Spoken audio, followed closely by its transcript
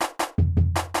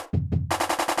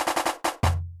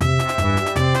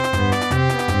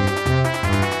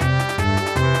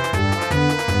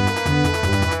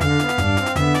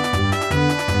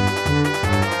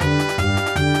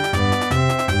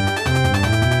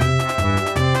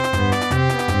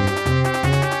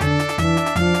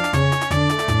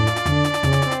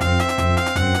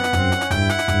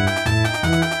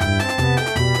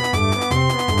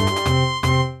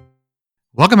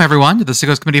Welcome, everyone, to the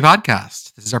Sickos Committee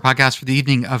podcast. This is our podcast for the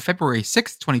evening of February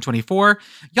 6th, 2024.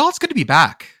 Y'all, it's good to be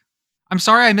back. I'm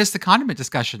sorry I missed the condiment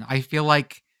discussion. I feel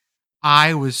like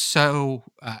I was so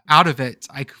out of it,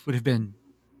 I would have been,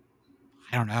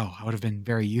 I would have been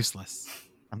very useless.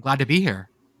 I'm glad to be here.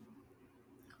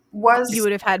 You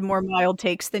would have had more mild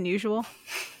takes than usual?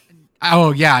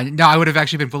 Oh, yeah. No, I would have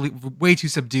actually been way too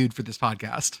subdued for this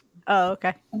podcast. Oh,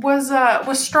 okay. Was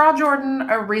Straw Jordan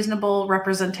a reasonable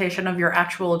representation of your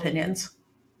actual opinions?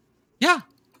 Yeah.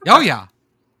 Oh, yeah.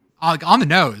 On the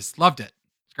nose. Loved it.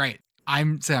 It's great.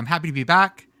 I'm happy to be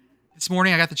back. This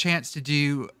morning I got the chance to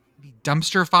do the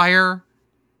Dumpster Fire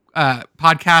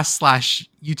podcast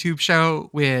 / YouTube show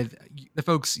with the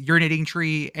folks Urinating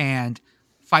Tree and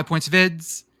 5 Points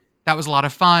Vids. That was a lot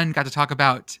of fun. Got to talk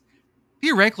about,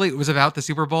 theoretically it was about the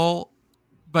Super Bowl,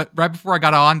 but right before I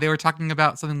got on, they were talking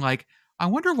about something like, I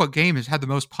wonder what game has had the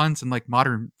most punts in like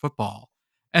modern football.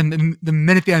 And the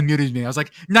minute they unmuted me, I was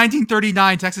like,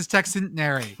 1939 Texas Tech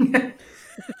Centenary.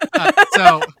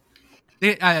 So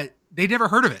they never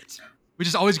heard of it, which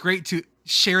is always great to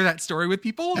share that story with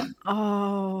people.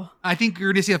 Oh. I think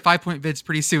you're going to see a 5 Point Vids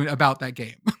pretty soon about that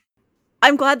game.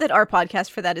 I'm glad that our podcast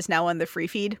for that is now on the free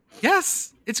feed.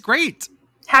 Yes, it's great.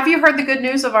 Have you heard the good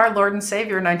news of our Lord and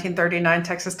Savior 1939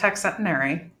 Texas Tech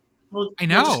Centenary? I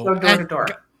know. We'll just go door to door.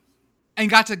 And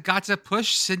got to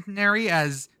push Centenary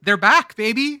as they're back,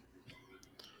 baby.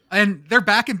 And they're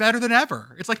back and better than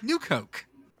ever. It's like New Coke.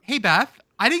 Hey, Beth,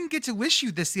 I didn't get to wish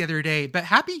you this the other day, but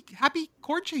happy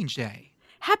chord change day.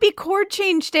 Happy chord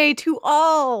change day to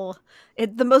all.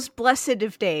 The most blessed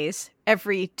of days.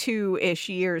 Every 2-ish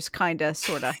years, kinda,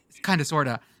 sorta. Kinda,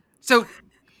 sorta. So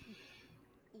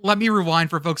let me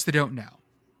rewind for folks that don't know.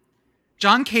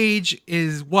 John Cage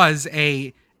was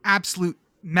a absolute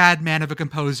madman of a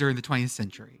composer in the 20th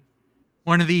century.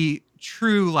 One of the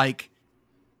true,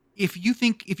 if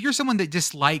you're someone that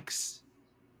dislikes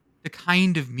the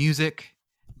kind of music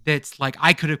that's like,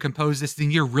 I could have composed this, then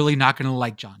you're really not going to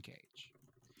like John Cage.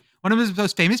 One of his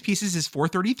most famous pieces is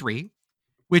 433,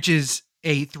 which is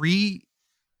a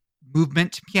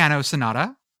 3-movement piano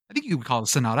sonata. I think you would call it a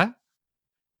sonata.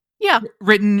 Yeah.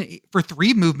 Written for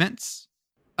 3 movements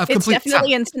of complete It's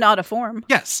definitely in sonata form.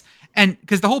 Yes. And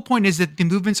because the whole point is that the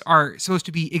movements are supposed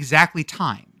to be exactly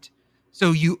timed.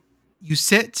 So you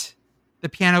sit, the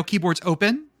piano keyboard's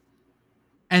open,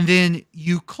 and then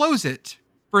you close it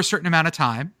for a certain amount of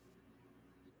time.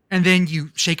 And then you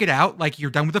shake it out like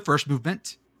you're done with the first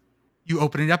movement. You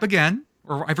open it up again,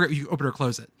 or I forget you open or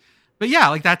close it. But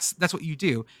yeah, that's what you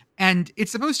do. And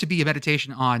it's supposed to be a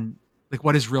meditation on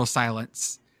what is real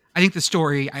silence. I think the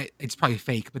story, it's probably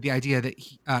fake, but the idea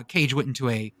that Cage went into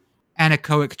a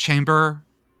anechoic chamber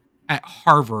at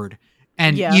Harvard,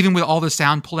 and even with all the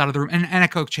sound pulled out of the room, and an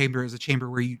anechoic chamber is a chamber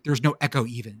where there's no echo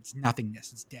even, it's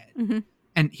nothingness, it's dead. Mm-hmm.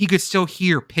 And he could still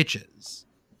hear pitches.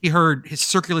 He heard his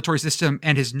circulatory system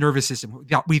and his nervous system,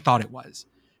 we thought it was.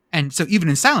 And so even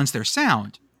in silence, there's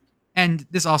sound. And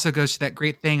this also goes to that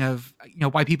great thing of,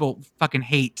 why people fucking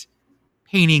hate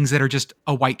paintings that are just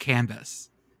a white canvas.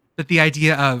 But the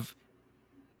idea of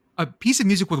a piece of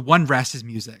music with one rest is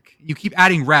music. You keep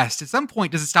adding rest. At some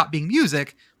point, does it stop being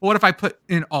music? Well, what if I put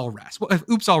in all rest? Well, if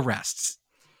oops, all rests.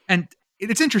 And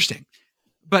it's interesting.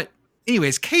 But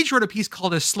anyways, Cage wrote a piece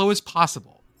called As Slow as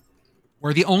Possible,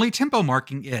 where the only tempo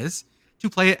marking is to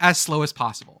play it as slow as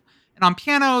possible. And on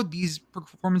piano, these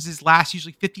performances last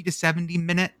usually 50 to 70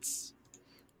 minutes.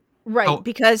 Right,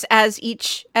 because as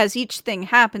each thing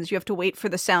happens, you have to wait for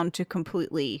the sound to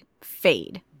completely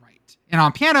fade. Right. And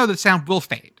on piano, the sound will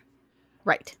fade.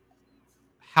 Right.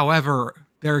 However,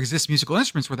 there exist musical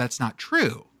instruments where that's not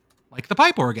true, like the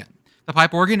pipe organ. The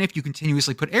pipe organ, if you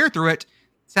continuously put air through it,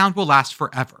 sound will last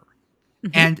forever.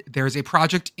 Mm-hmm. And there's a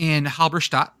project in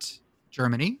Halberstadt,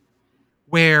 Germany,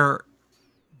 where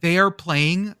they are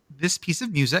playing this piece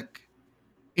of music.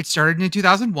 It started in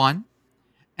 2001,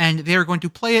 and they're going to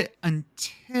play it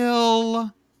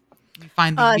until we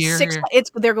find the year.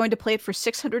 They're going to play it for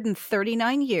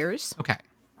 639 years. Okay.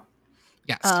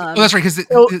 Yes. That's right, because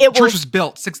the church was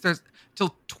built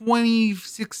till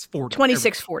 2640.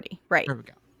 2640, right. There we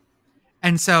go.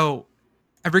 And so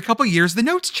every couple of years, the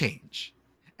notes change.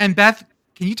 And Beth,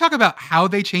 can you talk about how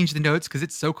they change the notes? Because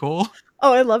it's so cool.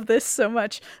 Oh, I love this so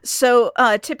much. So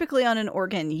typically on an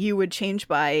organ, you would change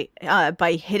by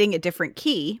hitting a different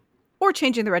key or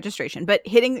changing the registration, but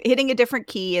hitting a different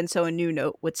key, and so a new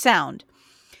note would sound.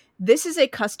 This is a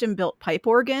custom-built pipe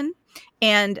organ,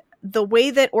 and the way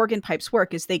that organ pipes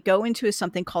work is they go into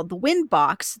something called the wind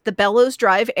box. The bellows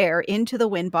drive air into the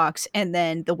wind box, and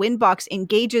then the wind box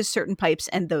engages certain pipes,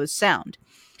 and those sound.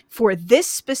 for this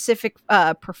specific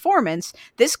performance,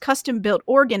 this custom-built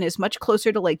organ is much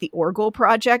closer to like the Orgel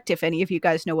project, if any of you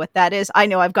guys know what that is. I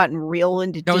know I've gotten real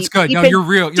into No, it's good. No, you're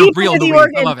real. You're real in the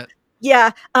weeds. I love it.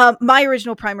 Yeah. My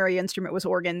original primary instrument was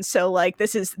organ. So like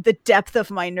this is the depth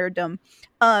of my nerddom.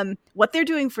 What they're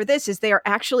doing for this is they are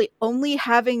actually only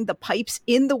having the pipes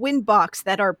in the wind box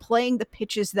that are playing the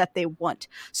pitches that they want.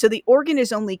 So the organ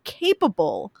is only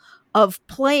capable of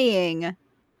playing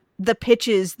the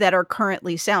pitches that are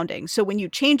currently sounding. So when you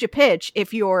change a pitch,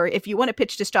 if you want a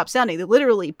pitch to stop sounding, they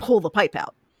literally pull the pipe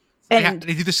out. And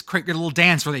they do this great little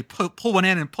dance where they pull one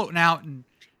in and pull one out, and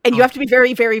you have to be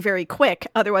very, very, very quick,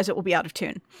 otherwise it will be out of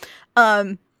tune.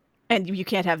 And you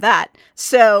can't have that.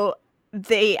 So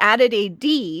they added a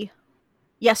D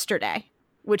yesterday,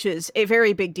 which is a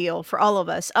very big deal for all of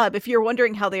us. If you're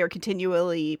wondering how they are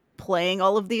continually playing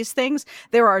all of these things,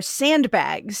 there are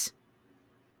sandbags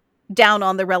down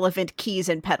on the relevant keys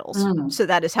and pedals. So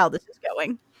that is how this is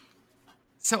going.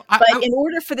 So but in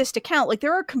order for this to count, like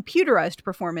there are computerized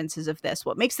performances of this.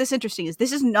 What makes this interesting is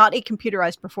this is not a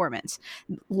computerized performance.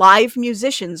 Live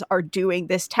musicians are doing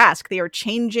this task. They are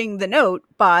changing the note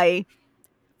by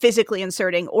physically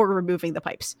inserting or removing the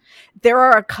pipes. There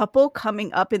are a couple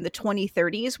coming up in the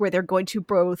 2030s where they're going to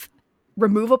both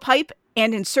remove a pipe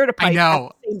and insert a pipe at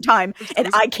the same time. And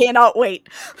I cannot wait.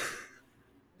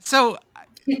 So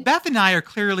Beth and I are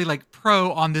clearly like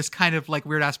pro on this kind of like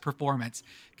weird ass performance.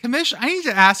 Commish, I need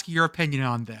to ask your opinion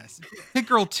on this. Pitt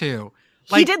Girl 2.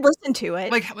 Like, he did listen to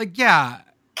it. Like, yeah.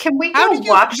 Can we go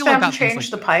watch them change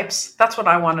the pipes? That's what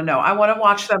I want to know. I want to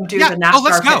watch them do the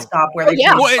NASCAR pit stop where they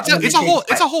Well,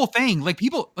 it's a whole thing. Like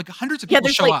people, like hundreds of people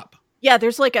show up. Yeah,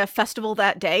 there's like a festival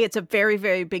that day. It's a very,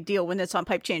 very big deal when it's on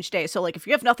pipe change day. So like if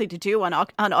you have nothing to do on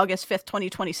August 5th,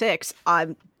 2026,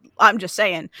 I'm just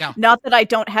saying. Yeah. Not that I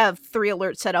don't have 3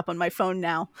 alerts set up on my phone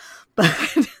now, but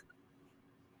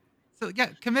so yeah,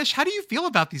 Commish, how do you feel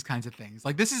about these kinds of things?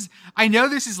 Like I know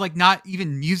this is like not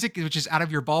even music, which is out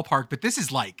of your ballpark, but this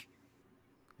is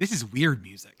weird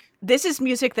music. This is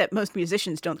music that most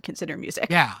musicians don't consider music.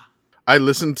 Yeah. I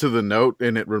listened to the note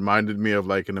and it reminded me of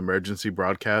like an emergency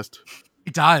broadcast.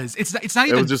 It does. It's not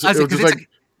even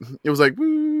it was like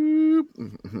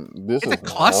this is a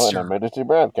cluster. An emergency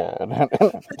broadcast.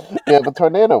 You have a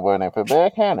tornado warning for Bear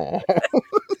County.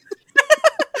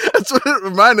 That's what it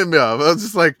reminded me of. I was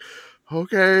just like,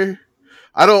 okay,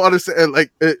 I don't understand.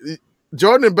 Like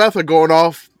Jordan and Beth are going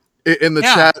off in the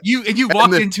chat. You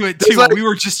walked into it too. Like, we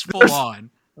were just full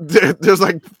on. There's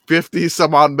like 50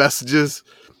 some odd messages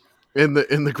in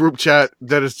the group chat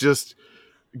that is just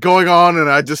going on, and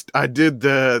I did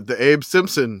the Abe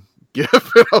Simpson gif,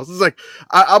 and I was like,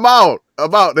 I'm out.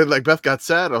 And like Beth got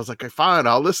sad. I was like, fine,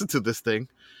 I'll listen to this thing,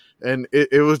 and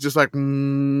it was just like,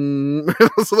 I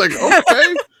was like,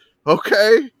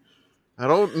 okay. I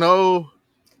don't know,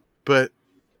 but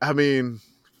I mean,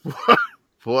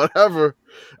 whatever.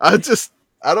 I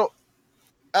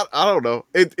don't know.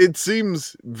 It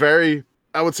seems very,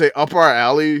 I would say, up our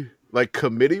alley, like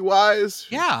committee wise.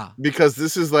 Yeah. Because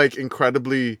this is like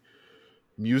incredibly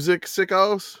music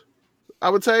sickos, I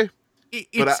would say.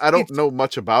 But I don't know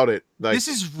much about it. Like, this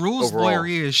is rules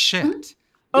lawyery as shit.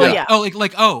 Oh yeah.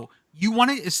 Oh, you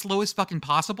want it as slow as fucking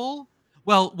possible?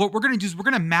 Well, what we're going to do is we're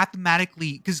going to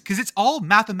mathematically, because it's all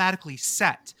mathematically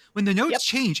set. When the notes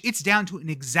change, it's down to an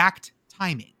exact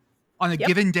timing on a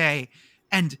given day.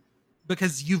 And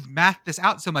because you've mathed this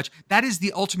out so much, that is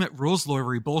the ultimate rules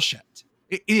lawyery bullshit.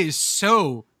 It is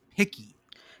so picky.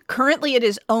 Currently, it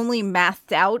is only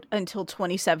mathed out until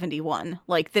 2071.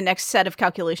 Like, the next set of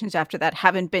calculations after that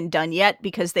haven't been done yet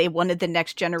because they wanted the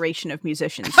next generation of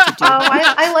musicians to do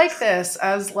I like this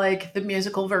as, like, the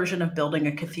musical version of building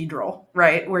a cathedral,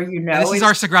 right? Where this is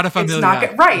our Sagrada Familia.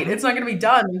 It's not going to be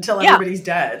done until everybody's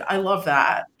dead. I love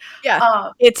that. Yeah,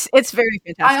 it's very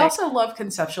fantastic. I also love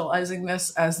conceptualizing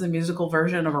this as the musical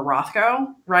version of a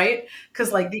Rothko, right?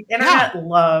 Because, like, the internet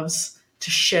loves to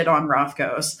shit on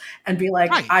Rothkos and be like,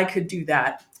 I could do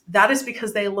that. That is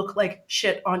because they look like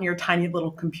shit on your tiny little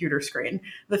computer screen.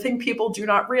 The thing people do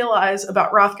not realize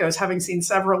about Rothkos, having seen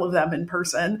several of them in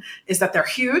person, is that they're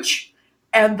huge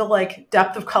and the like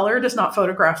depth of color does not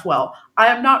photograph well. I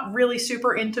am not really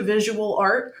super into visual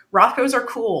art. Rothkos are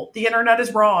cool. The internet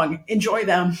is wrong. Enjoy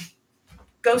them.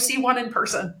 Go see one in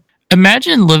person.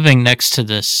 Imagine living next to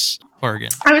this organ.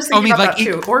 I was thinking about that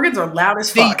too. Organs are loud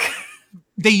as fuck.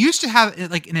 They used to have it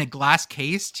like in a glass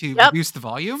case to reduce the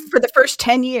volume for the first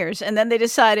 10 years. And then they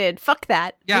decided, fuck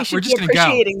that. Yeah, we should be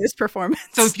appreciating this performance.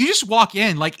 So if you just walk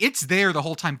in, like it's there the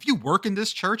whole time. If you work in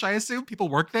this church, I assume people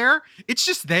work there. It's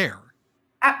just there.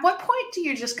 At what point do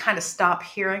you just kind of stop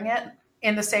hearing it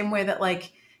in the same way that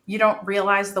like you don't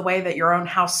realize the way that your own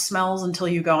house smells until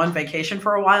you go on vacation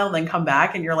for a while, then come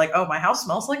back and you're like, oh, my house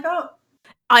smells like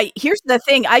that. Here's the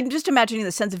thing. I'm just imagining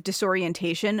the sense of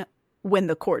disorientation when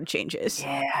the chord changes.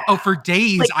 Yeah. Oh, for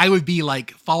days I would be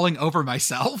like falling over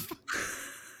myself.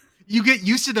 You get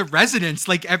used to the resonance,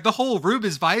 like the whole room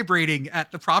is vibrating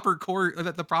at the proper chord,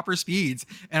 at the proper speeds,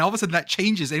 and all of a sudden that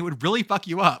changes, and it would really fuck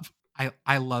you up.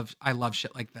 I love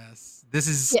shit like this. This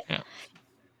is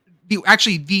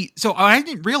so what I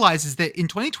didn't realize is that in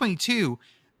 2022,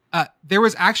 there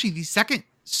was actually the second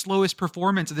slowest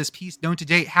performance of this piece known to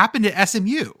date happened at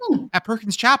SMU at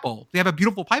Perkins Chapel. They have a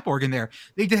beautiful pipe organ there.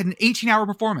 They did an 18-hour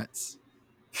performance.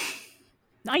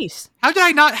 Nice. How did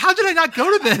I not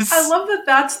go to this? I love that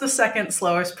that's the second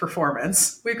slowest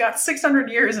performance. We've got 600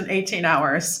 years and 18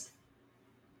 hours.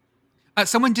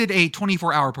 Someone did a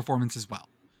 24-hour performance as well.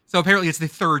 So apparently it's the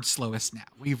third slowest now.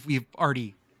 We've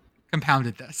already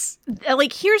compounded this.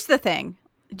 Like, here's the thing.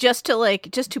 Just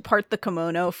to part the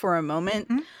kimono for a moment.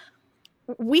 Mm-hmm.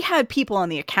 We had people on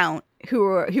the account who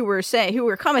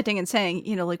were commenting and saying,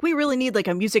 you know, like, we really need like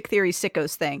a music theory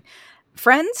sickos thing.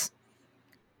 Friends,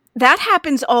 that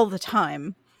happens all the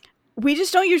time. We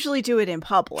just don't usually do it in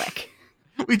public.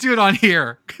 We do it on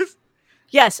here.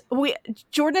 Yes,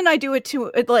 Jordan and I do it too.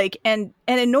 Like, and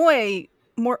annoy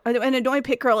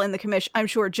Pitt Girl in the Commish, I'm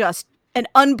sure, just an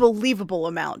unbelievable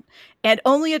amount, and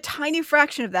only a tiny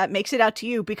fraction of that makes it out to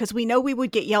you because we know we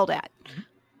would get yelled at.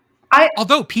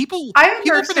 Although people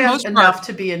understand for the most enough part,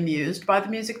 to be amused by the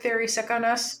music theory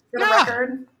sickoness, for the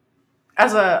record.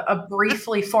 As a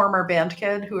briefly former band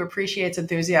kid who appreciates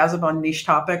enthusiasm on niche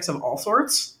topics of all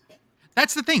sorts.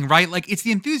 That's the thing, right? Like, it's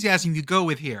the enthusiasm you go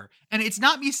with here. And it's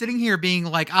not me sitting here being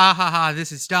like, ah, ha, ha,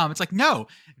 this is dumb. It's like, no,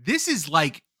 this is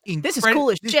like, this is cool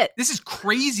as shit. This is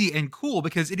crazy and cool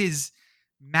because it is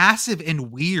massive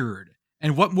and weird.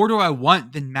 And what more do I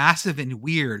want than massive and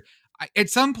weird?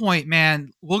 At some point,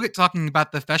 man, we'll get talking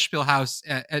about the Festspielhaus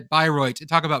at Bayreuth and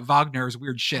talk about Wagner's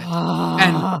weird shit.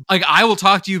 And like, I will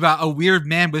talk to you about a weird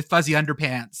man with fuzzy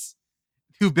underpants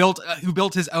who built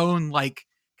his own like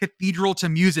cathedral to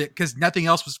music because nothing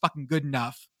else was fucking good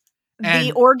enough. And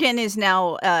the organ is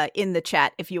now in the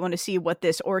chat if you want to see what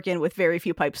this organ with very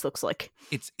few pipes looks like.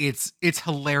 It's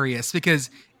hilarious because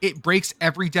it breaks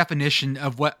every definition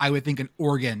of what I would think an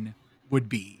organ would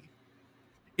be.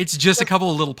 It's just a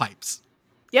couple of little pipes.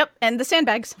 Yep, and the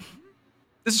sandbags.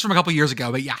 This is from a couple years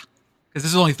ago, but yeah, because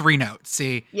this is only 3 notes.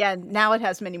 See? Yeah, now it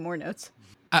has many more notes.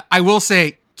 I will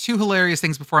say 2 hilarious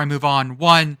things before I move on.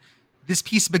 One, this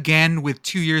piece began with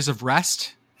 2 years of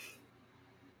rest.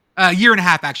 A year and a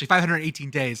half, actually, 518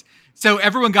 days. So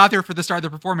everyone got there for the start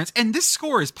of the performance, and this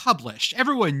score is published.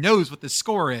 Everyone knows what the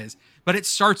score is, but it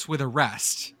starts with a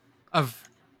rest of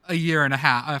a year and a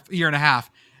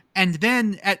half. And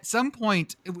then at some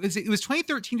point, it was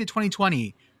 2013 to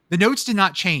 2020. The notes did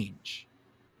not change.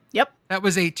 Yep. That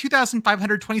was a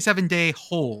 2,527-day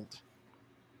hold.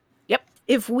 Yep.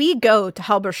 If we go to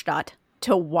Halberstadt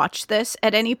to watch this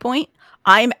at any point,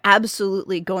 I'm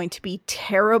absolutely going to be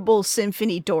terrible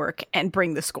symphony dork and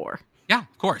bring the score. Yeah,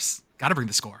 of course. Got to bring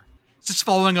the score. It's just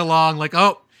following along like,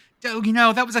 oh, you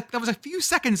know, that was a few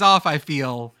seconds off, I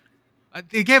feel.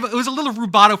 It was a little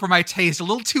rubato for my taste, a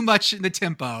little too much in the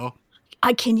tempo.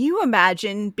 Can you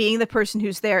imagine being the person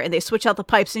who's there and they switch out the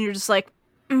pipes and you're just like,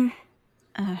 Can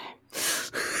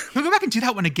we go back and do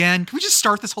that one again? Can we just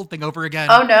start this whole thing over again?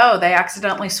 Oh no, they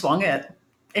accidentally swung it.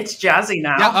 It's jazzy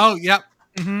now. Yeah. Oh, yep.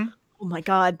 Yeah. Mm-hmm. Oh my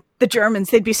God. The Germans,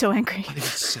 they'd be so angry. Oh, they'd be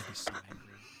so angry.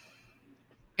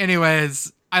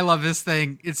 Anyways, I love this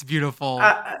thing. It's beautiful.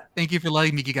 Thank you for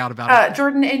letting me geek out about it.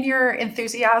 Jordan, in your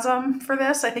enthusiasm for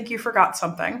this, I think you forgot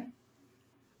something.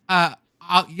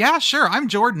 Yeah, sure. I'm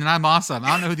Jordan and I'm awesome. I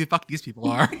don't know who the fuck these people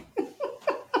are.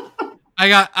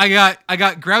 I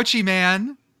got Grouchy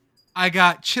Man. I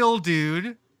got Chill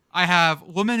Dude. I have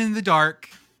Woman in the Dark.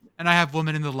 And I have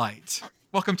Woman in the Light.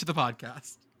 Welcome to the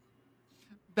podcast.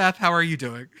 Beth, how are you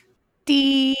doing?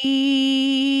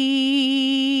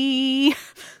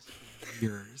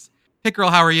 Years. Pitt Girl,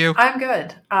 how are you? I'm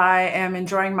good. I am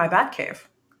enjoying my bat cave,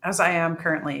 as I am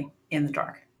currently in the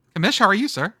dark. Commish, how are you,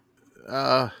 sir?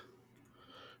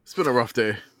 It's been a rough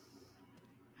day.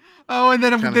 Oh, and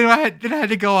then I had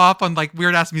to go off on like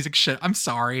weird ass music shit. I'm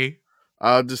sorry.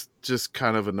 Just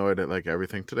kind of annoyed at like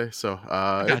everything today. So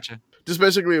gotcha. Just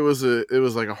basically, it was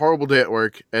like a horrible day at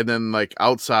work, and then like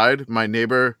outside, my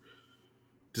neighbor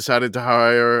decided to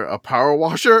hire a power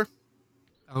washer.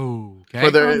 Oh, okay.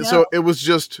 No. So it was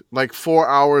just like 4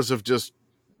 hours of just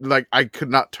like I could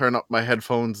not turn up my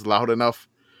headphones loud enough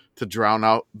to drown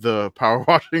out the power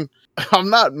washing. I'm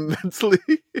not mentally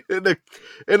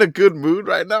in a good mood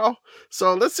right now.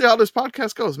 So let's see how this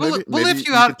podcast goes. Maybe We'll lift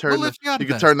you you out. could turn We'll lift you out. you of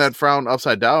could this. turn that frown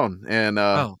upside down and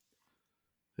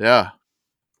yeah.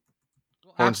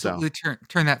 We'll absolutely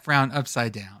turn that frown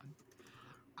upside down.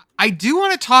 I do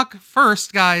want to talk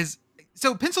first, guys.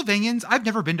 So Pennsylvanians, I've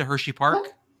never been to Hershey Park.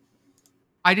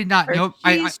 I did not know.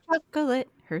 Chocolate.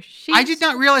 Hershey's I did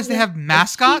not realize they have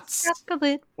mascots.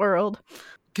 Chocolate world.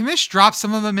 Commish dropped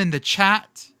some of them in the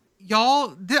chat.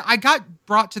 Y'all, I got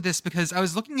brought to this because I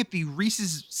was looking at the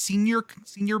Reese's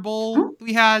Senior Bowl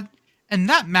we had, and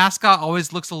that mascot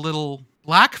always looks a little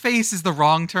blackface is the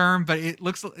wrong term, but it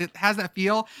has that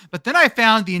feel. But then I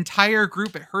found the entire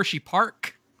group at Hershey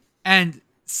Park, and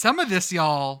some of this,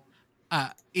 y'all,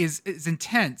 is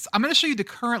intense. I'm going to show you the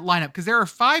current lineup because there are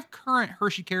 5 current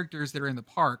Hershey characters that are in the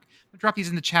park. I'll drop these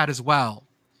in the chat as well.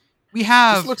 We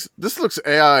have this looks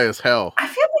AI as hell. I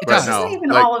feel like this isn't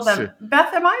even all of them.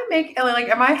 Beth, am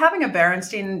I having a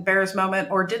Berenstein Bears moment,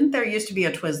 or didn't there used to be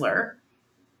a Twizzler?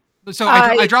 So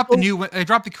I dropped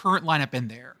the current lineup in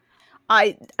there.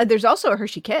 There's also a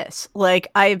Hershey Kiss.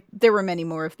 There were many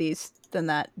more of these than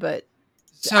that, but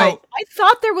so I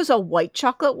thought there was a white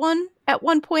chocolate one at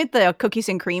one point, the cookies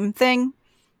and cream thing,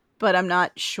 but I'm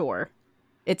not sure.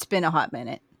 It's been a hot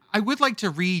minute. I would like to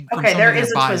read. Okay, there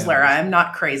is a Twizzler. I'm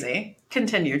not crazy.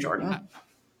 Continue, Jordan.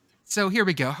 So here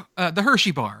we go. The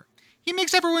Hershey bar. He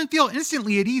makes everyone feel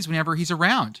instantly at ease whenever he's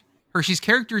around. Hershey's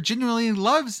character genuinely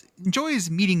enjoys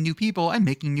meeting new people and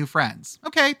making new friends.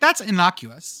 Okay, that's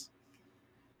innocuous.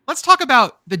 Let's talk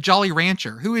about the Jolly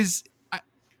Rancher, who is,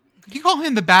 could you call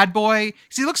him the bad boy?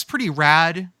 Because he looks pretty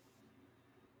rad.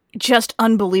 Just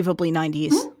unbelievably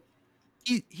 90s.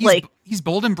 He's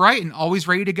bold and bright and always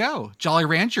ready to go. Jolly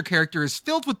Rancher character is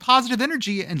filled with positive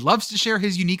energy and loves to share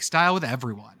his unique style with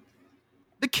everyone.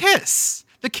 The Kiss.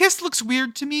 The Kiss looks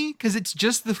weird to me because it's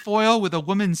just the foil with a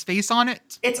woman's face on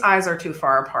it. Its eyes are too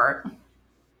far apart.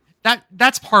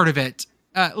 That's part of it.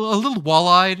 A little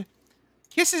wall-eyed.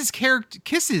 Kiss's character,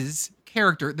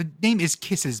 the name is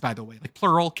Kisses, by the way, like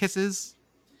plural kisses.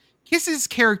 Kiss's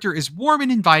character is warm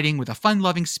and inviting with a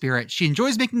fun-loving spirit. She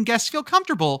enjoys making guests feel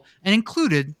comfortable and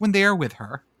included when they are with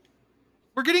her.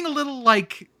 We're getting a little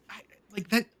like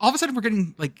that. All of a sudden, we're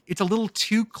getting it's a little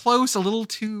too close, a little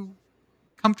too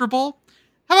comfortable.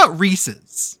 How about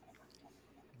Reese's?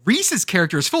 Reese's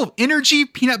character is full of energy,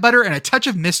 peanut butter, and a touch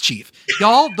of mischief.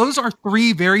 Y'all, those are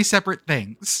 3 very separate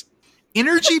things.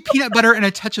 Energy, peanut butter, and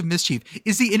a touch of mischief.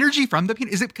 Is the energy from the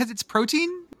peanut? Is it because it's protein?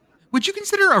 Would you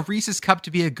consider a Reese's cup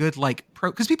to be a good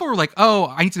because people were like, oh,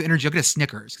 I need some energy, I'll get a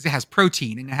Snickers because it has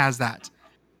protein and it has that.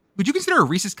 Would you consider a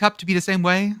Reese's cup to be the same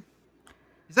way?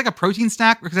 It's like a protein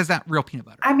snack because it's not real peanut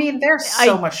butter. I mean, there's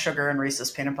so much sugar in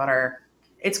Reese's peanut butter.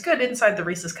 It's good inside the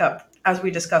Reese's cup, as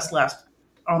we discussed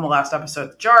on the last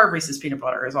episode. The jar of Reese's peanut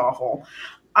butter is awful.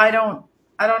 I don't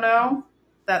know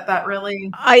that really.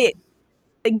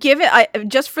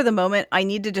 Just for the moment, I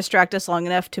need to distract us long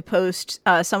enough to post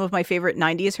some of my favorite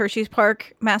 90s Hershey's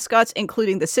Park mascots,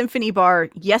 including the Symphony Bar.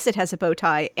 Yes, it has a bow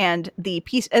tie, and the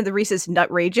Reese's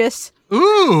Nutrageous.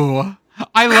 Ooh,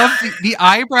 I love the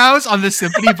eyebrows on the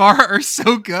Symphony Bar are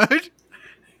so good.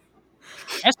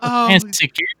 That's a fancy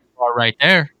security bar right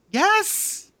there.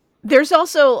 Yes. There's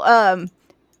also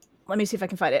let me see if I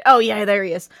can find it. Oh yeah, there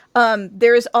he is.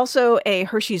 There is also a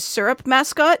Hershey's syrup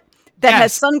mascot that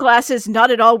has sunglasses, not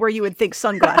at all where you would think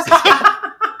sunglasses.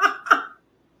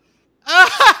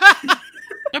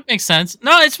 That makes sense.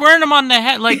 No, it's wearing them on the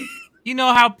head. Like, you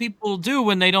know how people do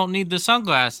when they don't need the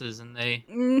sunglasses and they...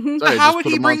 Mm-hmm. Sorry, how would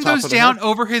he bring those down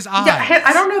over his eyes? Yeah,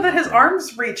 I don't know that his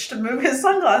arms reach to move his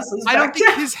sunglasses I don't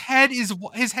think his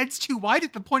head's too wide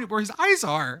at the point where his eyes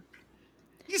are.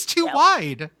 He's too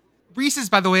wide. Reese's,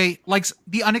 by the way, likes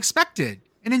the unexpected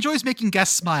and enjoys making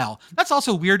guests smile. That's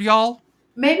also weird, y'all.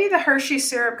 Maybe the Hershey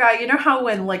syrup guy, you know how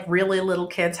when really little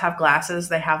kids have glasses,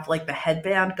 they have the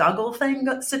headband goggle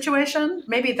thing situation?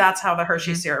 Maybe that's how the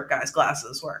Hershey syrup guy's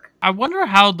glasses work. I wonder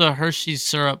how the Hershey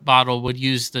syrup bottle would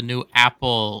use the new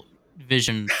Apple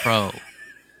Vision Pro.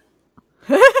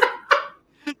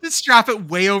 Just strap it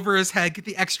way over his head, get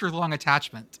the extra long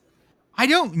attachment. I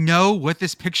don't know what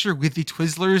this picture with the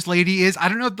Twizzlers lady is. I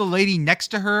don't know if the lady next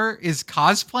to her is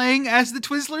cosplaying as the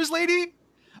Twizzlers lady.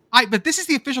 But this is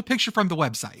the official picture from the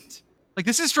website.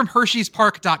 This is from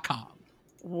Hershey'sPark.com.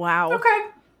 Wow. Okay.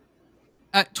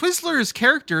 Twizzler's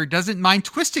character doesn't mind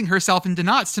twisting herself into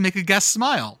knots to make a guest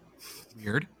smile.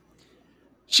 Weird.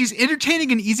 She's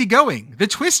entertaining and easygoing. The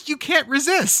twist you can't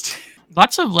resist.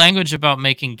 Lots of language about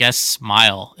making guests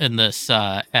smile in this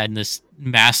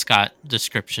mascot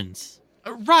descriptions.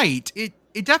 Right.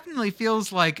 It definitely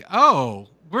feels like,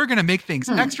 We're going to make things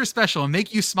extra special and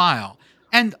make you smile.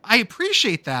 And I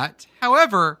appreciate that.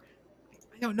 However,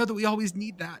 I don't know that we always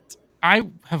need that. I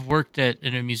have worked at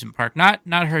an amusement park, not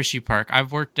Hershey Park.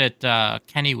 I've worked at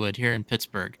Kennywood here in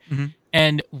Pittsburgh. Mm-hmm.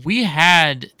 And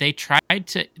Kennywood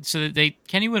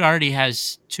already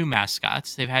has 2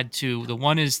 mascots. They've had 2. The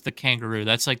one is the kangaroo.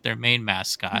 That's like their main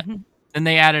mascot. Mm-hmm. Then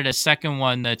they added a second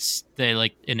one that's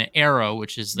like in an arrow,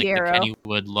 which is like the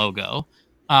Kennywood logo.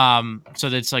 So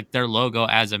that's like their logo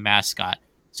as a mascot.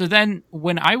 So then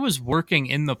when I was working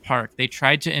in the park, they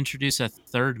tried to introduce a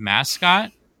third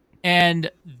mascot, and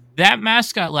that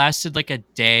mascot lasted like a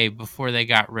day before they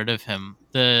got rid of him.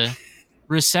 The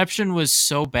reception was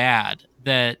so bad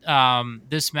that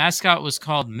this mascot was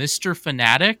called Mr.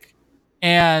 Fanatic,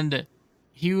 and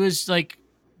he was like,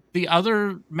 the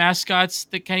other mascots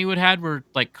that Kennywood had were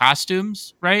like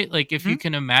costumes, right? Like if you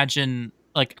can imagine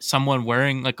like someone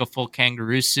wearing like a full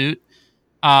kangaroo suit,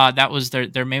 that was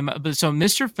their main. But so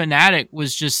Mr. Fanatic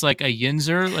was just like a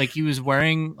yinzer, like he was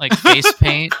wearing like face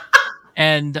paint,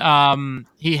 and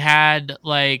he had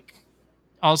like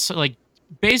also like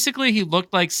basically he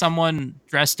looked like someone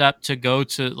dressed up to go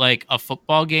to like a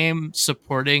football game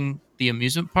supporting the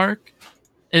amusement park.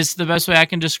 Is the best way I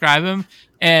can describe him.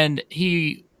 And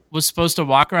he was supposed to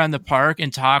walk around the park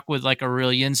and talk with like a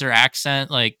real Yinzer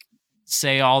accent, like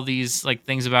say all these like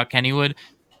things about Kennywood.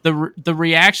 The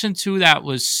reaction to that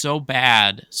was so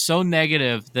bad, so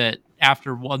negative, that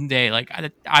after one day, like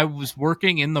I was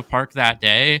working in the park that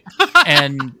day,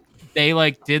 and they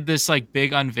like did this like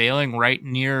big unveiling right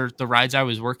near the rides I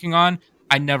was working on.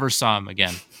 I never saw him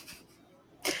again.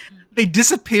 They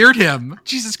disappeared him.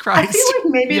 Jesus Christ. I feel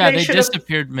like maybe they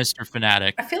disappeared Mr.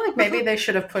 Fanatic. I feel like maybe they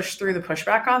should have pushed through the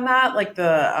pushback on that, like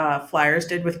the Flyers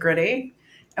did with Gritty,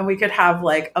 and we could have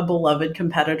like a beloved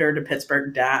competitor to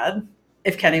Pittsburgh dad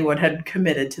if Kennywood had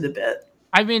committed to the bit.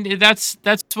 I mean, that's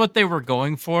what they were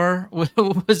going for,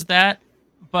 was that.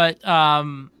 But I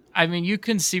mean, you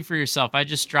can see for yourself. I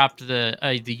just dropped the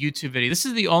YouTube video. This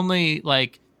is the only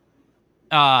like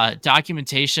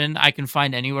documentation I can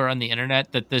find anywhere on the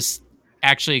internet that this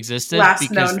actually existed,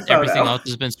 because everything else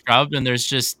has been scrubbed, and there's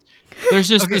just okay,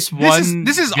 this one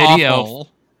this is video. Awful.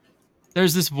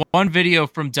 There's this one video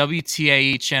from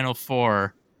WTAE Channel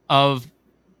 4 of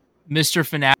Mr.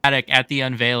 Fanatic at the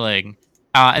unveiling.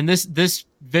 And this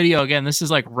video, again, this is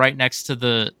like right next to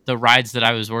the rides that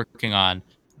I was working on.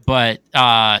 But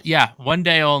yeah, one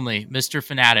day only, Mr.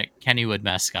 Fanatic, Kennywood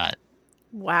mascot.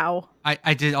 Wow.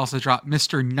 I did also drop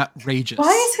Mr. Nutrageous.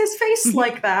 Why is his face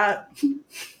like that?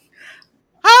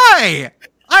 Hi!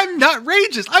 I'm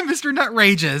Nutrageous. I'm Mr.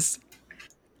 Nutrageous.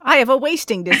 I have a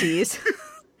wasting disease.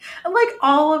 Like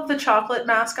all of the chocolate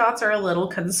mascots are a little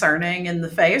concerning in the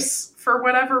face for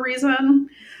whatever reason.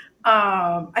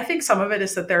 I think some of it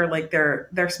is that they're like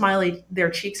their smiley,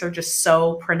 their cheeks are just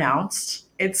so pronounced.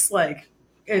 It's like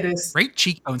it is great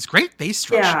cheekbones, great face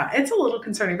structure. Yeah, it's a little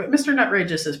concerning, but Mr.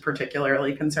 Nutrageous is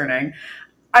particularly concerning.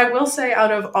 I will say,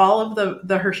 out of all of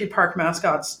the Hershey Park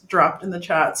mascots dropped in the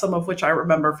chat, some of which I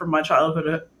remember from my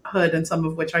childhood and some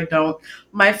of which I don't,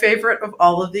 my favorite of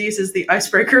all of these is the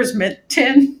Icebreakers mint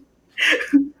tin.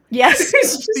 Yes.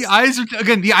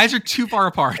 The eyes are too far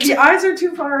apart. The eyes are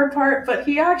too far apart, but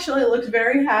he actually looked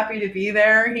very happy to be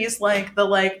there. He's like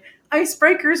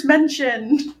Icebreakers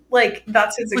mentioned. Like,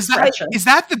 that's his expression. Is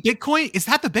that the Bitcoin? Is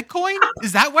that the Bitcoin?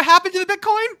 Is that what happened to the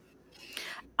Bitcoin?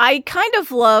 I kind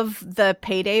of love the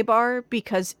payday bar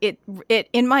because it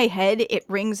in my head it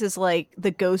rings as like the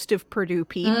ghost of Purdue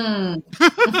Pete.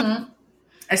 Mm-hmm.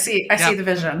 I see the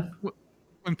vision.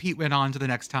 When Pete went on to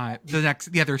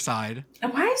the other side.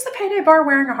 And why is the payday bar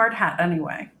wearing a hard hat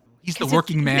anyway? He's the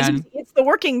working man. It's the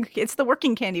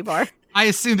working candy bar. I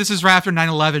assume this was right after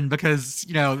 9/11 because,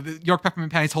 the York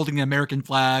Peppermint Patty's holding the American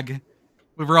flag.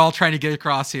 We were all trying to get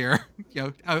across here,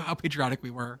 how patriotic we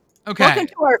were. Okay. Welcome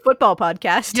to our football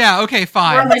podcast. Yeah, okay,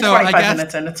 fine. We're like so 25 I guess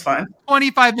minutes in, it's fine.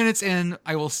 25 minutes in,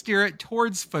 I will steer it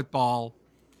towards football.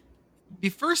 The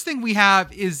first thing we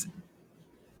have is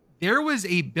there was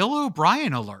a Bill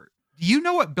O'Brien alert. Do you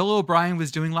know what Bill O'Brien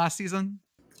was doing last season?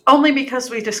 Only because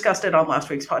we discussed it on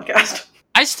last week's podcast.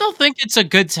 I still think it's a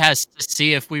good test to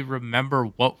see if we remember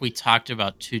what we talked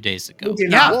about 2 days ago.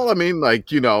 Yeah. Well, I mean,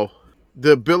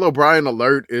 the Bill O'Brien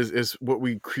alert is what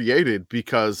we created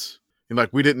because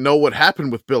we didn't know what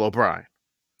happened with Bill O'Brien.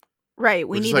 Right.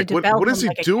 We needed to develop what is he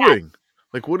doing?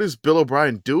 Like, what is Bill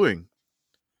O'Brien doing?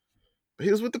 He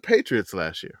was with the Patriots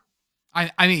last year.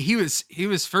 I mean, he was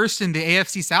first in the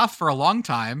AFC South for a long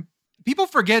time. People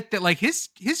forget that his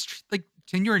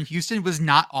tenure in Houston was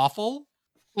not awful.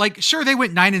 Sure, they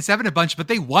went 9-7 a bunch, but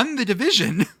they won the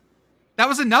division. That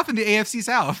was enough in the AFC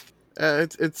South.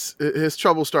 It's his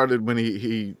trouble started when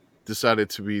he decided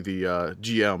to be the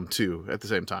GM too at the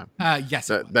same time. Yes,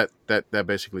 that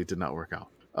basically did not work out.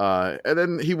 And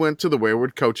then he went to the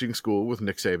Wayward coaching school with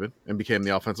Nick Saban and became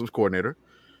the offensive coordinator.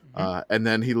 And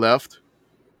then he left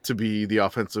to be the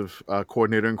offensive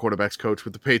coordinator and quarterbacks coach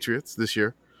with the Patriots this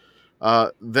year.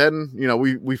 Then,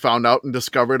 we found out and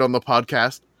discovered on the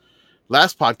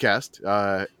last podcast,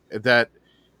 that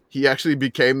he actually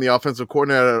became the offensive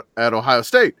coordinator at Ohio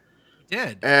State. He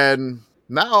did. And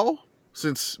now,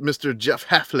 since Mr. Jeff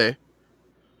Hafley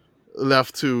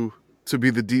left to be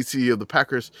the DC of the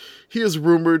Packers, he is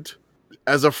rumored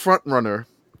as a front runner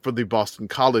for the Boston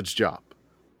College job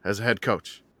as a head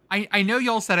coach. I know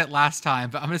y'all said it last time,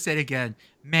 but I'm going to say it again.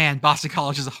 Man, Boston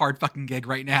College is a hard fucking gig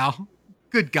right now.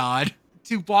 Good God.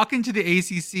 To walk into the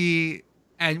ACC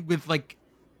and with like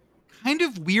kind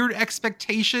of weird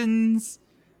expectations,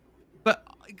 but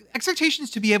expectations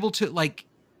to be able to like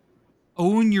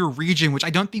own your region, which I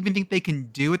don't even think they can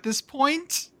do at this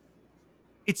point.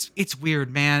 It's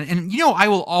weird, man. And I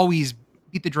will always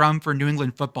beat the drum for New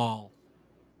England football,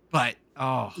 but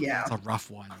it's a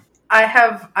rough one.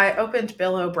 I opened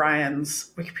Bill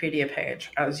O'Brien's Wikipedia page,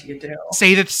 as you do.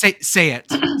 Say it,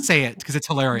 because it's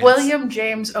hilarious. William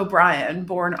James O'Brien,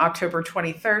 born October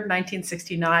 23rd,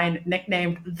 1969,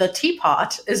 nicknamed the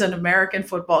Teapot, is an American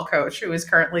football coach who is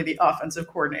currently the offensive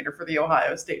coordinator for the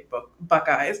Ohio State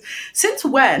Buckeyes. Since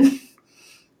when?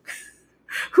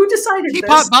 Who decided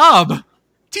Teapot this?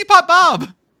 Teapot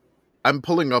Bob! I'm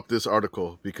pulling up this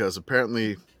article because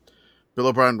apparently Bill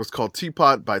O'Brien was called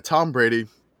Teapot by Tom Brady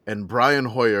and Brian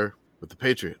Hoyer with the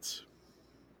Patriots.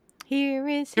 Here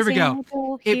we go.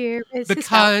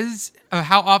 Because of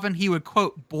how often he would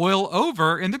quote boil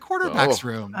over in the quarterback's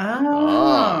room.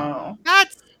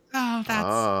 That's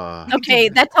okay.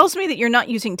 That tells me that you're not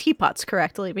using teapots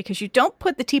correctly because you don't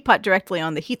put the teapot directly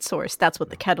on the heat source. That's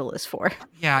what the kettle is for.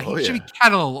 Yeah, he should be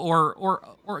kettle or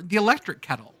the electric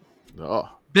kettle. Oh.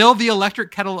 Bill the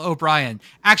Electric Kettle O'Brien.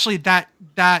 Actually, that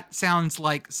sounds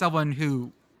like someone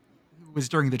who was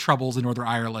during the Troubles in Northern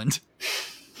Ireland.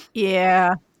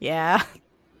 Yeah.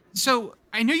 So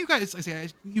I know you guys,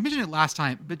 you mentioned it last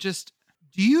time, but just,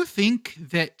 do you think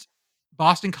that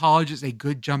Boston College is a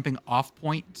good jumping off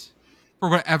point for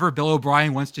whatever Bill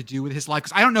O'Brien wants to do with his life?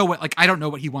 Because I don't know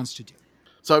what he wants to do.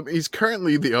 So he's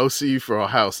currently the OC for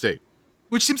Ohio State,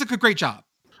 which seems like a great job.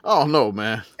 Oh no,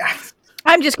 man.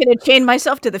 I'm just going to chain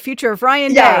myself to the future of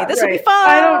Ryan Day. This will be fun.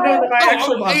 I don't know that I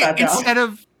actually want that job.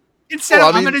 Instead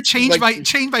of I'm going to change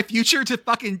my future to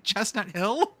fucking Chestnut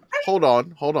Hill. Hold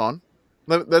on.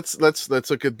 Let's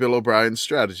look at Bill O'Brien's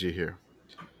strategy here.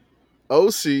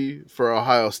 OC for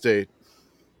Ohio State.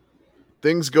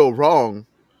 Things go wrong.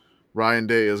 Ryan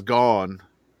Day is gone.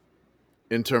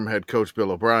 Interim head coach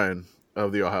Bill O'Brien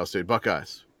of the Ohio State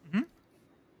Buckeyes. Mm-hmm.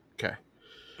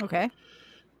 Okay.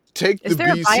 Take the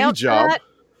BC job.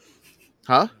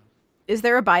 Huh? Is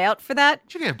there a buyout for that? You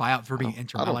should get a buyout for being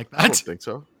interim. I like that. I don't think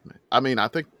so. I mean, I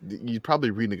think you'd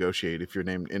probably renegotiate if you're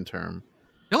named interim.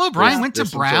 Bill O'Brien went to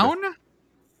Brown?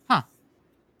 Huh.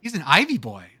 He's an Ivy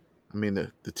boy. I mean,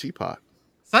 the teapot.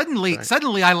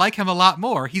 Suddenly, I like him a lot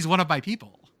more. He's one of my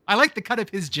people. I like the cut of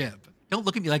his jib. Don't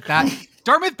look at me like that.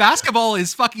 Dartmouth basketball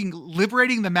is fucking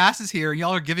liberating the masses here, and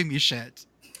y'all are giving me shit.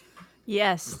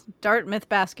 Yes, Dartmouth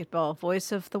basketball,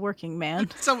 voice of the working man.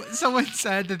 So someone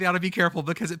said that they ought to be careful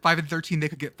because at 5 and 13 they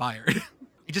could get fired.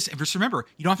 Just remember,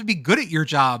 you don't have to be good at your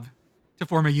job to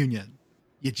form a union.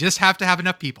 You just have to have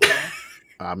enough people.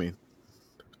 I mean,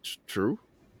 true.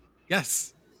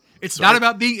 Yes. It's not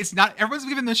everyone's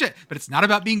giving them shit, but it's not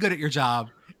about being good at your job.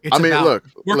 It's about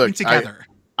working together.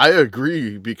 I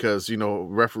agree because,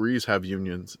 referees have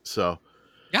unions. So,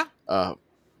 yeah.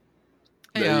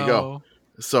 There you go.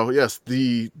 So, yes,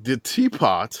 the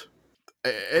teapot,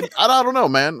 and I don't know,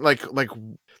 man, like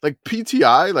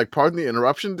PTI, like Pardon the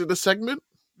Interruption, did a segment.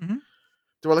 Mm-hmm.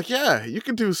 They were like, yeah, you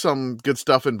can do some good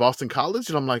stuff in Boston College.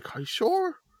 And I'm like, are you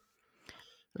sure?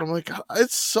 And I'm like,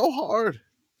 it's so hard.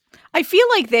 I feel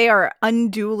like they are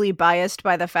unduly biased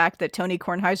by the fact that Tony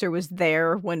Kornheiser was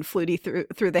there when Flutie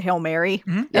threw the Hail Mary.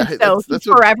 Mm-hmm. Yeah, and so he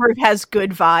forever has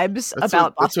good vibes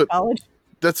about Boston College.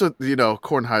 That's what,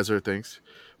 Kornheiser thinks.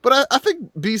 But I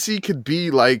think BC could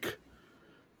be like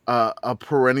a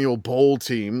perennial bowl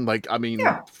team. Like, I mean,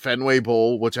 Fenway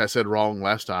Bowl, which I said wrong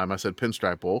last time. I said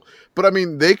Pinstripe Bowl. But, I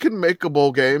mean, they can make a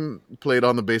bowl game played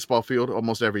on the baseball field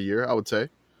almost every year, I would say.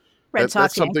 That's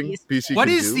something BC can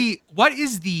do. What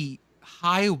is the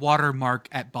high water mark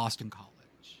at Boston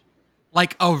College?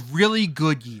 Like a really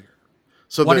good year.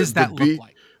 So what does that look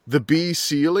like? The B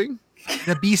ceiling?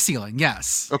 The B ceiling,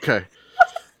 yes. Okay.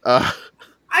 I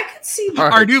could see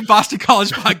our new Boston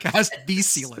College podcast, B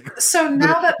ceiling. So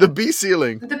now the B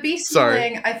ceiling,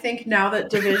 I think now that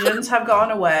divisions have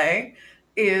gone away,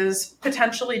 is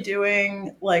potentially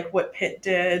doing like what Pitt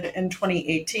did in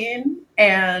 2018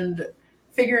 and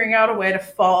figuring out a way to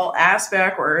fall ass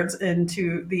backwards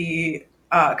into the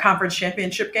conference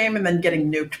championship game and then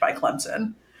getting nuked by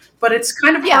Clemson. But it's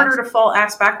kind of harder to fall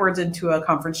ass backwards into a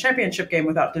conference championship game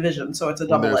without division, so it's a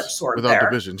double-edged sword without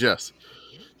divisions, yes.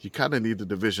 You kind of need the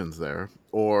divisions there,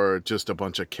 or just a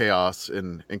bunch of chaos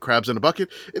and crabs in a bucket.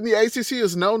 And the ACC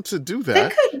is known to do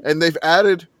that, and they've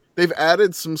added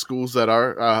some schools that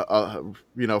are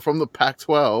from the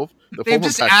Pac-12.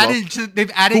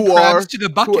 They've added crabs to the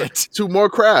bucket. Two more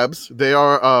crabs. They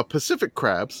are Pacific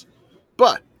crabs,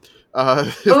 but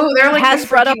they're like the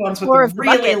freaky ones with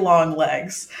really long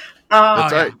legs.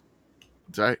 That's right.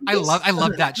 That's right. I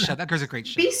love that show. That girl's a great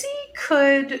show. BC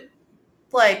could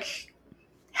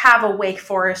have a Wake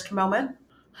Forest moment.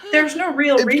 There's no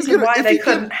real reason why they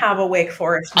couldn't have a Wake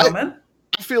Forest moment.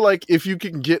 I feel like if you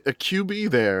can get a QB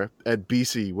there at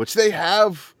BC, which they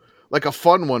have like a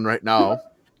fun one right now,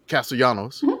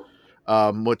 Castellanos,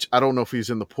 which I don't know if he's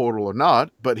in the portal or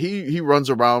not, but he runs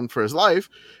around for his life.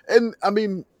 And I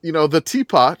mean, the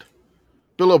teapot,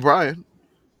 Bill O'Brien,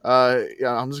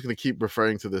 I'm just going to keep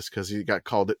referring to this because he got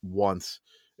called it once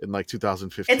in like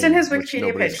 2015. It's in his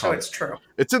Wikipedia page, so it's true.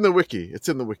 It's in the wiki.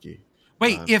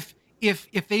 Wait, if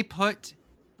they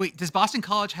does Boston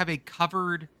College have a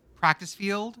covered practice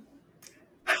field?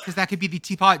 Because that could be the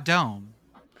Teapot Dome.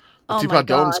 Teapot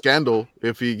Dome scandal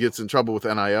if he gets in trouble with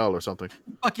NIL or something.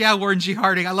 Fuck yeah, Warren G.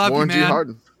 Harding. I love you, man. Warren G.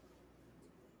 Harding.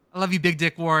 I love you, Big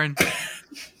Dick Warren.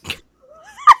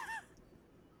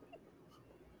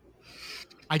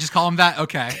 I just call him that?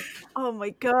 Okay. Oh my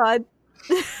God.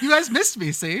 You guys missed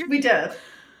me, see? We did.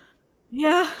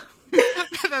 Yeah.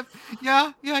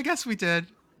 Yeah, I guess we did.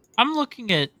 I'm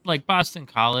looking at like Boston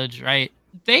College, right?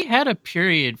 They had a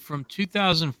period from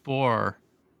 2004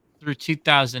 through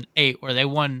 2008 where they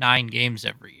won 9 games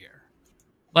every year.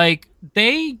 Like,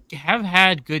 they have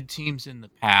had good teams in the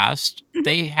past.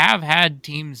 They have had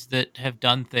teams that have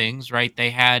done things, right?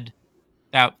 They had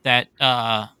that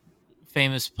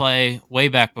famous play way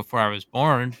back before I was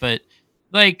born, but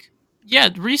like, yeah,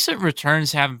 recent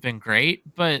returns haven't been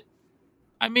great, but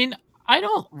I mean, I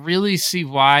don't really see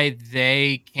why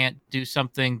they can't do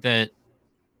something that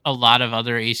a lot of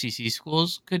other ACC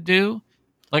schools could do.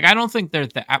 Like, I don't think they're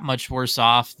that much worse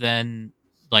off than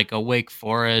like a Wake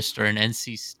Forest or an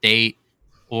NC State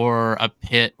or a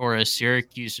Pitt or a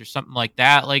Syracuse or something like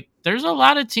that. Like, there's a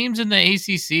lot of teams in the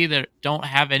ACC that don't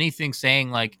have anything saying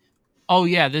like, oh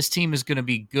yeah, this team is going to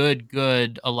be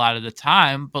good a lot of the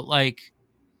time. But like,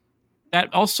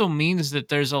 that also means that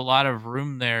there's a lot of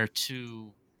room there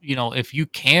to, if you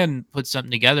can put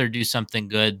something together, do something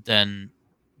good, then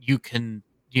you can,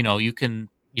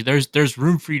 there's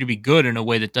room for you to be good in a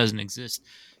way that doesn't exist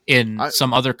in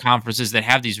some other conferences that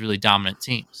have these really dominant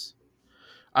teams.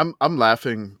 I'm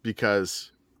laughing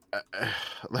because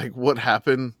like what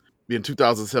happened in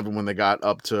 2007 when they got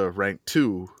up to rank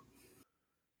 2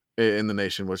 in the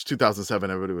nation, which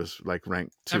 2007 everybody was like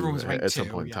ranked 2 at some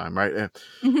point in time, right?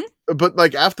 Mm-hmm. But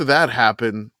like after that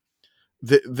happened,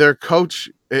 their coach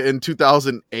in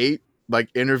 2008 like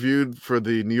interviewed for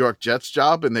the New York Jets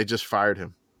job and they just fired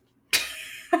him.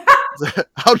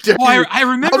 How dare you? I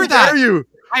remember that. How dare you?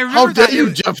 How dare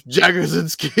you, Jeff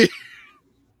Jagosinski?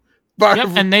 Yep,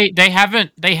 and they have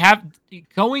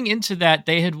going into that,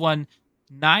 they had won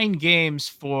 9 games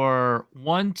for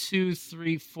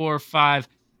 5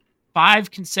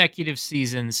 consecutive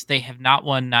seasons. They have not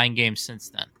won 9 games since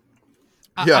then.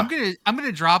 I'm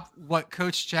gonna drop what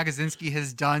Coach Jagosinski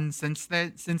has done since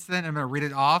then. I'm gonna read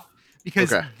it off because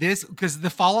the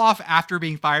fall off after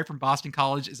being fired from Boston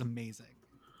College is amazing.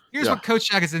 Here's what Coach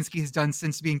Jagosinski has done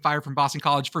since being fired from Boston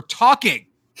College for talking.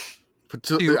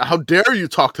 How dare you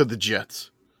talk to the Jets?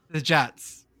 The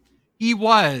Jets. He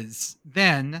was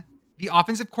then the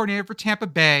offensive coordinator for Tampa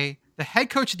Bay, the head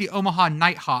coach of the Omaha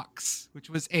Nighthawks, which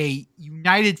was a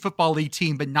United Football League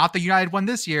team, but not the United one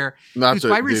this year. He was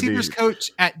wide receivers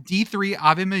coach at D3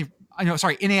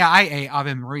 NAIA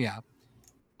Ave Maria.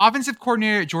 Offensive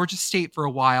coordinator at Georgia State for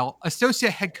a while,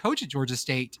 associate head coach at Georgia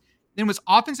State, then was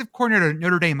offensive coordinator at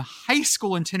Notre Dame High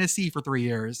School in Tennessee for 3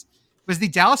 years, was the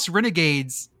Dallas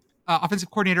Renegades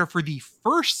offensive coordinator for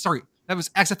that was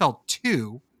XFL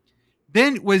 2,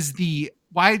 then was the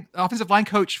offensive line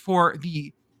coach for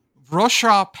the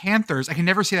Wrocław Panthers. I can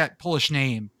never say that Polish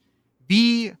name.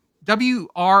 WROCL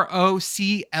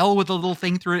with a little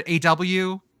thing through it,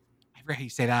 AW. I forget how you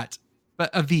say that.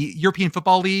 But of the European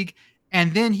Football League.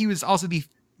 And then he was also the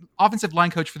offensive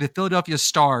line coach for the Philadelphia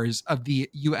Stars of the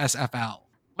USFL.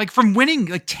 Like from winning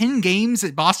like 10 games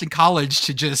at Boston College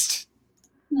to just.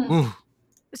 Ooh.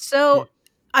 So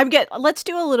let's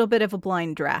do a little bit of a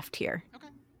blind draft here. Okay.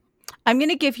 I'm going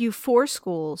to give you 4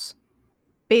 schools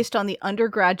based on the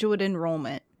undergraduate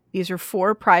enrollment. These are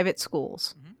 4 private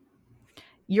schools. Mm-hmm.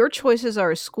 Your choices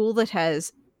are a school that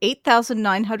has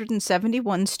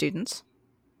 8,971 students,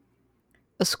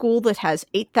 a school that has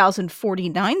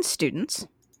 8,049 students,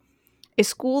 a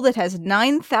school that has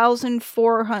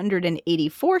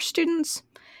 9,484 students,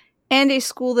 and a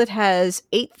school that has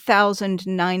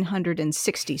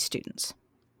 8,960 students.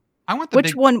 I want the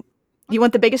Which one? You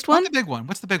want the biggest one? I want the big one.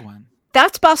 What's the big one?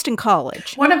 That's Boston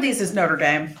College. One of these is Notre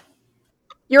Dame.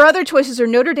 Your other choices are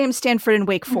Notre Dame, Stanford, and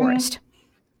Wake Forest.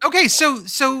 Okay, so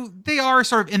they are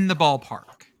sort of in the ballpark.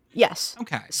 Yes.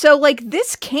 Okay. So like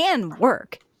this can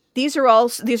work. These are all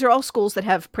schools that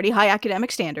have pretty high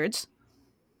academic standards,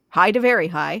 high to very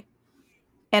high,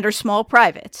 and are small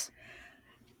privates.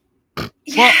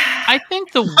 Yeah. Well, I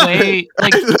think the way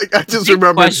like I just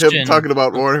remembered him talking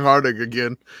about Warren Harding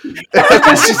again. Big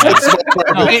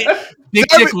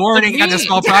Dick Warning and a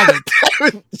small private.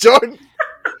 Jordan.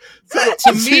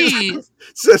 To me,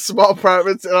 said small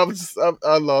privates, and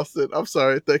I lost it. I'm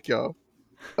sorry. Thank y'all.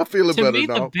 I'm feeling better now. To me,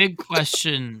 the big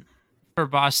question for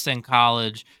Boston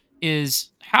College is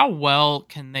how well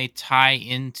can they tie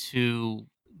into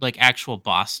like actual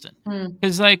Boston?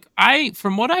 Because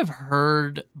from what I've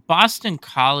heard, Boston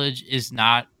College is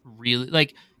not really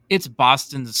like it's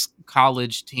Boston's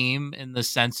college team in the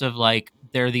sense of like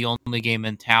they're the only game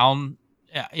in town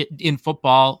in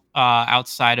football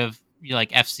outside of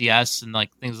like FCS and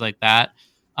like things like that.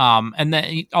 And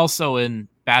then also in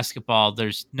basketball,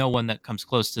 there's no one that comes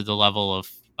close to the level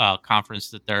of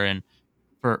conference that they're in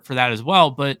for that as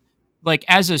well. But like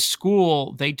as a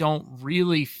school, they don't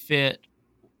really fit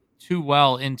too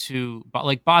well into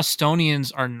like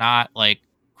Bostonians are not like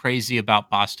crazy about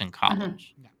Boston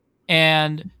College. Mm-hmm.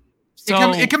 And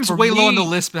so it comes way low on the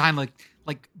list behind like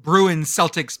Bruins,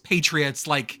 Celtics, Patriots,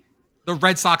 like the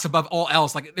Red Sox above all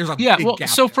else. Like there's a big gap.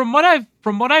 So there. from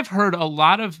what I've heard, a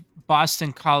lot of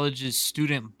Boston College's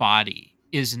student body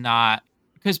is not,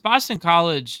 because Boston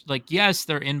College, like, yes,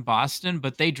 they're in Boston,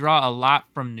 but they draw a lot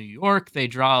from New York. They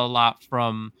draw a lot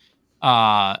from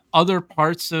other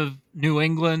parts of New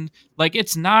England. Like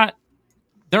it's not,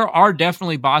 there are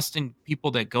definitely Boston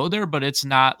people that go there, but it's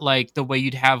not like the way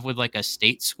you'd have with like a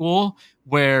state school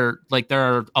where like there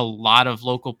are a lot of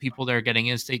local people that are getting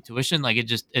in-state tuition. Like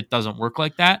it doesn't work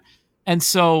like that. And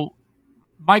so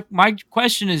my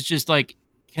question is just like,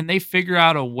 can they figure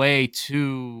out a way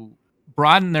to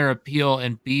broaden their appeal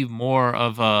and be more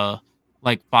of a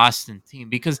like Boston team?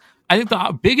 Because I think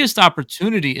the biggest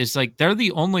opportunity is like they're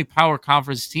the only power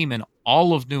conference team in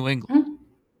all of New England. Mm-hmm.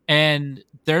 And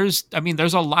there's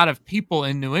a lot of people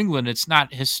in New England. It's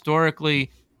not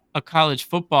historically a college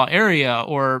football area,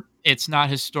 or it's not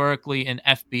historically an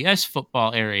FBS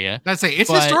football area. I'd say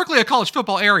it's historically a college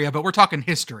football area, but we're talking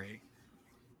history.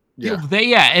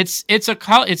 Yeah, it's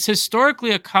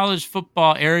historically a college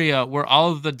football area where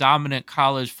all of the dominant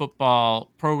college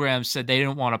football programs said they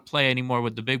didn't want to play anymore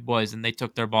with the big boys, and they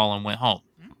took their ball and went home.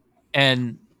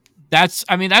 And that's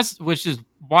which is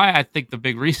why I think the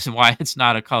big reason why it's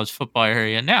not a college football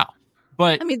area now.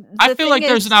 But I feel like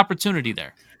there's an opportunity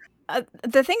there.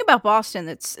 The thing about Boston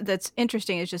that's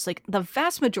interesting is just like the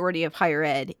vast majority of higher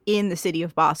ed in the city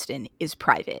of Boston is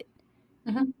private.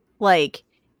 Mm-hmm. Like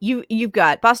you've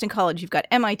got Boston College, you've got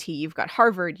MIT, you've got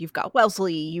Harvard, you've got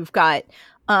Wellesley, you've got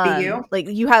BU. Like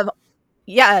you have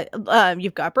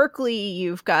you've got Berkeley,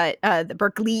 you've got the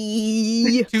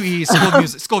Berkeley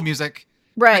 2E school music.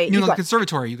 Right. New England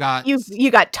Conservatory. You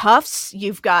got Tufts.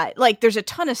 You've got there's a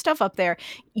ton of stuff up there.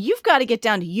 You've got to get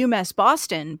down to UMass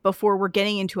Boston before we're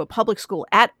getting into a public school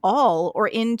at all or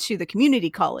into the community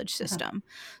college system.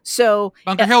 So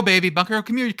Bunker Hill, baby. Bunker Hill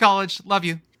Community College. Love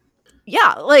you.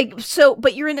 Yeah.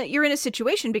 But you're in a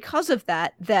situation because of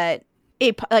that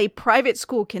a private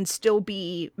school can still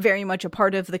be very much a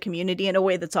part of the community in a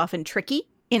way that's often tricky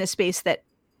in a space that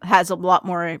has a lot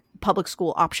more public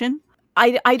school option.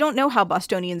 I don't know how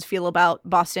Bostonians feel about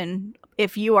Boston.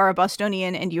 If you are a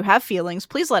Bostonian and you have feelings,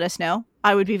 please let us know.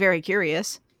 I would be very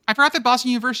curious. I forgot that Boston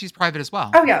University is private as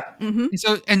well. Oh yeah,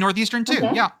 mm-hmm. and Northeastern too.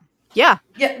 Mm-hmm. Yeah.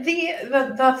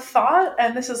 The thought,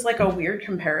 and this is like a weird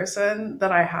comparison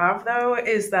that I have though,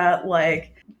 is that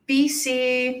like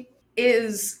BC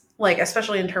is like,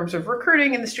 especially in terms of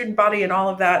recruiting and the student body and all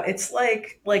of that, it's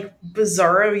like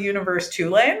Bizarro Universe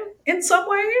Tulane in some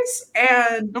ways,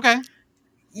 and okay.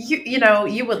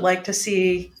 You would like to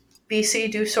see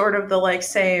BC do sort of the like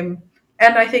same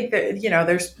And I think that,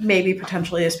 there's maybe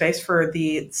potentially a space for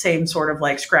the same sort of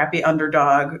like scrappy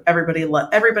underdog. Everybody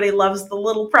loves the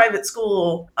little private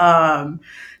school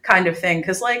kind of thing.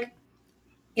 Because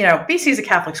BC is a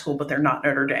Catholic school, but they're not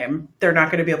Notre Dame. They're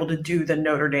not going to be able to do the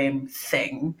Notre Dame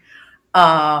thing.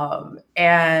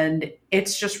 And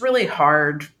it's just really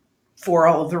hard for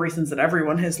all of the reasons that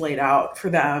everyone has laid out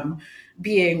for them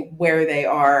being where they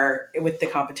are with the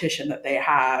competition that they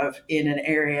have in an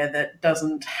area that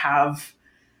doesn't have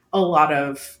a lot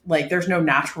of there's no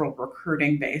natural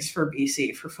recruiting base for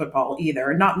BC for football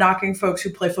either. Not knocking folks who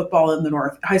play football in the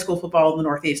North, high school football in the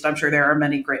Northeast. I'm sure there are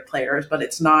many great players, but it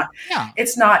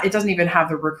doesn't even have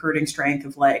the recruiting strength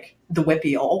of the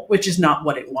WICUAWSIWI, which is not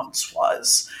what it once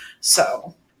was.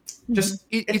 So just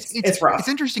it's rough. It's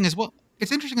interesting as well.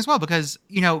 It's interesting as well because,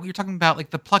 you're talking about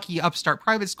the plucky upstart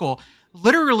private school.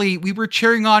 Literally, we were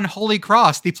cheering on Holy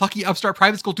Cross, the plucky upstart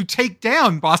private school, to take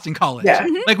down Boston College. Yeah.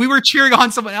 We were cheering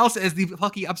on someone else as the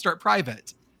plucky upstart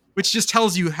private, which just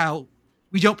tells you how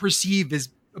we don't perceive as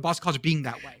Boston College being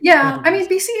that way. Yeah. I mean,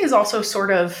 BC is also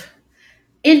sort of,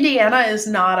 Indiana is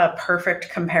not a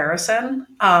perfect comparison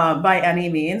by any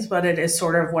means, but it is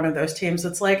sort of one of those teams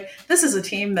that's this is a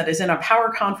team that is in a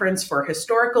power conference for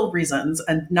historical reasons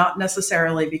and not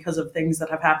necessarily because of things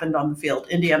that have happened on the field.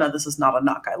 Indiana, this is not a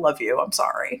knock. I love you. I'm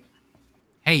sorry.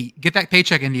 Hey, get that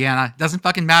paycheck, Indiana. Doesn't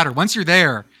fucking matter. Once you're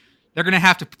there, they're going to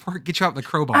have to get you out with a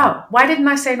crowbar. Oh, why didn't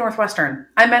I say Northwestern?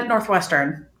 I meant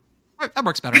Northwestern. That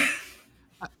works better.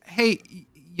 Hey,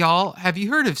 y'all, have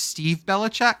you heard of Steve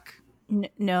Belichick?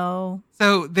 No.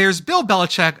 So there's Bill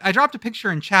Belichick. I dropped a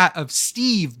picture in chat of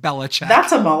Steve Belichick.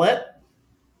 That's a mullet.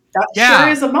 That sure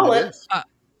is a mullet.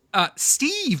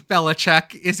 Steve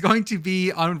Belichick is going to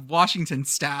be on Washington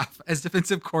staff as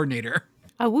defensive coordinator.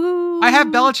 Woo. I have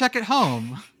Belichick at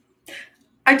home.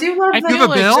 I do love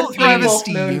the Wolf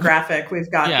Moon graphic we've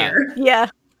got here. Yeah.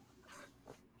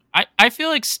 I feel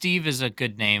like Steve is a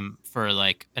good name for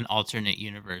an alternate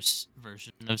universe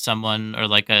version of someone, or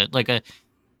a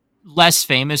less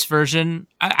famous version.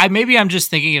 Maybe I'm just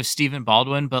thinking of Stephen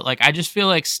Baldwin, but I just feel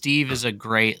like Steve is a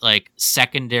great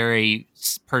secondary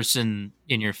person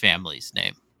in your family's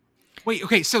name. Wait,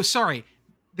 okay, so sorry.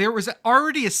 There was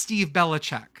already a Steve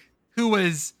Belichick who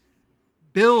was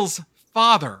Bill's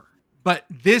father, but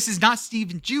this is not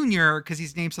Steve Jr. because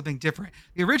he's named something different.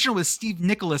 The original was Steve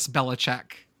Nicholas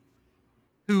Belichick,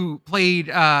 who played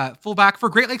fullback for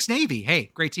Great Lakes Navy. Hey,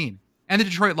 great team. And the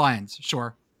Detroit Lions,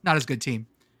 sure. Not as good team.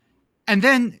 And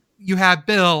then you have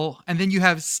Bill, and then you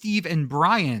have Steve and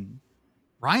Brian.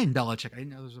 Brian Belichick. I didn't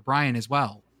know there was a Brian as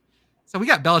well. So we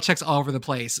got Belichick's all over the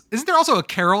place. Isn't there also a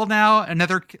Carroll now?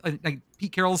 Another,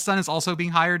 Pete Carroll's son is also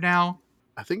being hired now.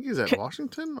 I think he's at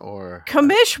Washington or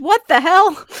Commish. What the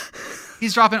hell?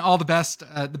 He's dropping all the best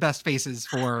faces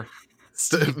for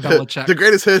Steve Belichick. The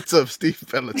greatest hits of Steve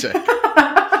Belichick.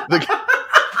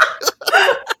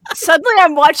 Suddenly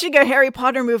I'm watching a Harry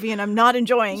Potter movie and I'm not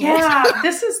enjoying it. Yeah,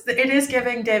 it is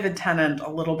giving David Tennant a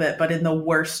little bit, but in the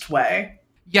worst way.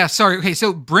 Yeah, sorry. Okay,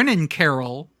 so Brennan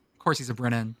Carroll, of course he's a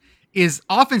Brennan, is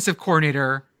offensive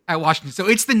coordinator at Washington. So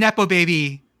it's the Nepo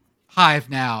baby hive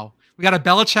now. We got a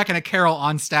Belichick and a Carroll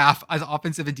on staff as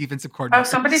offensive and defensive coordinators. Oh,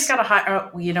 somebody's got to hire.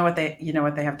 Oh, you know what they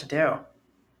have to do?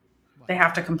 What? They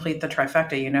have to complete the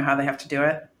trifecta. You know how they have to do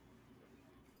it?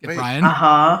 Get Brian?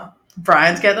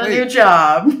 Brian's getting a new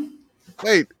job.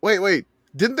 Wait.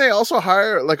 Didn't they also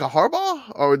hire a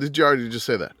Harbaugh? Or did you already just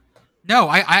say that? No,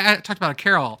 I talked about a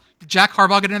Carroll. Did Jack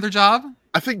Harbaugh get another job?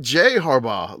 I think Jay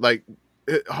Harbaugh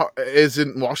is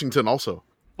in Washington also.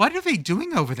 What are they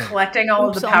doing over there? Collecting all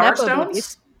of the Power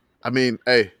Stones? I mean,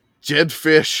 hey, Jed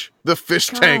Fish, the fish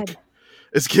tank,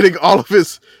 is getting all of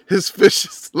his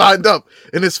fishes lined up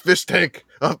in his fish tank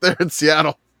up there in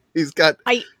Seattle. He's got...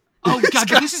 Oh God,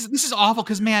 this is awful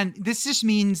because, man, this just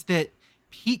means that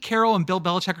Pete Carroll and Bill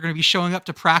Belichick are going to be showing up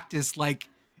to practice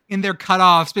in their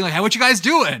cutoffs, being like, "Hey, what you guys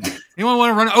doing? Anyone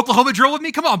want to run an Oklahoma drill with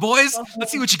me? Come on, boys,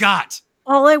 let's see what you got."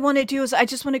 All I want to do is I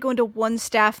just want to go into one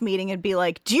staff meeting and be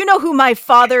like, "Do you know who my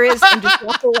father is?" And just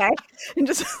walk away and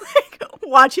just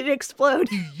watch it explode.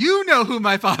 Do you know who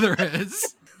my father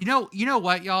is? You know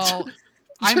what, y'all?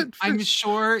 I'm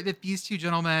sure that these two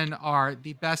gentlemen are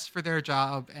the best for their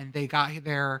job, and they got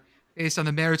there based on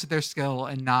the merits of their skill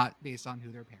and not based on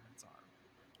who their parents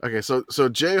are. Okay, so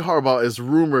Jay Harbaugh is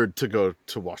rumored to go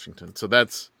to Washington. So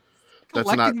that's not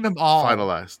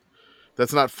finalized.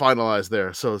 That's not finalized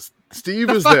there. So Steve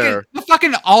is there. The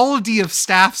fucking Aldi of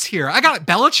staffs here. I got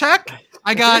Belichick.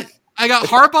 I got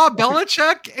Harbaugh,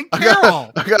 Belichick, and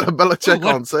Carroll. I got a Belichick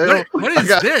on sale. What is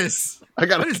this?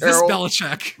 What is this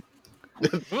Belichick?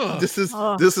 This is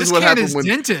what happened when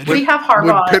we have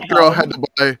Harbaugh. When Pitt Girl had to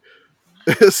buy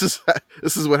This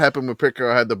is what happened when Pitt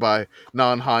Girl had to buy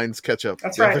non-Heinz ketchup.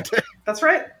 That's right. That's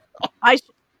right.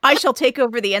 I shall take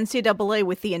over the NCAA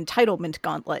with the entitlement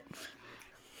gauntlet.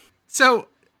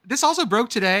 This also broke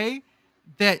today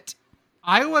that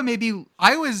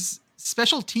Iowa's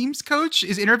special teams coach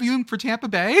is interviewing for Tampa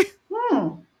Bay.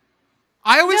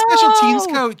 Iowa's special teams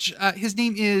coach, his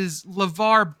name is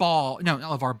LeVar Ball. No,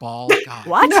 not LeVar Ball. God.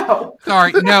 What? No.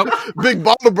 Sorry, no. Big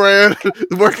baller brand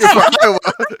working for Iowa.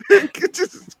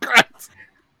 Jesus Christ.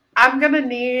 I'm gonna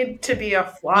need to be a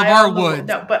fly LeVar on the Woods.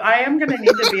 No, but I am gonna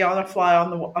need to be on a fly on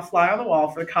the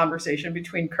wall for the conversation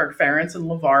between Kirk Ferentz and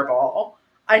LeVar Ball.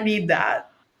 I need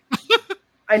that.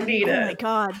 I need it. Oh my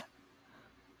God.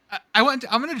 I'm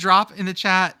going to drop in the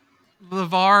chat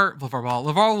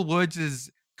LeVar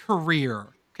Woods' career,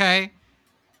 okay?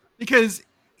 Because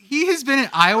he has been at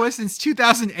Iowa since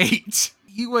 2008.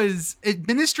 He was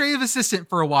administrative assistant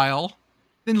for a while,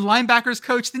 then linebackers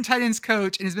coach, then tight ends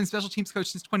coach, and has been special teams coach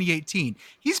since 2018.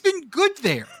 He's been good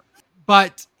there,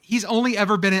 but he's only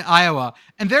ever been in Iowa.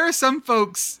 And there are some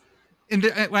folks, when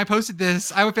I posted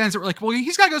this, Iowa fans that were like, well,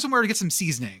 he's got to go somewhere to get some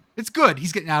seasoning. It's good.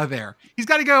 He's getting out of there. He's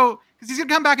got to go, because he's going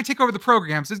to come back and take over the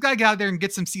program. So he's got to get out there and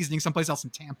get some seasoning someplace else in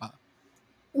Tampa.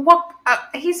 What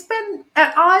he's been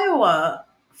at Iowa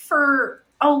for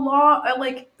a lot,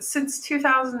 like since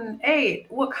 2008.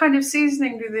 What kind of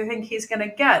seasoning do they think he's going to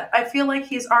get? I feel like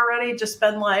he's already just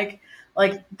been like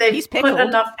they've put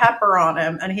enough pepper on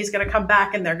him, and he's going to come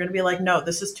back, and they're going to be like, no,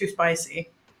 this is too spicy.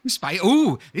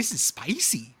 Ooh, this is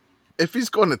spicy. If he's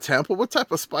going to Tampa, what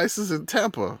type of spices in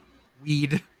Tampa?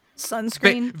 Weed,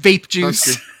 sunscreen, vape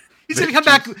juice. He's going to come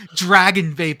back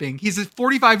dragon vaping. He's a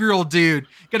 45-year-old dude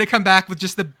going to come back with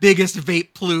just the biggest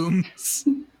vape plumes.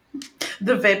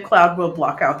 The vape cloud will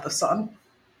block out the sun.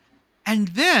 And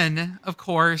then, of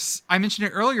course, I mentioned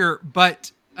it earlier,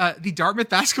 but the Dartmouth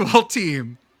basketball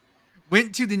team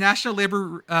went to the National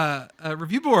Labor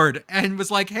Review Board and was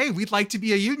like, hey, we'd like to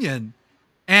be a union.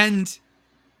 And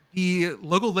the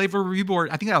local labor review board,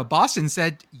 I think out of Boston,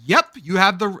 said, yep, you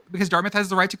have because Dartmouth has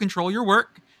the right to control your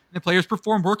work. The players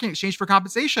perform work in exchange for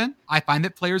compensation. I find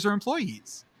that players are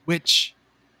employees, which,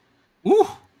 ooh.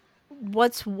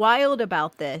 What's wild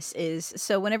about this is,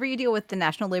 so whenever you deal with the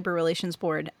National Labor Relations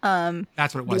Board,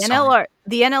 that's what it was.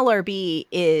 The NLRB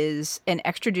is an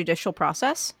extrajudicial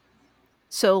process.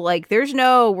 So, like, there's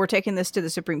no, we're taking this to the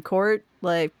Supreme Court.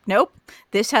 Like, nope.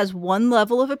 This has one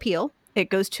level of appeal. It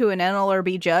goes to an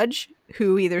NLRB judge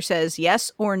who either says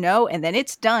yes or no, and then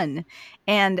it's done.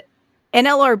 And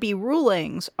NLRB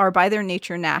rulings are by their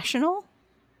nature national.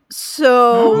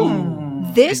 So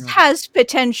this has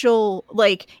potential,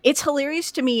 like, it's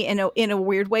hilarious to me in a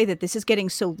weird way that this is getting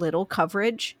so little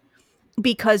coverage,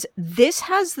 because this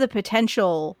has the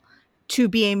potential to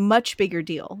be a much bigger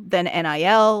deal than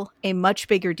NIL, a much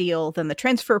bigger deal than the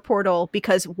transfer portal,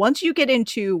 because once you get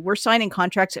into we're signing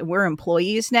contracts and we're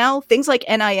employees now, things like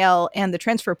NIL and the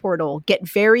transfer portal get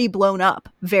very blown up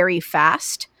very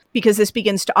fast, because this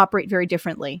begins to operate very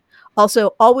differently.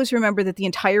 Also, always remember that the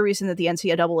entire reason that the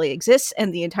NCAA exists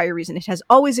and the entire reason it has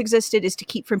always existed is to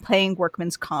keep from paying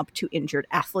workman's comp to injured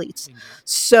athletes.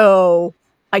 So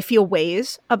I feel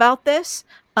ways about this.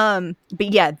 But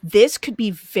yeah, this could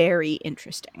be very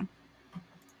interesting.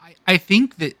 I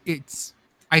think that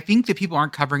people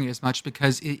aren't covering it as much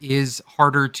because it is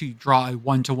harder to draw a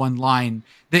one-to-one line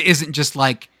that isn't just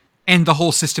like, and the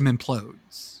whole system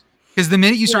implodes. Because the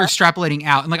minute you start extrapolating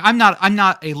out, and like, I'm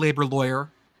not a labor lawyer.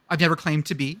 I've never claimed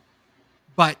to be,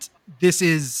 but this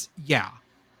is,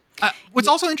 what's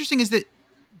also interesting is that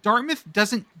Dartmouth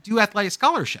doesn't do athletic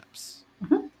scholarships.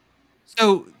 Mm-hmm.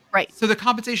 So the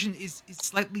compensation is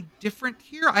slightly different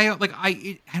here. I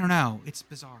don't know. It's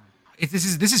bizarre. This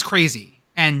is crazy,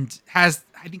 and has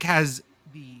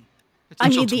the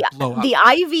potential to blow up. The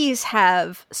Ivies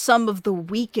have some of the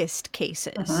weakest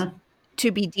cases to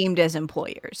be deemed as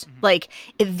employers. Mm-hmm. Like,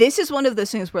 this is one of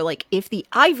those things where, like, if the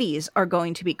Ivies are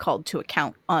going to be called to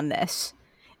account on this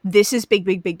is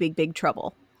big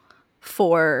trouble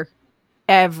for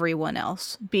everyone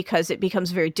else, because it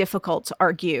becomes very difficult to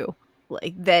argue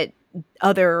like that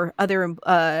other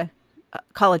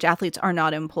college athletes are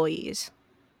not employees.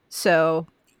 So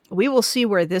we will see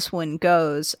where this one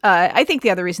goes. I think the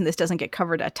other reason this doesn't get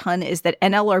covered a ton is that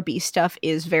NLRB stuff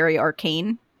is very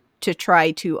arcane to try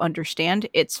to understand.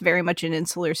 It's very much an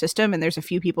insular system, and there's a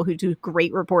few people who do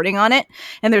great reporting on it,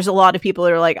 and there's a lot of people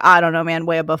that are like, I don't know, man,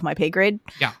 way above my pay grade.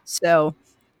 Yeah. So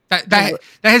that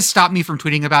has stopped me from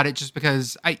tweeting about it, just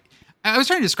because I was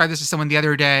trying to describe this to someone the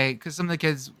other day, because some of the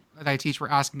kids that I teach were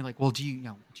asking me like, well, do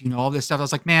you know all this stuff? I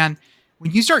was like, man,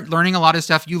 when you start learning a lot of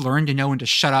stuff, you learn to know when to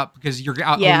shut up, because you're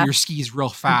out over your skis real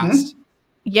fast.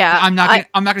 Mm-hmm. Yeah, I'm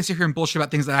not gonna sit here and bullshit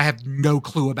about things that I have no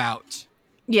clue about.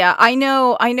 Yeah, I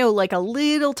know like a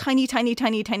little tiny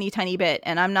bit,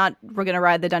 and we're gonna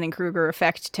ride the Dunning-Kruger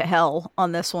effect to hell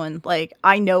on this one. Like,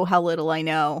 I know how little I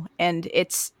know, and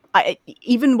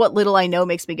even what little I know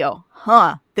makes me go,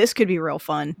 huh, this could be real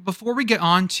fun. Before we get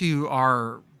on to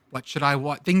our what should I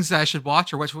watch, things that I should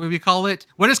watch, or what should we call it?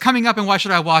 What is coming up and why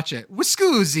should I watch it?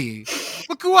 Wiscoozy.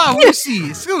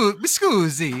 Wiscoozy.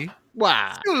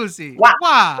 Wow. Wiscoozy. Wow.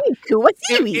 Wow.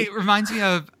 WICUAWSIWI. It reminds me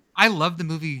of, I love the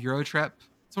movie Eurotrip.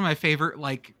 It's one of my favorite,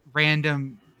 like,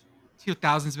 random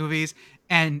 2000s movies.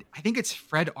 And I think it's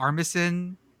Fred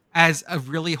Armisen as a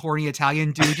really horny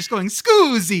Italian dude just going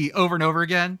scoozy over and over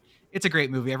again. It's a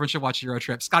great movie. Everyone should watch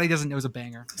Eurotrip. Scotty doesn't know is a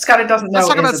banger. Scotty doesn't know is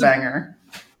a banger.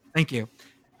 Thank you.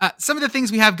 Some of the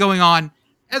things we have going on,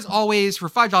 as always, for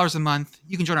 $5 a month,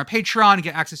 you can join our Patreon and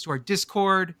get access to our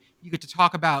Discord. You get to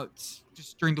talk about,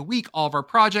 just during the week, all of our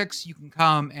projects. You can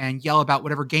come and yell about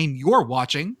whatever game you're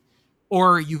watching,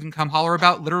 or you can come holler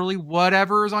about literally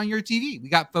whatever is on your TV. We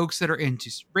got folks that are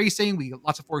into racing. We got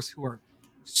lots of folks who are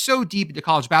so deep into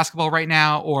college basketball right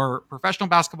now, or professional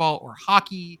basketball, or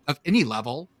hockey of any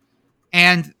level.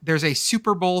 And there's a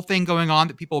Super Bowl thing going on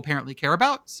that people apparently care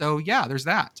about. So yeah, there's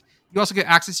that. You also get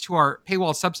access to our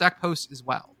paywall Substack posts as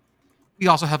well. We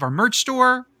also have our merch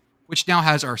store, which now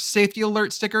has our safety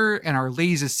alert sticker and our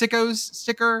Ladies is Sickos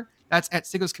sticker. That's at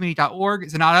sickoscommunity.org.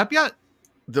 Is it not up yet?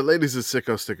 The Ladies is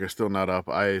Sicko sticker is still not up.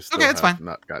 I still that's have fine.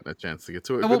 not gotten a chance to get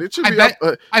to it. Well, but it should be up.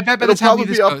 I bet by it'll the time probably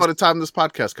we be up by the time this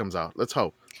podcast comes out. Let's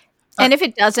hope. And if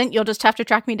it doesn't, you'll just have to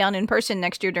track me down in person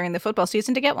next year during the football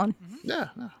season to get one. Yeah.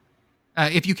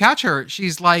 If you catch her,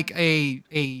 she's like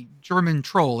a German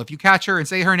troll. If you catch her and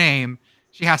say her name,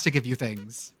 she has to give you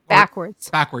things.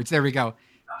 Backwards. There we go.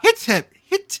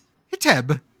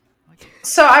 Hiteb.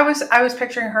 So I was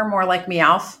picturing her more like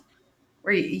Meowth,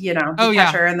 where you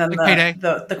catch her and then like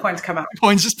the coins come out.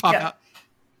 Coins just pop out.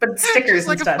 But stickers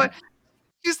like instead.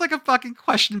 She's like a fucking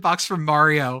question box from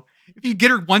Mario. If you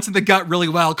get her once in the gut really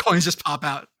well, coins just pop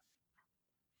out.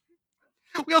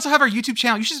 We also have our YouTube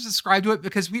channel. You should subscribe to it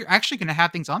because we're actually going to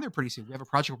have things on there pretty soon. We have a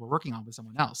project we're working on with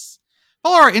someone else.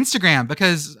 Follow our Instagram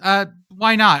because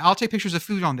why not? I'll take pictures of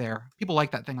food on there. People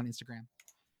like that thing on Instagram.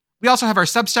 We also have our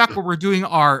Substack where we're doing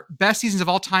our best seasons of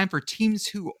all time for teams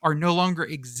who are no longer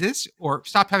exist or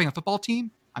stopped having a football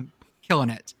team. I'm killing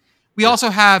it. We also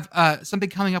have something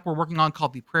coming up we're working on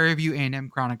called the Prairie View A&M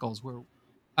Chronicles, where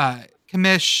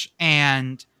Commish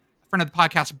and a friend of the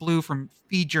podcast, Blue from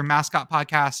Feed Your Mascot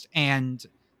podcast, and a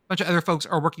bunch of other folks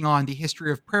are working on the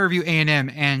history of Prairie View A&M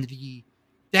and the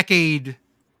decade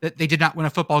that they did not win a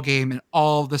football game and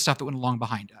all the stuff that went along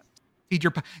behind it. Feed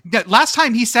your last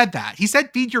time he said that. He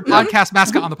said feed your podcast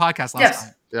mascot on the podcast last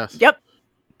time. Yes. Yep.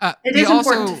 It is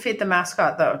important to feed the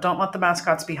mascot, though. Don't let the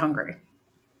mascots be hungry.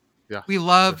 Yeah. We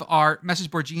love our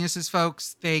message board geniuses,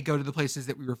 folks. They go to the places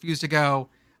that we refuse to go.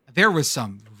 There was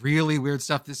some really weird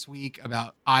stuff this week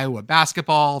about Iowa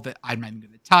basketball that I'm not even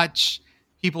going to touch.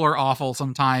 People are awful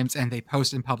sometimes, and they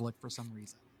post in public for some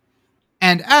reason.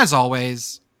 And as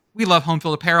always, we love home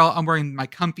field apparel. I'm wearing my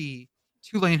comfy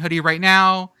Tulane hoodie right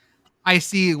now. I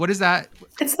see. What is that?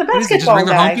 It's the basketball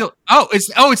guy. Home field?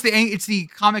 It's the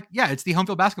comic. Yeah, it's the home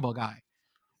field basketball guy.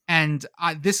 And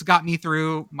this got me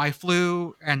through my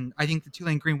flu, and I think the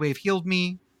Tulane Green Wave healed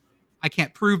me. I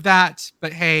can't prove that,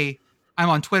 but hey, I'm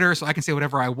on Twitter, so I can say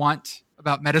whatever I want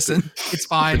about medicine. It's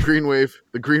fine. The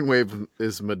Green Wave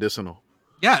is medicinal.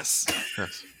 Yes.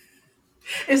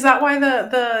 Is that why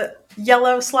the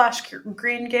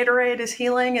yellow/green Gatorade is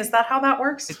healing? Is that how that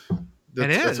works?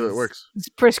 That's how it works. It's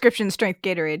prescription strength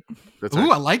Gatorade. That's Ooh,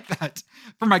 right. I like that.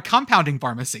 For my compounding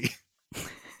pharmacy.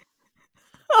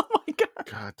 Oh my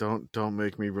god. God, don't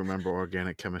make me remember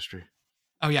organic chemistry.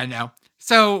 Oh yeah, no.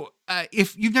 So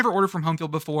if you've never ordered from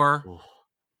Homefield before,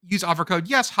 use offer code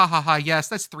yes, yes.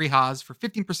 That's 3 ha's for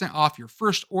 15% off your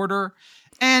first order.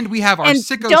 And we have our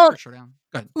Sicko showdown.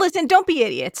 Go ahead. Listen, don't be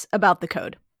idiots about the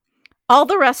code. All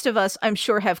the rest of us, I'm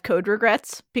sure, have code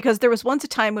regrets because there was once a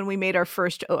time when we made our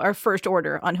first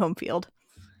order on Homefield,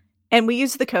 and we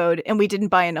used the code and we didn't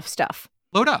buy enough stuff.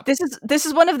 Load up. This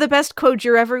is one of the best codes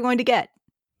you're ever going to get.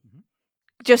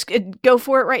 Just go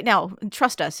for it right now.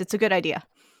 Trust us. It's a good idea.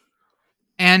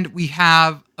 And we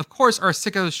have, of course, our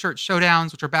Sickos shirt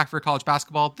showdowns, which are back for college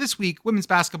basketball. This week, women's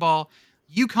basketball,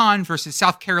 UConn versus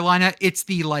South Carolina. It's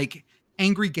the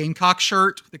angry Gamecock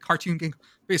shirt with the cartoon Gamecock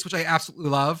face, which I absolutely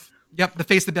love. Yep, the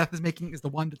face that Beth is making is the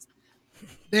one that's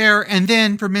there. And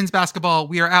then for men's basketball,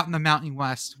 we are out in the Mountain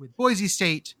West with Boise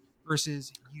State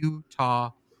versus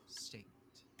Utah State.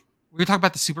 We're going to talk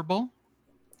about the Super Bowl.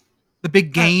 The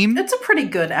big game. It's a pretty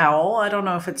good owl. I don't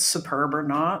know if it's superb or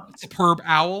not. Superb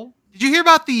owl. Did you hear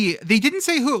about they didn't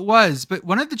say who it was, but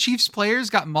one of the Chiefs players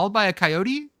got mauled by a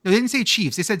coyote? No, they didn't say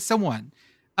Chiefs. They said someone.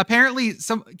 Apparently,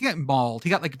 he got mauled. He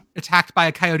got attacked by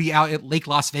a coyote out at Lake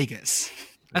Las Vegas.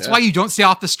 That's why you don't stay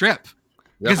off the strip.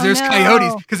 Because there's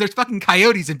coyotes. Because there's fucking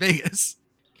coyotes in Vegas.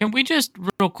 Can we just,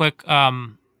 real quick,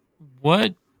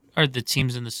 what are the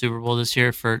teams in the Super Bowl this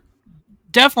year for?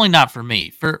 Definitely not for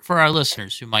me. For our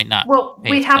listeners who might not. Well,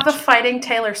 we have the Fighting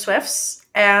Taylor Swifts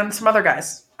and some other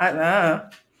guys.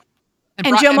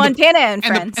 And Joe Montana and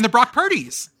friends. And the Brock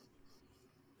Purdy's.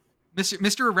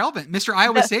 Mr. Irrelevant. Mr.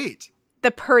 Iowa State. The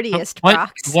purdiest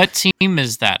Brocks. What team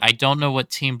is that? I don't know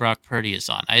what team Brock Purdy is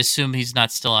on. I assume he's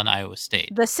not still on Iowa State.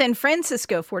 The San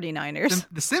Francisco 49ers.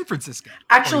 The San Francisco.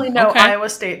 Actually, no, Iowa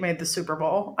State made the Super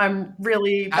Bowl. I'm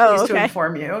really pleased to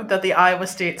inform you that the Iowa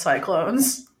State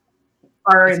Cyclones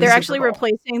are in the Super Bowl. They're actually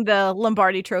replacing the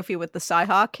Lombardi Trophy with the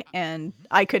Cyhawk, and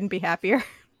I couldn't be happier.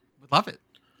 Love it.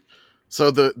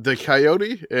 So the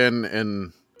coyote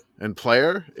and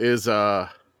player is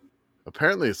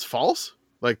apparently it's false.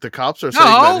 Like the cops are saying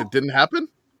that it didn't happen.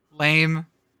 Lame.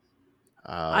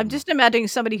 I'm just imagining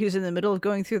somebody who's in the middle of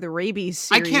going through the rabies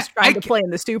series trying to play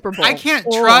in the Super Bowl. I can't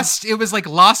trust. It was like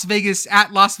Las Vegas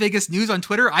News on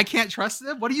Twitter. I can't trust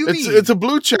them. What do you mean? It's a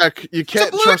blue check. You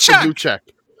can't trust a blue check.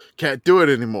 Can't do it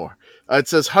anymore. It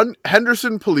says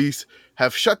Henderson police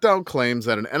have shut down claims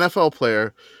that an NFL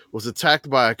player was attacked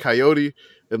by a coyote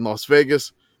in Las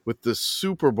Vegas with the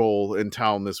Super Bowl in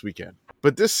town this weekend.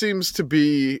 But this seems to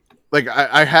be like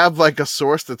I have like a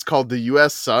source that's called the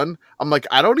U.S. Sun. I'm like,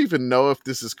 I don't even know if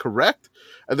this is correct.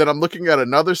 And then I'm looking at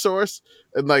another source,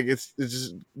 and like it's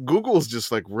just Google's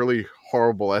just like really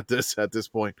horrible at this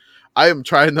point. I am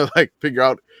trying to like figure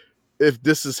out if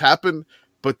this has happened,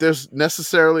 but there's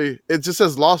necessarily it just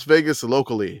says Las Vegas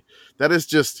locally. That is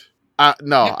just I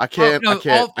can't buy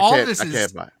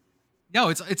it. No,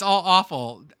 it's all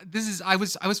awful. This is I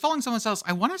was following someone else.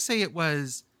 I want to say it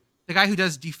was the guy who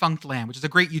does Defunct Land, which is a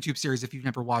great YouTube series if you've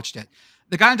never watched it.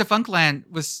 The guy on Defunct Land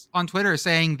was on Twitter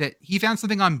saying that he found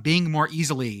something on Bing more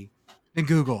easily than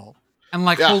Google. And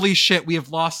holy shit, we have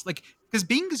lost because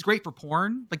Bing is great for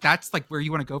porn. Like that's like where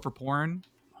you want to go for porn.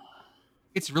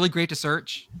 It's really great to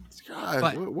search.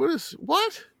 God,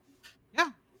 what? Yeah.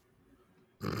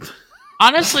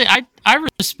 Honestly, I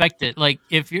respect it. Like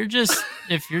if you're just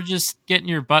getting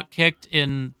your butt kicked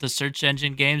in the search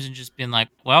engine games and just being like,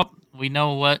 well, we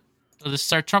know what this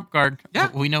is our trump card. Yeah.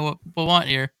 We know what people want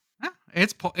here. Yeah.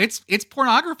 It's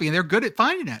pornography and they're good at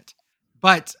finding it.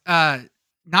 But but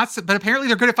apparently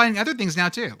they're good at finding other things now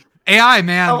too. AI,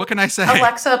 man, what can I say?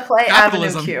 Alexa, play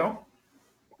Avenue Q.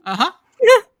 Uh-huh.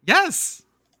 Yes.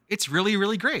 It's really,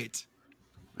 really great.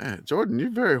 Man, Jordan,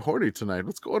 you're very horny tonight.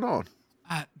 What's going on?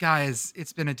 Guys,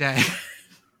 it's been a day.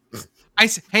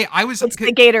 It's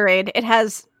the Gatorade. It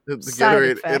has the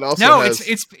Gatorade. It also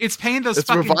it's paying those.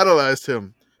 It's revitalized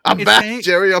him. I'm back,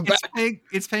 Jerry. I'm back.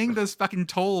 It's paying those fucking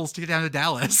tolls to get down to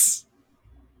Dallas.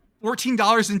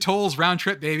 $14 in tolls round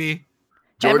trip, baby.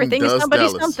 Jordan Everything is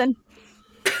somebody's something.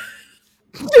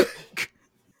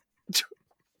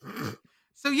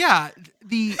 So yeah,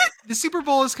 the Super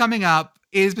Bowl is coming up.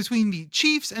 Is between the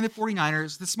Chiefs and the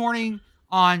 49ers. This morning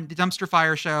on the Dumpster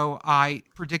Fire show, I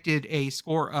predicted a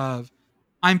score of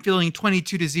I'm feeling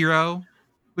 22-0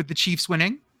 with the Chiefs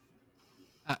winning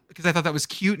because I thought that was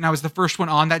cute, and I was the first one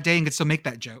on that day and could still make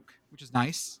that joke, which is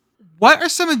nice. What are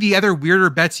some of the other weirder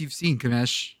bets you've seen,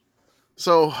 Commish?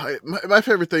 So my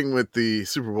favorite thing with the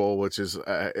Super Bowl, which is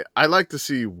I like to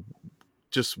see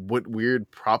just what weird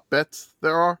prop bets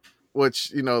there are,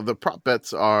 which, the prop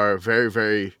bets are very,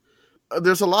 very...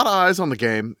 there's a lot of eyes on the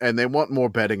game and they want more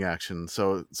betting action.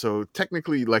 So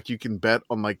technically you can bet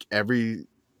on every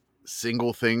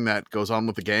single thing that goes on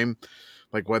with the game.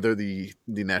 Like whether the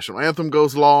national anthem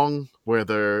goes long,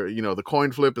 whether, the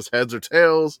coin flip is heads or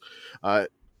tails.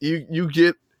 You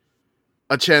get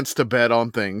a chance to bet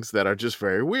on things that are just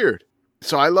very weird.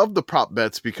 So I love the prop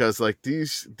bets because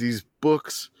these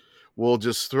books will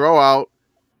just throw out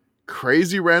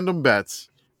crazy random bets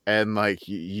and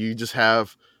you just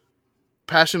have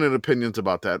passionate opinions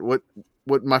about that. What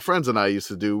my friends and I used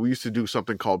to do, we used to do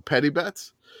something called petty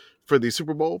bets for the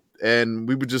Super Bowl, and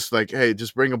we would just hey,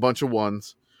 just bring a bunch of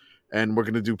ones and we're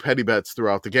going to do petty bets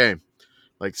throughout the game.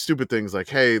 Like stupid things like,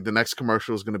 hey, the next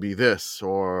commercial is going to be this,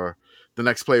 or the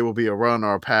next play will be a run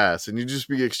or a pass, and you just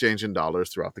be exchanging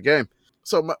dollars throughout the game.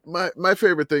 So my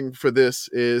favorite thing for this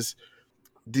is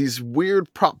these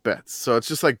weird prop bets. So it's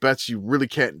just bets you really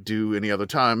can't do any other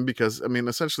time because,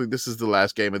 essentially this is the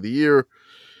last game of the year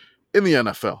in the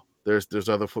NFL. There's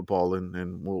other football,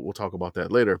 and we'll talk about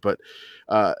that later. But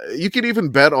you can even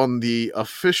bet on the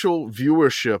official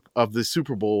viewership of the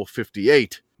Super Bowl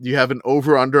 58. You have an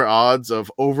over-under odds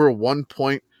of over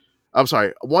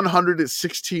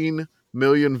 116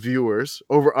 million viewers.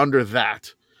 Over under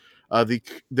that.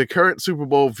 The current Super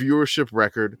Bowl viewership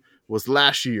record was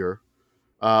last year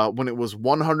when it was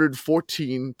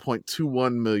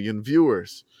 114.21 million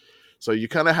viewers. So you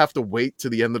kind of have to wait to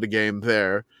the end of the game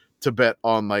there to bet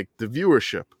on like the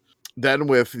viewership. Then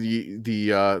with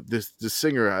this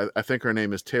singer, I think her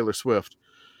name is Taylor Swift.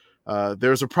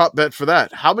 There's a prop bet for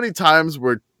that. How many times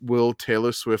will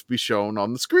Taylor Swift be shown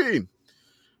on the screen?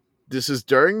 This is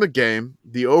during the game.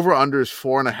 The over under is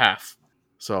 4.5.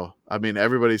 So I mean,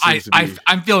 everybody seems to be.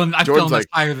 I'm feeling like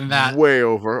higher than that. Way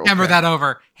over. Hammer that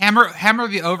over. Hammer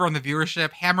the over on the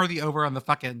viewership. Hammer the over on the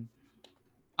fucking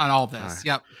on all this. All right.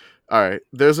 Yep. All right.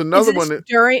 There's another one.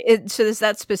 So is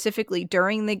that specifically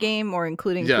during the game or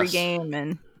including pregame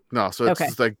and? No, so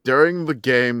it's like during the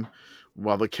game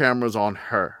while the camera's on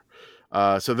her.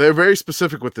 So they're very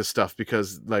specific with this stuff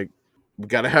because like we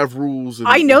got to have rules.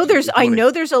 I know there's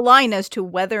a line as to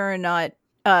whether or not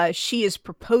she is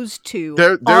proposed to.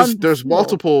 There's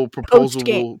multiple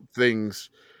proposable things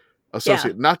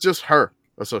associated, not just her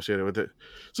associated with it.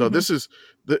 So this is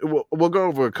we'll go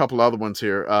over a couple other ones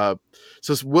here. It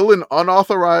says, will an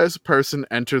unauthorized person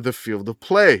enter the field of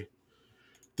play?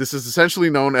 This is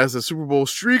essentially known as a Super Bowl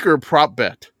streaker prop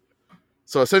bet.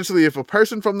 So essentially, if a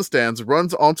person from the stands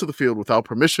runs onto the field without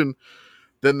permission,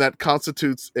 then that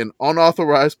constitutes an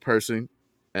unauthorized person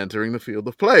entering the field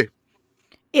of play.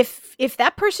 If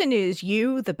that person is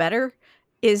you, the bettor,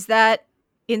 is that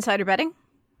insider betting?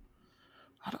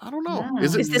 I don't know.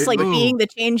 Is this like being the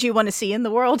change you want to see in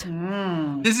the world?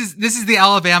 This is the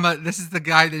Alabama. This is the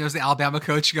guy that knows the Alabama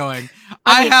coach going,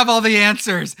 I have all the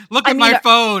answers. Look at my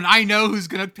phone. I know who's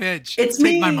going to pitch. It's Take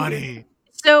me. my money.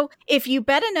 So if you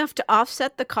bet enough to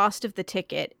offset the cost of the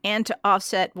ticket and to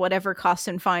offset whatever costs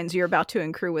and fines you're about to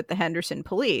incur with the Henderson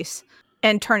police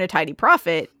and turn a tidy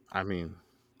profit. I mean,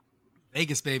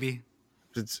 Vegas, baby.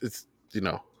 It's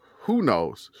who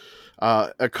knows?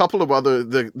 A couple of other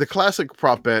the classic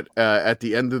prop bet at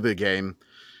the end of the game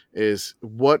is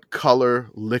what color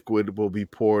liquid will be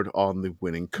poured on the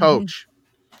winning coach.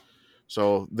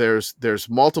 So there's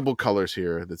multiple colors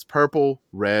here. That's purple,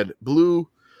 red, blue,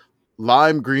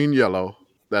 lime, green, yellow.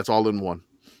 That's all in one.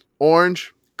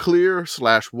 Orange, clear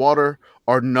 / water,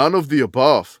 or none of the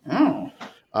above.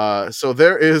 So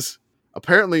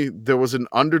apparently there was an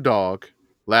underdog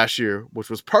last year, which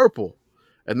was purple.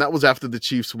 And that was after the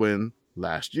Chiefs win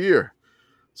last year.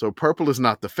 So purple is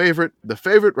not the favorite. The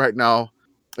favorite right now,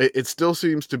 it still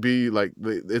seems to be like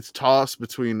it's tossed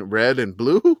between red and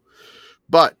blue.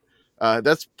 But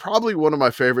that's probably one of my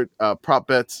favorite prop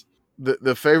bets.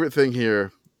 The favorite thing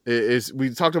here is we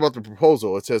talked about the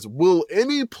proposal. It says, will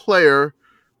any player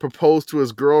propose to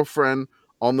his girlfriend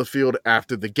on the field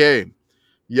after the game?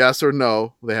 Yes or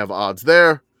no. They have odds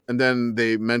there. And then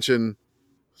they mention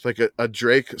like a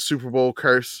Drake Super Bowl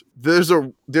curse. There's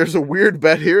a weird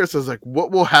bet here. It says like,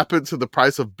 what will happen to the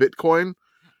price of Bitcoin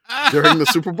during the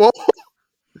Super Bowl?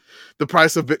 The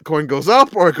price of Bitcoin goes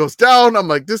up or it goes down. I'm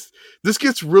like, this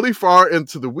gets really far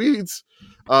into the weeds.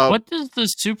 What does the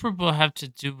Super Bowl have to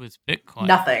do with Bitcoin?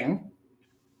 Nothing.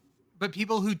 But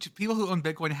people who own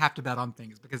Bitcoin have to bet on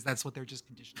things because that's what they're just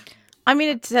conditioned to. I mean,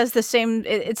 it says the same.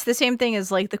 It's the same thing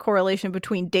as like the correlation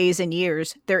between days and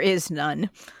years. There is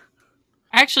none.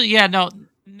 Actually, yeah, no.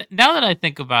 Now that I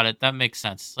think about it, that makes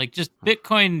sense. Like, just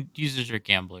Bitcoin users are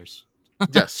gamblers.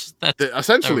 Yes,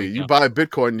 essentially, you buy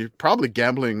Bitcoin, you're probably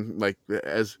gambling like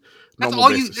as that's normal all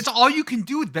basis. That's all you can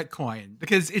do with Bitcoin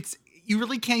because you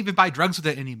really can't even buy drugs with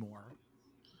it anymore.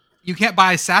 You can't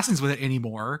buy assassins with it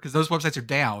anymore because those websites are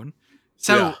down.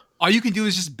 So all you can do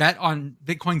is just bet on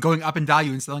Bitcoin going up in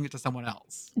value and selling it to someone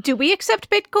else. Do we accept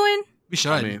Bitcoin? We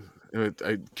should. I mean,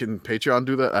 can Patreon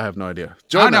do that? I have no idea.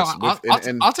 Join us.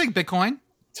 I'll take Bitcoin.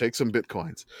 Take some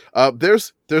Bitcoins.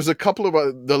 There's a couple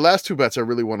of the last two bets I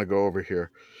really want to go over here.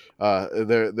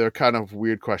 They're kind of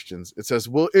weird questions. It says,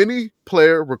 will any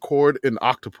player record an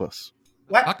octopus?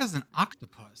 What the fuck is an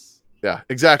octopus? Yeah,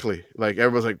 exactly. Like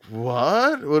everyone's like,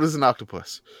 what? What is an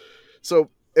octopus? So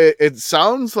it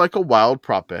sounds like a wild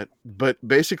prop bet, but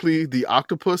basically the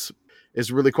octopus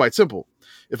is really quite simple.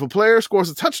 If a player scores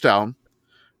a touchdown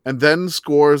and then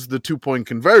scores the 2-point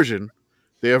conversion,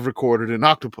 they have recorded an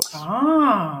octopus.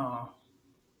 Oh.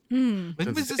 When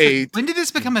did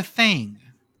this become a thing?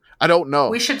 I don't know.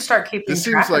 We should start keeping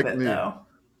track of it, though.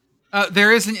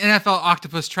 There is an NFL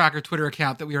Octopus Tracker Twitter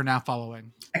account that we are now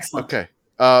following. Excellent. Okay.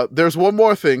 There's one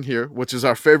more thing here, which is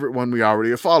our favorite one we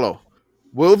already follow.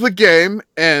 Will the game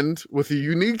end with a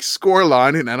unique score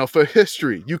line in NFL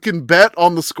history? You can bet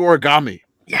on the scoregami.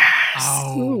 Yes.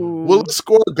 Oh. Will the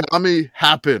scoregami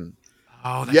happen?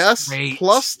 Oh, that's yes, great.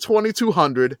 plus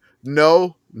 2,200.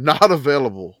 No, not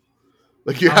available.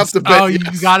 Like you have to bet. Oh,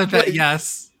 yes. you gotta bet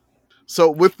yes. So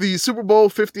with the Super Bowl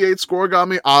 58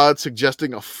 scoregami odds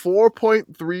suggesting a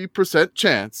 4.3%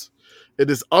 chance, it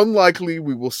is unlikely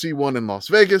we will see one in Las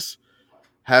Vegas.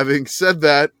 Having said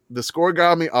that, the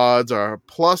scoregami odds are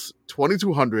plus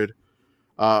 2,200,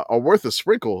 are worth a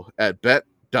sprinkle at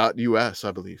bet.us,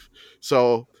 I believe.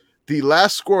 So the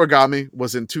last scoregami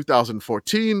was in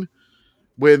 2014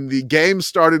 when the game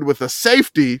started with a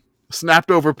safety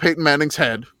snapped over Peyton Manning's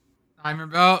head. I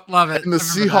remember. Oh, love it. And the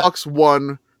Seahawks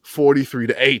won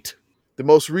 43-8. The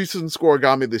most recent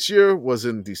scoregami this year was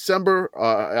in December.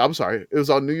 It was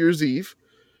on New Year's Eve.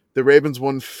 The Ravens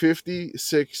won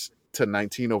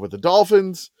 56-19 over the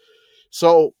Dolphins.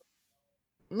 So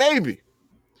maybe.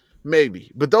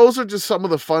 But those are just some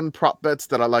of the fun prop bets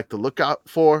that I like to look out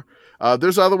for.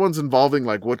 There's other ones involving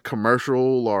like what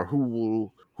commercial or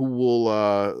who will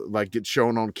like get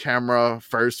shown on camera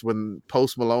first when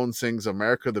Post Malone sings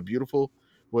 "America the Beautiful,"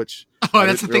 which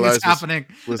that's the thing that's happening.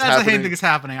 That's the thing that's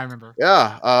happening. I remember.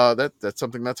 Yeah, that's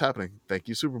something that's happening. Thank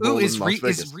you, Super Bowl.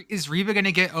 Is Reba going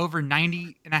to get over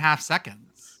 90.5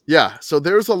 seconds? Yeah, so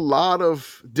there's a lot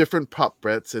of different prop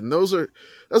bets, and those are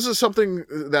something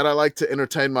that I like to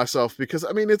entertain myself because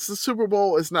I mean it's the Super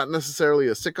Bowl. It's not necessarily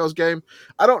a sickos game.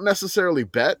 I don't necessarily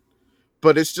bet,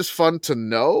 but it's just fun to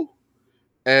know.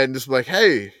 And just like,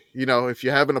 hey, if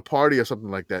you're having a party or something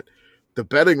like that, the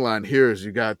betting line here is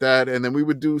you got that. And then we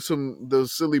would do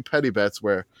those silly petty bets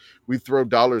where we throw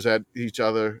dollars at each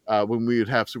other when we would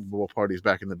have Super Bowl parties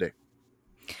back in the day.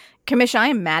 Commish, I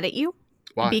am mad at you.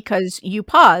 Why? Because you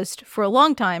paused for a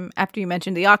long time after you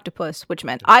mentioned the octopus, which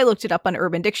meant I looked it up on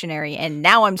Urban Dictionary, and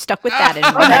now I'm stuck with that in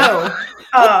my head.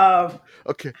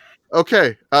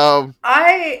 Okay.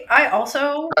 I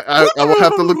also I will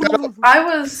have to look that up.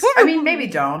 Maybe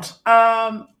don't.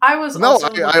 I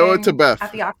owe it to Beth.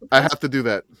 At the octopus. I have to do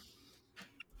that.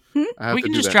 We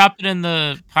can just drop it in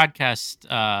the podcast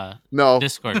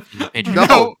Discord.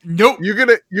 No. Nope. You're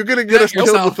gonna get us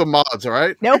killed with the mods, all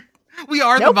right? Nope. We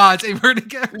are the mods, and we're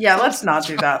together. Yeah, let's not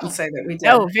do that and say that we did.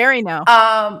 No, very no.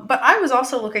 But I was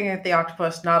also looking at the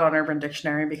octopus, not on Urban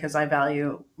Dictionary, because I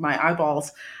value my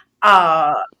eyeballs.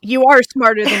 You are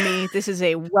smarter than me. This is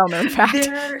a well-known fact.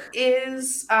 There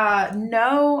is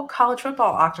no college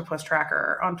football octopus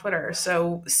tracker on Twitter.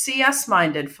 So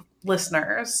CS-minded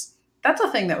listeners, that's a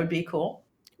thing that would be cool.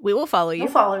 We will follow you.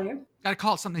 We'll follow you. Gotta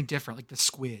call it something different, like the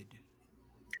squid.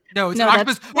 No, it's an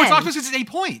octopus. It's an octopus because it's 8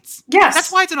 points. Yes. That's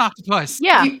why it's an octopus.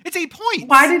 Yeah. It's 8 points.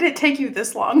 Why did it take you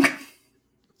this long?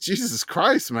 Jesus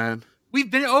Christ, man. We've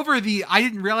been over I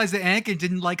didn't realize that Anakin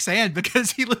didn't like sand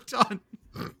because he lived on...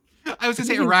 I was going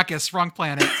to say Arrakis, wrong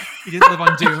planet. He didn't live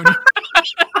on Dune.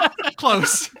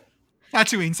 Close.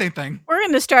 Tatooine, same thing. We're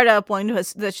going to start up one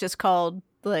that's just called,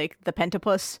 like, the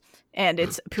Pentapus, and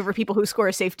it's for people who score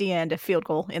a safety and a field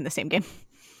goal in the same game.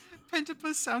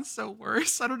 Pentapus sounds so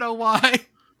worse. I don't know why.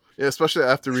 Yeah, especially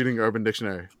after reading Urban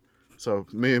Dictionary. So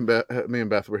me and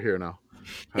Beth were here now.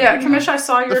 Yeah, Commish, I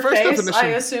saw your face. I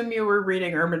assume you were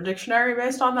reading Urban Dictionary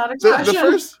based on that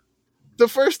expression. The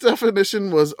first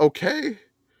definition was okay.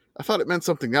 I thought it meant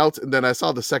something else, and then I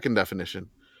saw the second definition.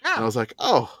 Yeah. And I was like,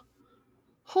 oh,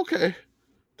 okay.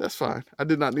 That's fine. I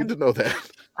did not need to know that.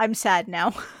 I'm sad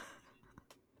now.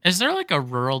 Is there like a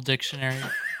rural dictionary?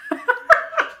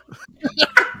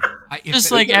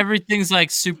 Just like everything's like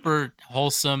super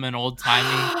wholesome and old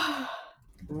timey.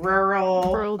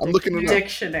 Rural I'm looking at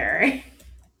dictionary.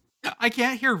 I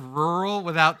can't hear rural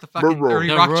without the fucking rural.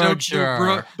 30 Rock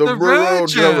joke. The rural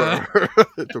juror.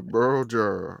 The rural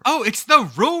juror. Oh, it's the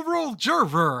rural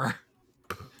juror.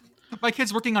 My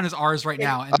kid's working on his R's right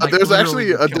now. And there's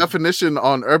actually a definition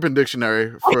on Urban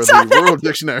Dictionary for the rural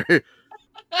dictionary.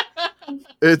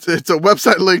 It's a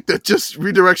website link that just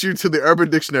redirects you to the Urban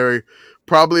Dictionary.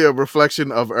 Probably a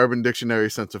reflection of Urban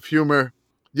Dictionary's sense of humor.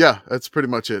 Yeah, that's pretty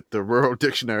much it. The rural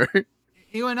dictionary.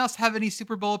 Anyone else have any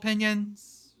Super Bowl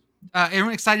opinions?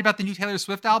 Everyone excited about the new Taylor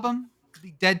Swift album?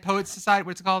 The Dead Poets Society?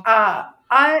 What's it called?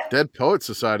 Dead Poets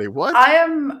Society. What? I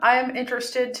am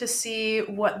interested to see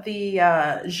what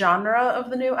the genre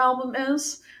of the new album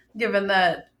is, given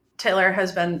that Taylor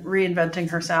has been reinventing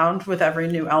her sound with every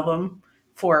new album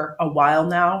for a while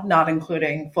now, not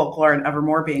including Folklore and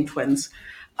Evermore being twins.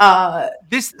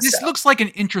 This looks like an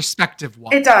introspective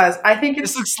one. It does. I think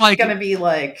it's looks like going to be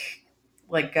like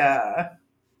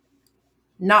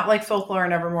not like Folklore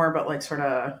and Evermore, but like sort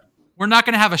of We're not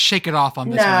going to have a shake it off on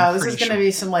this one. No, this is going to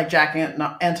be some like Jack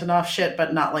Antonoff shit,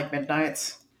 but not like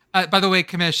Midnight's. By the way,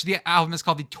 Commish, the album is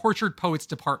called The Tortured Poets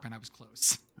Department. I was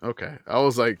close. Okay. I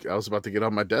was about to get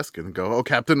on my desk and go, "Oh,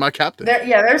 Captain, my Captain."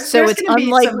 There's it's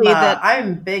unlikely that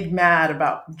I'm big mad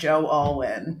about Joe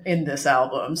Alwyn in this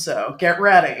album, so get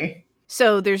ready.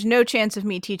 So there's no chance of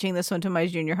me teaching this one to my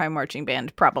junior high marching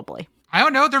band, probably. I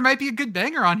don't know. There might be a good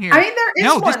banger on here. I mean, there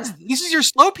is one. This is your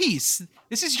slow piece.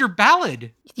 This is your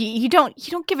ballad. You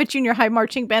don't give a junior high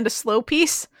marching band a slow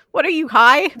piece. What are you,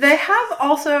 high? They have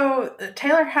also,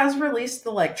 Taylor has released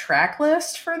the like track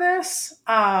list for this.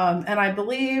 And I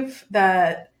believe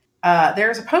that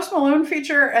there's a Post Malone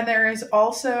feature, and there is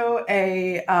also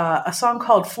a song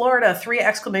called Florida, 3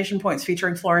 exclamation points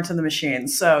featuring Florence and the Machine.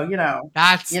 So, you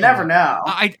never know.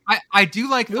 I do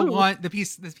like the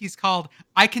piece called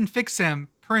I Can Fix Him,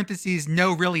 parentheses,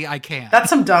 no, really, I can't.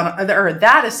 That's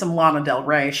that is some Lana Del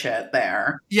Rey shit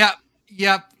there. Yep.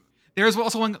 There's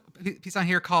also one piece on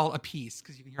here called A Piece,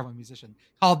 because you can hear I'm a musician,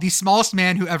 called The Smallest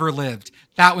Man Who Ever Lived.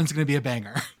 That one's going to be a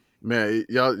banger. Man,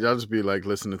 y'all just be like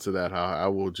listening to that. How I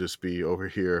will just be over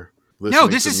here listening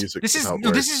to music.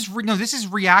 This is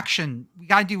reaction. We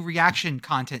got to do reaction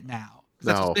content now.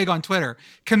 That's what's big on Twitter.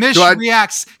 Commish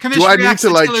reacts. Do I need to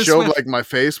like show Swift. Like my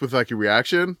face with like a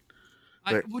reaction?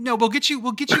 No, we'll get you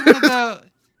one of the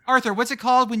Arthur. What's it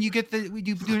called when you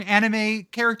do an anime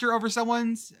character over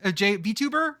someone's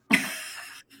VTuber?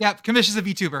 Yeah, Commish is a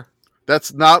VTuber.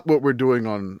 That's not what we're doing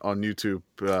on YouTube,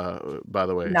 by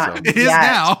the way. It is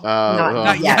now.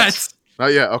 Not yet.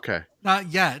 Not yet. Okay.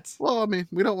 Not yet. Well, I mean,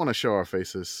 we don't want to show our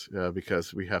faces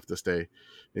because we have to stay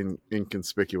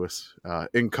inconspicuous,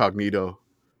 incognito,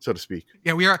 so to speak.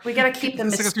 Yeah, we are. We got to keep the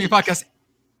mystique. Podcast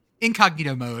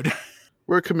incognito mode.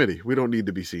 We're a committee. We don't need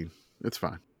to be seen. It's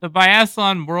fine. The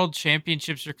Biathlon World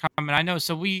Championships are coming. I know.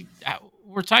 So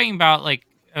we're talking about like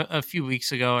a few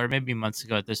weeks ago, or maybe months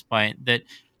ago at this point, that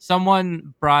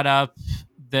someone brought up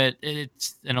that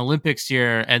it's an Olympics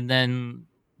year, and then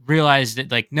realized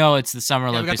that like, no, it's the Summer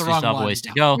Olympics. We still have a ways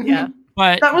to go. Yeah.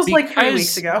 But that was like 3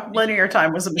 weeks ago. Linear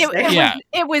time was a mistake.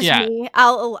 It was me.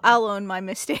 I'll own my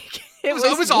mistake. It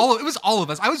was all of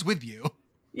us. I was with you.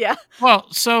 Yeah.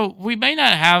 Well, so we may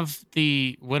not have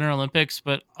the Winter Olympics,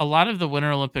 but a lot of the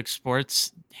Winter Olympic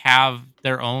sports have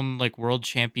their own like world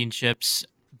championships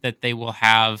that they will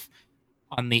have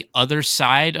on the other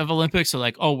side of Olympics. So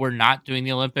like, oh, we're not doing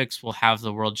the Olympics, we'll have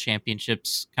the world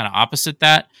championships kind of opposite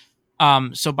that.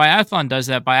 So biathlon does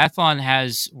that. Biathlon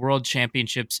has world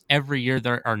championships every year.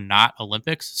 There are not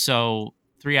Olympics. So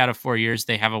 3 out of 4 years,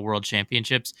 they have a world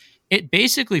championships. It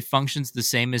basically functions the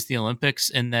same as the Olympics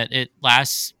in that it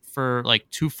lasts for like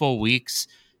 2 full weeks,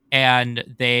 and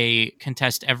they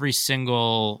contest every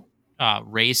single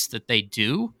race that they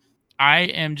do. I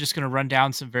am just going to run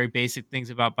down some very basic things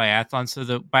about biathlon. So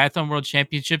the Biathlon World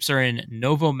Championships are in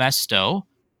Novo Mesto,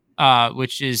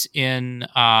 which is in,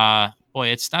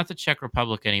 it's not the Czech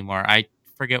Republic anymore. I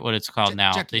forget what it's called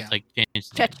now. Czechia. They like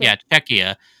changed the name. Yeah,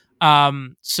 Czechia.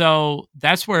 So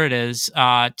that's where it is.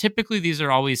 Typically, these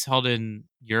are always held in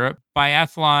Europe.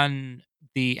 Biathlon,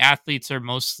 the athletes are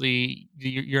mostly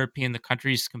European. The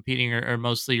countries competing are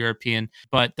mostly European,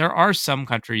 but there are some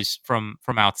countries from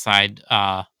outside.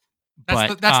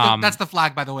 That's the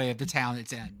flag, by the way, of the town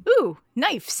it's in. Ooh,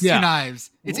 knives. Yeah. 2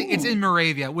 knives. It's in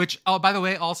Moravia, which, oh, by the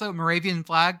way, also Moravian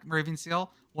flag, Moravian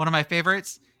seal, one of my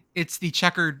favorites. It's the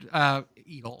checkered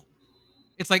eagle.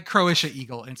 It's like Croatia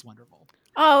eagle, and it's wonderful.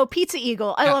 Oh, Pizza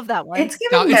Eagle. I love that one. It's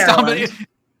giving Maryland.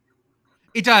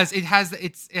 It does. It has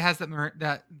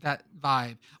that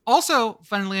vibe. Also,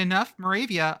 funnily enough,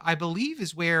 Moravia, I believe,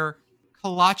 is where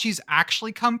kolaches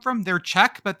actually come from. They're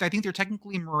Czech, but I think they're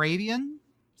technically Moravian.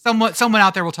 Someone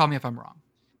out there will tell me if I'm wrong.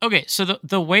 Okay, so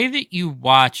the way that you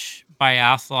watch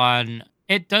biathlon,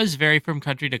 it does vary from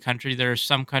country to country. There are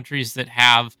some countries that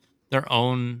have their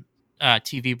own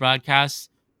TV broadcasts.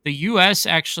 The U.S.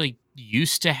 actually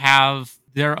used to have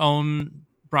their own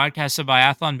broadcast of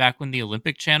biathlon back when the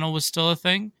Olympic Channel was still a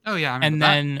thing. Oh, yeah. And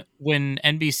then when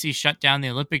NBC shut down the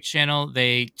Olympic Channel,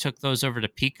 they took those over to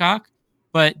Peacock.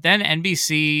 But then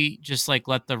NBC just like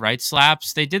let the rights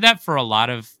lapse. They did that for a lot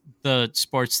of the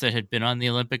sports that had been on the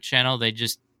Olympic Channel. They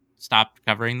just stopped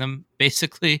covering them,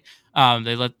 basically.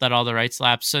 They let all the rights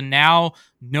lapse. So now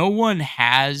no one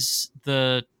has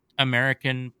the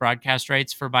American broadcast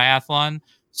rights for biathlon.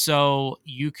 So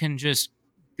you can just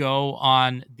go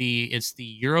on the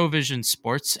Eurovision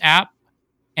Sports app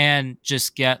and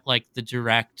just get like the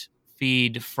direct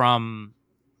feed from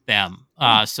them.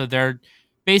 So they're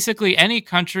basically any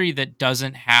country that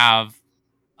doesn't have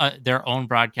their own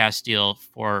broadcast deal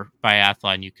for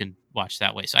biathlon, you can watch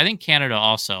that way. So I think Canada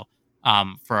also,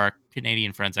 for our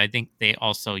Canadian friends. I think they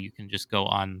also, you can just go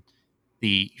on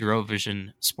the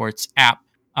Eurovision Sports app,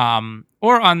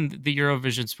 or on the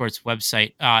Eurovision Sports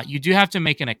website. You do have to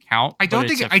make an account. I don't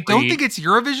think it's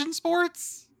Eurovision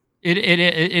Sports. It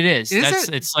is.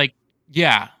 It's like,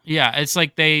 yeah. It's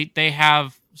like they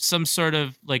have some sort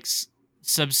of like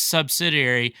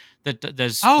subsidiary that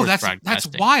does. Oh, that's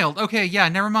wild. Okay, yeah,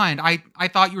 never mind. I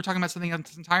thought you were talking about something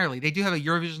else entirely. They do have a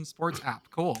Eurovision Sports app.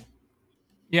 Cool.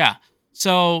 Yeah.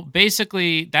 So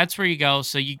basically, that's where you go.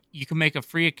 So you can make a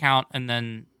free account and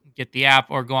then get the app,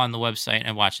 or go on the website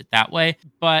and watch it that way.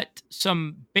 But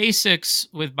some basics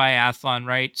with biathlon,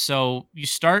 right? So you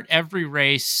start every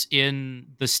race in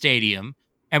the stadium.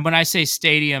 And when I say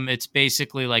stadium, it's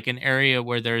basically like an area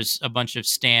where there's a bunch of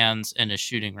stands and a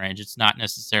shooting range. It's not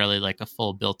necessarily like a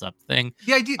full built-up thing.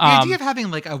 The idea of having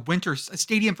like a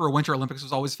stadium for a Winter Olympics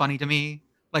was always funny to me.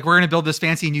 Like, we're going to build this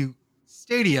fancy new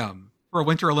stadium for a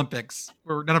Winter Olympics,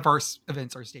 where none of our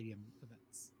events are stadium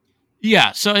events.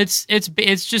 Yeah, so it's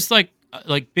just like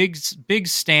big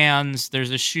stands.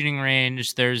 There's a shooting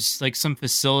range. There's like some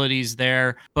facilities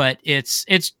there, but it's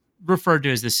referred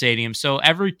to as the stadium. So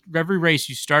every race,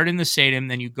 you start in the stadium,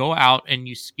 then you go out and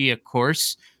you ski a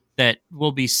course that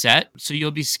will be set. So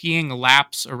you'll be skiing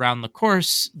laps around the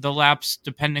course. The laps,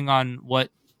 depending on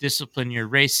what discipline you're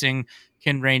racing,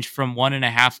 can range from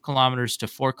 1.5 kilometers to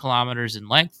 4 kilometers in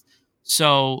length.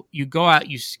 So you go out,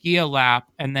 you ski a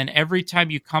lap, and then every time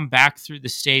you come back through the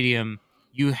stadium,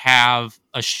 you have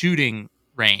a shooting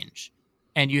range,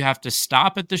 and you have to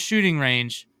stop at the shooting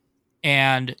range,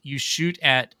 and you shoot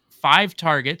at 5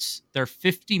 targets. They're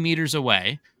 50 meters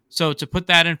away. So to put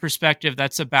that in perspective,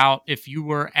 that's about, if you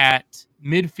were at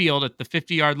midfield at the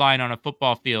 50-yard line on a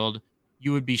football field,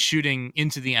 you would be shooting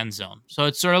into the end zone. So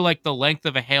it's sort of like the length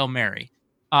of a Hail Mary.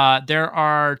 There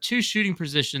are 2 shooting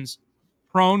positions: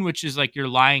 prone, which is like you're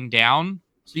lying down,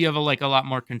 so you have a lot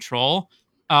more control,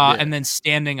 and then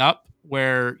standing up,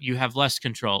 where you have less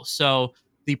control. So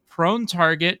the prone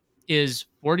target is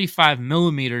 45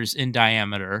 millimeters in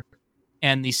diameter,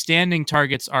 and the standing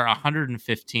targets are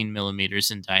 115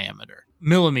 millimeters in diameter.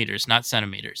 Millimeters, not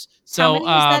centimeters. So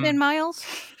how many is that in miles?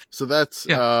 So that's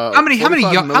how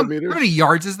many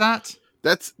yards is that?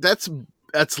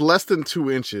 That's less than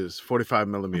 2 inches, 45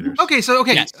 millimeters. Okay.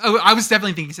 Yes. Oh, I was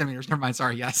definitely thinking centimeters. Never mind.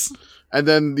 Sorry. Yes. And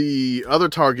then the other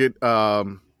target, about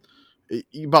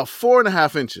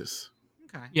 4.5 inches.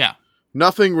 Okay. Yeah.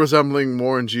 Nothing resembling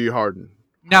Warren G. Hardin.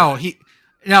 No,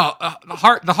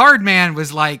 the hard man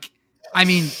was like, I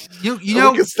mean, you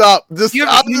know, we can stop. Just you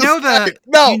know the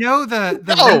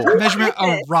measurement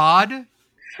of rod.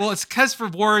 Well, it's because for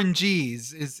Warren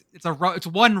G's it's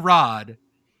 1 rod.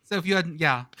 So if you had,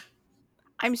 yeah.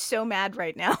 I'm so mad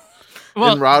right now.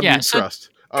 Well, in rod we trust.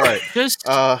 All right. Just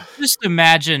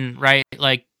imagine, right?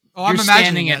 Like, you're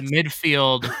standing at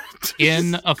midfield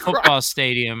in a football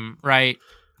stadium, right?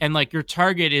 And like your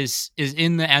target is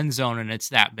in the end zone, and it's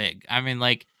that big. I mean,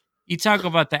 like, you talk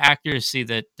about the accuracy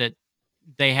that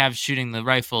they have shooting the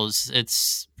rifles.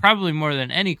 It's probably more than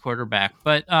any quarterback.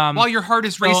 But while your heart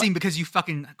is racing because you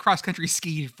fucking cross country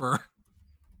skied for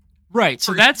right.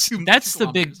 So that's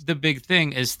the big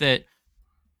thing, is that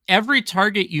every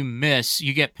target you miss,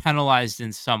 you get penalized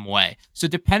in some way. So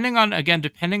depending on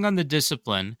the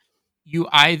discipline, you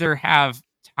either have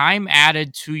time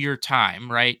added to your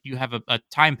time, right? You have a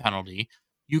time penalty.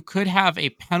 You could have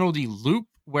a penalty loop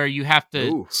where you have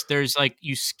to, there's like,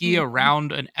 you ski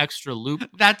around an extra loop.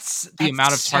 That's the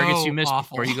amount of targets you missed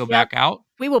before you go back out.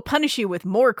 We will punish you with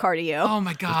more cardio. Oh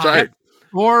my God. That's right.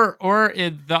 Or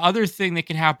the other thing that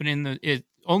can happen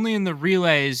only in the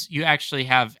relays, you actually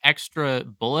have extra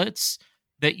bullets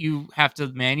that you have to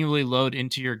manually load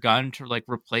into your gun to like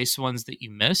replace ones that you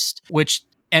missed, which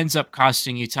ends up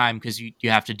costing you time because you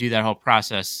have to do that whole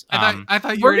process. I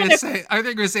thought you were going to say,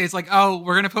 it's like, oh,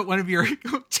 we're going to put one of your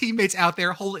teammates out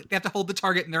there, they have to hold the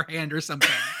target in their hand or something.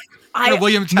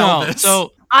 William Tell this.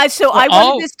 I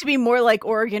wanted this to be more like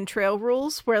Oregon Trail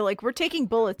rules, where like we're taking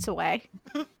bullets away.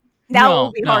 Now it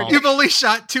will be hard. You've only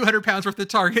shot 200 pounds worth of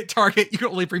target. You can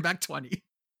only bring back 20.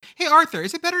 Hey, Arthur,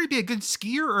 is it better to be a good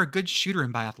skier or a good shooter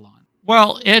in biathlon?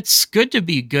 Well, it's good to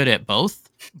be good at both.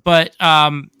 But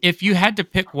if you had to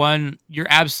pick one, you're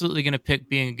absolutely going to pick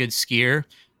being a good skier,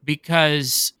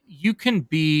 because you can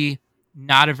be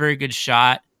not a very good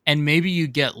shot and maybe you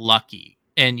get lucky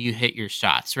and you hit your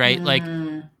shots, right? Like,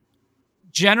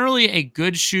 generally a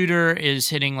good shooter is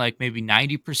hitting like maybe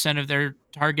 90% of their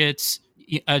targets.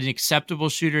 An acceptable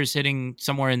shooter is hitting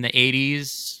somewhere in the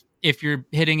 80s. If you're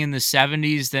hitting in the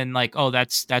 70s, then like, oh,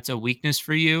 that's a weakness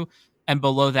for you. And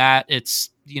below that,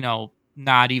 it's,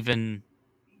 not even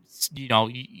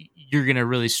you're going to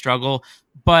really struggle.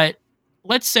 But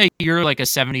let's say you're like a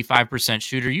 75%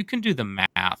 shooter. You can do the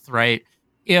math, right?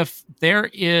 If there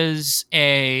is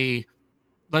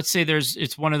let's say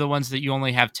it's one of the ones that you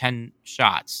only have 10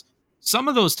 shots. Some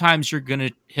of those times you're going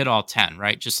to hit all 10,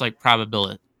 right? Just like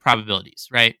probabilities,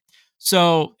 right?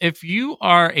 So if you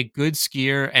are a good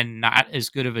skier and not as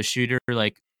good of a shooter,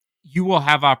 like you will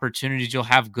have opportunities. You'll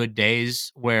have good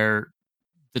days where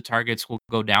the targets will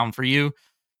go down for you.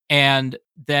 And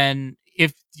then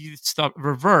if you stop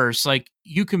reverse, like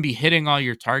you can be hitting all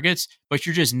your targets, but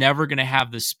you're just never going to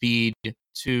have the speed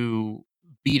to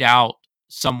beat out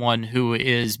someone who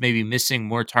is maybe missing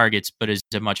more targets, but is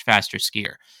a much faster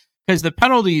skier. Because the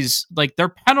penalties, like they're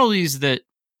penalties that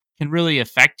can really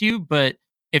affect you. But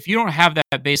if you don't have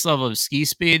that base level of ski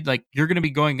speed, like you're going to be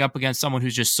going up against someone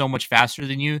who's just so much faster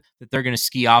than you that they're going to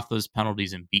ski off those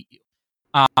penalties and beat you.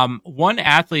 One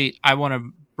athlete I want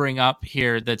to bring up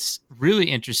here that's really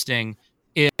interesting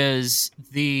is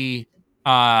the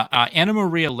Anna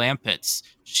Maria Lampitz.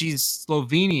 She's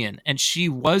Slovenian, and she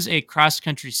was a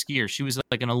cross-country skier. She was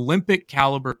like an Olympic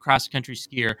caliber cross-country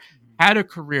skier, had a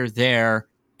career there,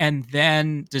 and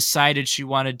then decided she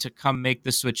wanted to come make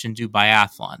the switch and do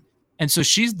biathlon. And so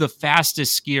she's the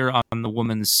fastest skier on the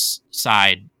women's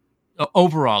side.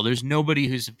 Overall, there's nobody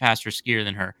who's a faster skier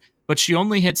than her. But she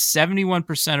only hits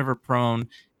 71% of her prone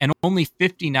and only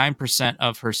 59%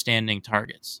 of her standing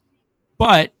targets.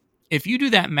 But if you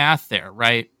do that math there,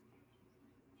 right,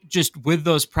 just with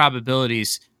those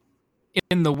probabilities,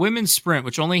 in the women's sprint,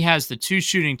 which only has the 2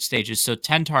 shooting stages, so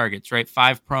 10 targets, right,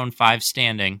 5 prone, 5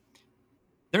 standing,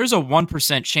 there's a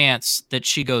 1% chance that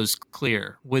she goes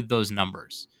clear with those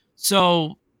numbers.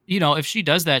 So, if she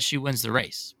does that, she wins the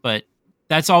race. But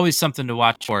that's always something to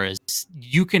watch for, is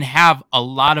you can have a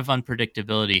lot of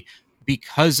unpredictability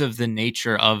because of the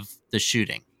nature of the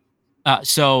shooting.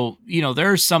 So,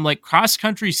 there's some like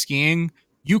cross-country skiing,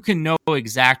 you can know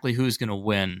exactly who's going to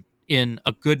win in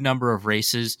a good number of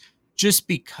races, just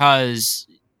because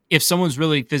if someone's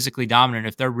really physically dominant,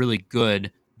 if they're really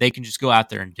good, they can just go out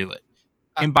there and do it.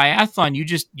 In biathlon,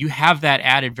 you have that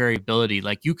added variability.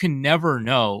 Like you can never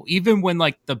know, even when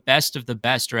like the best of the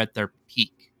best are at their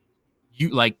peak,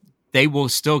 they will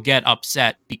still get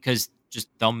upset because just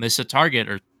they'll miss a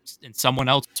target and someone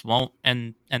else won't,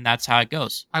 and that's how it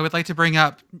goes. I would like to bring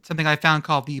up something I found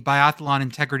called the Biathlon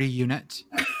Integrity Unit.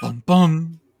 Bum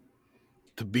bum.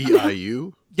 The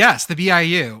BIU? Yes, the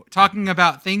BIU. Talking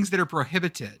about things that are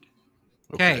prohibited.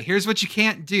 Okay, here's what you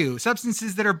can't do.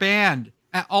 Substances that are banned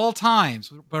at all times,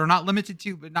 but are not limited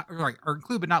to, are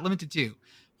included but not limited to.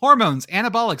 Hormones,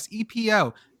 anabolics,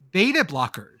 EPO, beta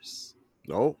blockers.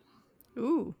 No.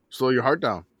 Ooh. Slow your heart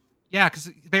down. Yeah, because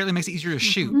it barely makes it easier to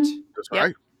shoot. That's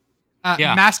right.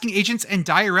 Masking agents and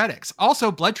diuretics.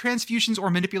 Also, blood transfusions or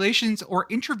manipulations or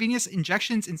intravenous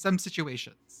injections in some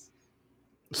situations.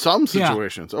 Some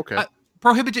situations, okay.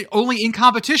 Prohibited only in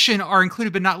competition are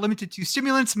included but not limited to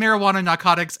stimulants, marijuana,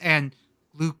 narcotics, and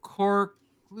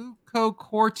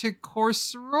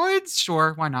glucocorticosteroids.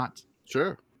 Sure, why not?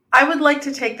 Sure. I would like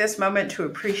to take this moment to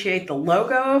appreciate the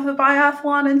logo of the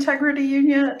Biathlon Integrity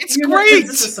Union. It's great.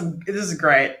 This is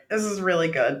great. This is really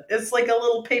good. It's like a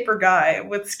little paper guy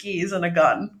with skis and a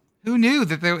gun. Who knew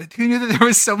that there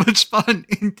was so much fun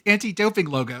in anti-doping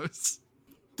logos?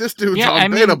 This dude's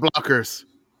on beta blockers.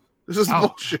 This is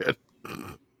bullshit.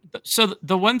 So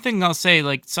the one thing I'll say,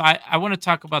 I want to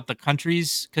talk about the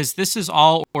countries, because this is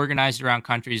all organized around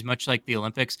countries, much like the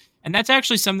Olympics. And that's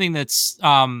actually something that's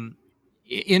in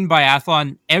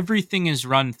biathlon. Everything is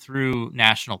run through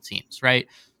national teams, right?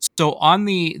 So on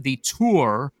the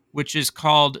tour, which is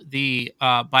called the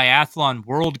Biathlon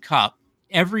World Cup,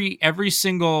 every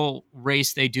single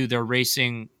race they do, they're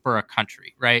racing for a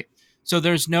country, right? So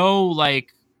there's no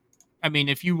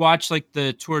if you watch like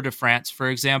the Tour de France, for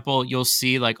example, you'll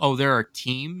see there are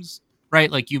teams, right?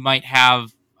 Like you might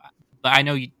have, I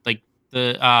know the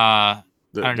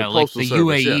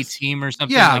UAE team or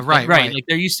something. Yeah, right. Like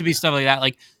there used to be stuff like that.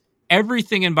 Like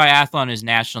everything in biathlon is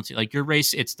national team. Like your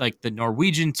race, it's like the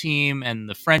Norwegian team and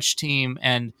the French team.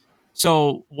 And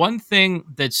so one thing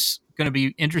that's going to be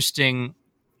interesting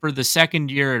for the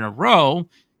second year in a row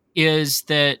is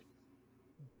that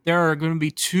there are going to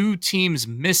be 2 teams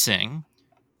missing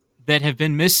that have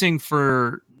been missing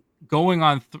for going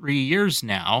on 3 years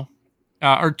now,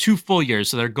 or 2 full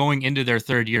years. So they're going into their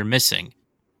 3rd year missing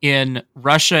in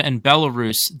Russia and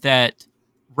Belarus. That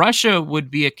Russia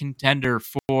would be a contender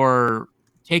for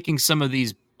taking some of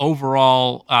these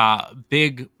overall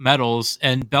big medals,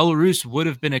 and Belarus would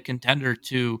have been a contender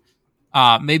to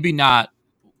maybe not,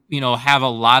 have a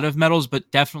lot of medals,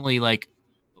 but definitely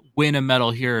win a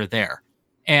medal here or there.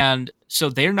 And so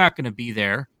they're not going to be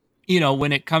there.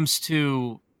 When it comes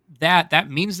to that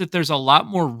means that there's a lot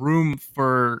more room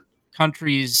for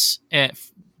countries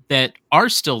that are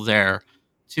still there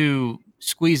to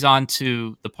squeeze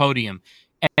onto the podium.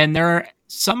 And there are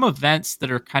some events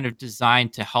that are kind of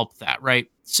designed to help that, right?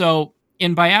 So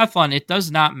in biathlon, it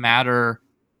does not matter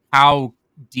how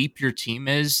deep your team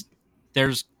is.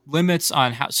 There's limits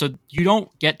on how, so you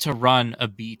don't get to run a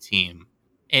B team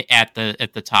at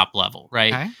the top level,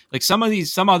 right? Okay. Like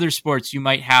some other sports, you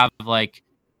might have like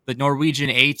the Norwegian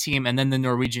A team and then the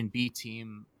Norwegian B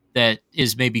team that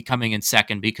is maybe coming in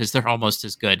second because they're almost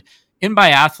as good. In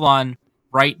biathlon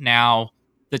right now,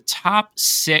 the top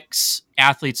 6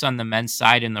 athletes on the men's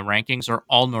side in the rankings are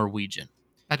all Norwegian.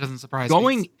 That doesn't surprise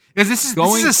me. Because this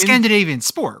is a Scandinavian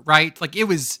sport, right? Like it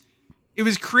was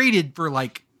created for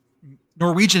like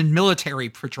Norwegian military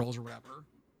patrols or whatever.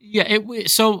 Yeah,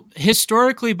 so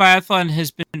historically biathlon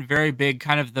has been very big,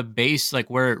 kind of the base, like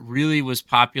where it really was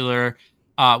popular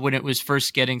when it was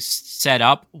first getting set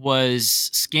up was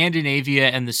Scandinavia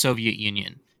and the Soviet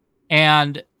Union.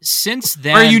 And since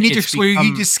then, where you need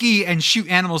to ski and shoot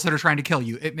animals that are trying to kill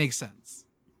you. It makes sense.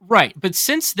 Right. But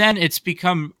since then, it's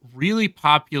become really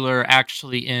popular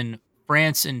actually in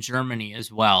France and Germany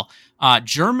as well.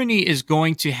 Germany is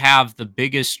going to have the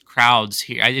biggest crowds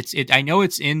here. I know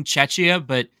it's in Czechia,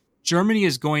 but Germany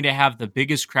is going to have the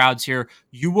biggest crowds here.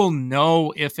 You will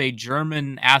know if a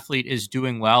German athlete is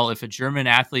doing well, if a German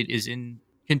athlete is in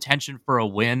contention for a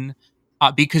win,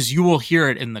 because you will hear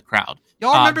it in the crowd.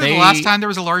 Y'all remember the last time there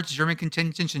was a large German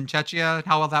contingent in Czechia and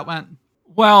how well that went?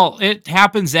 Well, it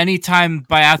happens anytime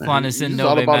biathlon is in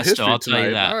Nove Mesto, I'll tell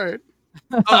you that. All right.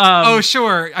 Oh,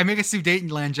 sure. I make a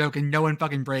Sudetenland joke and no one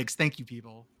fucking breaks. Thank you,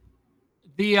 people.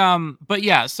 But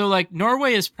yeah, so like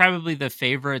Norway is probably the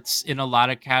favorites in a lot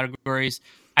of categories.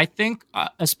 I think,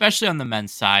 especially on the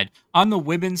men's side. On the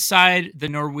women's side, the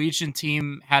Norwegian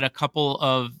team had a couple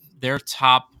of their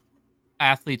top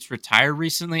athletes retire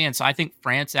recently, and so I think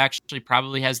France actually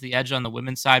probably has the edge on the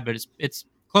women's side, but it's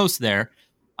close there.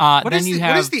 What is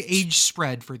the age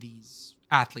spread for these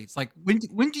athletes? Like when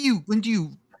do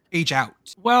you age out?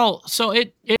 Well, so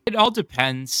it all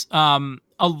depends. A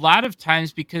lot of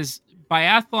times, because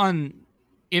biathlon,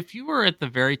 if you were at the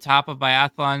very top of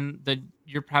biathlon, then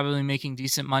you're probably making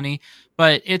decent money,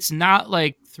 but it's not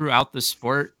like throughout the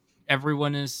sport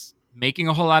everyone is making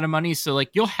a whole lot of money. So like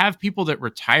you'll have people that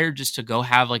retire just to go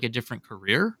have like a different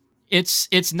career.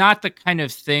 It's not the kind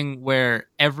of thing where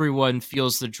everyone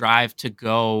feels the drive to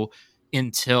go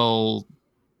until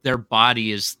their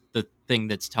body is the thing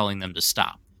that's telling them to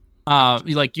stop.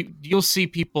 Like you'll see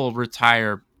people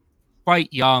retire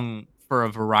quite young for a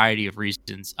variety of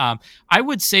reasons. I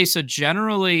would say so.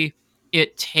 Generally,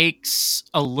 it takes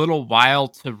a little while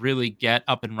to really get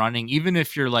up and running. Even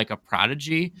if you're like a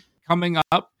prodigy coming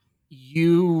up,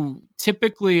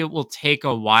 it will take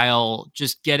a while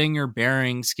just getting your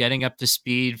bearings, getting up to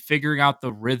speed, figuring out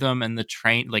the rhythm and the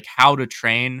train, like how to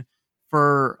train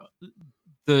for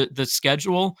the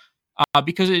schedule,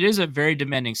 because it is a very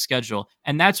demanding schedule.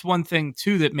 And that's one thing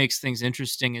too that makes things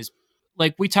interesting is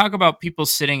like we talk about people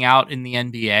sitting out in the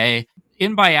NBA.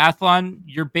 In biathlon,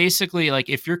 you're basically like,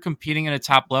 if you're competing at a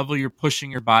top level, you're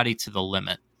pushing your body to the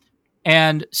limit.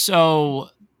 And so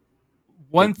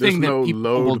one thing that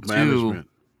people will do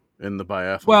in the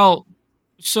biathlon. Well,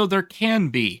 so there can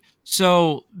be.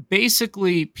 So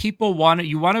basically people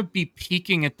you want to be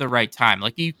peaking at the right time.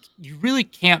 Like you really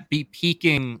can't be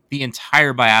peaking the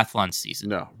entire biathlon season.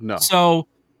 No. So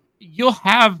you'll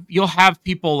have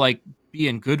people like be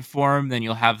in good form, then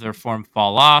you'll have their form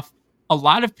fall off. A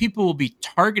lot of people will be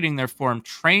targeting their form,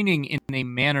 training in a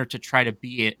manner to try to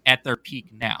be at their peak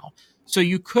now. So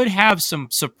you could have some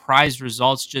surprise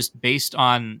results just based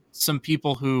on some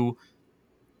people who,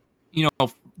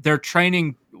 their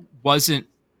training wasn't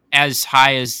as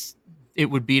high as it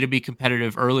would be to be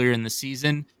competitive earlier in the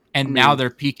season. And now they're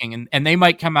peaking and they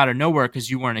might come out of nowhere because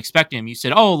you weren't expecting them. You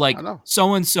said,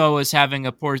 so-and-so is having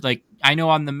a poor, like I know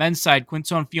on the men's side,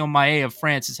 Quinton Fillon-Maillet of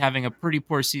France is having a pretty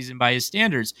poor season by his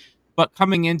standards, but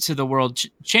coming into the world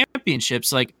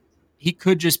championships, like he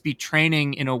could just be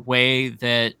training in a way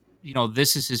that,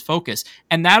 this is his focus.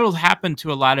 And that'll happen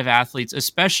to a lot of athletes,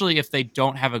 especially if they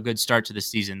don't have a good start to the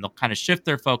season. They'll kind of shift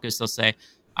their focus. They'll say,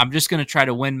 I'm just going to try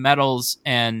to win medals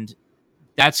and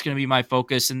that's going to be my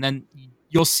focus. And then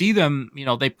you'll see them,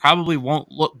 they probably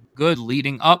won't look good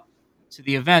leading up to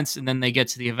the events. And then they get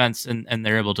to the events and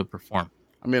they're able to perform.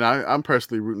 I mean, I'm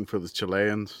personally rooting for the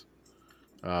Chileans.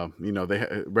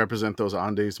 They represent those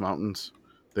Andes mountains.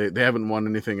 They haven't won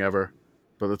anything ever,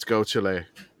 but let's go Chile.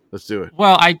 Let's do it.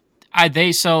 Well,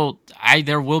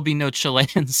 There will be no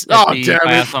Chileans at the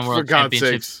Biathlon World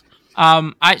Championships.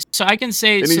 I can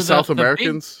say any South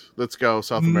Americans. Let's go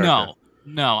South America.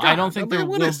 No, I don't think there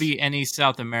will be any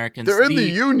South Americans. They're in the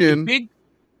Union.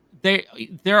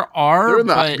 There are. They're in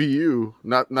the IBU,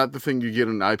 not the thing you get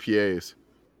in IPAs.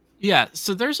 Yeah,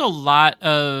 so there's a lot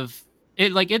of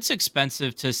it. Like, it's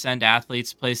expensive to send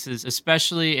athletes places,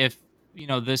 especially if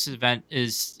this event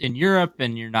is in Europe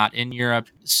and you're not in Europe.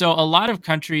 So a lot of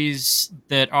countries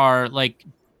that are like,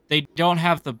 they don't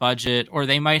have the budget, or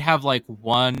they might have like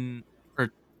 1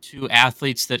 or 2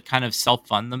 athletes that kind of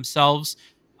self-fund themselves.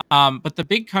 But the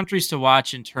big countries to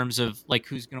watch in terms of like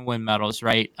who's going to win medals,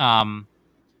 right?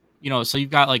 So you've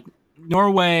got like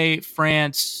Norway,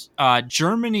 France,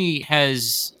 Germany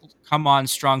has come on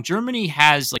strong. Germany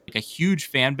has like a huge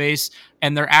fan base,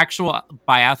 and their actual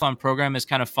biathlon program has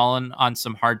kind of fallen on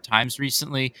some hard times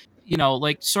recently.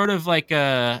 Like sort of like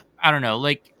I don't know,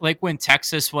 like when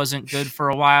Texas wasn't good for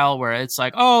a while, where it's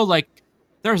like, oh, like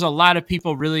there's a lot of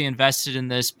people really invested in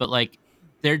this, but like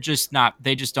they just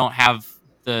don't have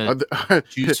the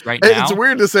juice right now. It's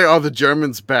weird to say, "Oh, the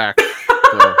Germans back."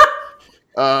 So,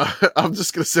 I'm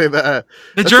just gonna say that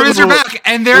the Germans are back,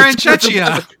 and they're in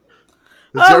Czechia.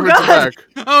 The Germans are back.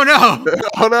 Oh no!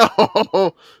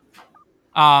 Oh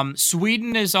no!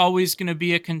 Sweden is always going to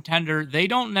be a contender. They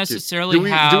don't necessarily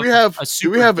have a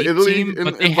super deep Italy team,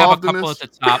 but they have a couple at the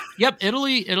top. Yep,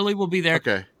 Italy will be there.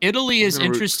 Okay. Italy is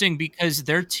interesting because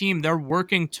their team, they're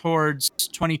working towards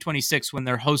 2026 when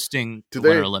they're hosting the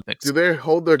Winter Olympics. Do they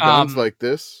hold their guns like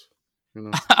this?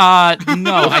 No, I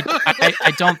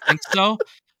don't think so.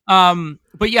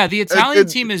 But yeah, the Italian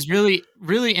team is really,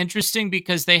 really interesting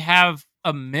because they have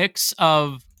a mix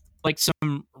of like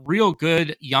some real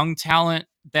good young talent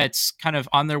that's kind of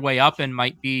on their way up and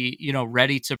might be,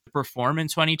 ready to perform in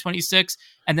 2026.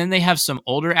 And then they have some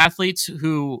older athletes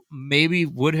who maybe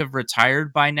would have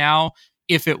retired by now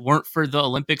if it weren't for the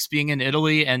Olympics being in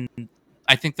Italy. And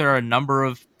I think there are a number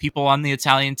of people on the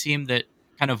Italian team that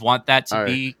kind of want that to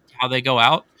be how they go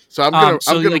out. So I'm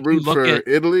gonna root for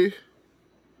Italy.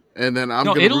 And then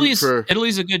Italy's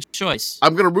a good choice.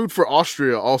 I'm going to root for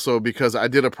Austria also because I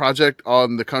did a project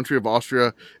on the country of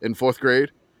Austria in 4th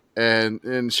grade,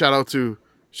 and shout out to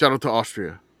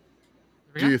Austria.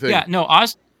 Do you think? Yeah, no,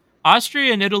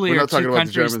 Austria and Italy We're are not talking two about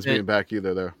countries the Germans being back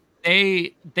either. There,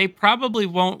 they probably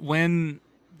won't win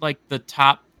like the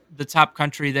top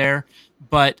country there,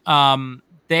 but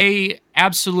they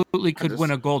absolutely could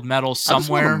win a gold medal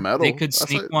somewhere. They could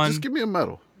sneak one. Just give me a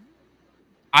medal.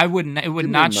 It would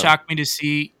not shock me to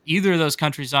see either of those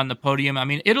countries on the podium. I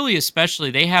mean, Italy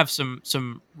especially, they have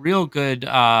some real good,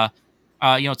 Tommaso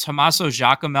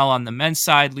Giacomel on the men's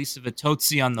side, Lisa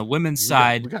Vitozzi on the women's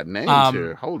side. We got names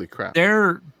here. Holy crap.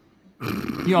 They're,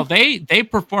 they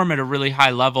perform at a really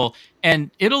high level. And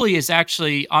Italy is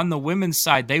actually, on the women's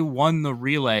side, they won the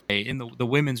relay, in the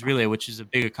women's relay, which is a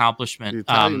big accomplishment. The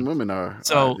Italian women are,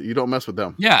 so you don't mess with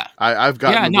them. Yeah. I've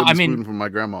gotten a spoon from my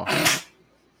grandma.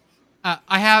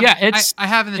 I have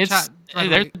in the chat.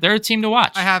 They're a team to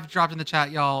watch. I have dropped in the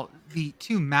chat, y'all, the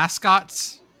 2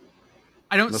 mascots.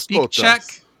 I don't speak Czech,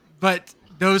 but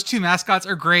those 2 mascots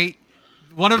are great.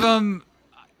 One of them,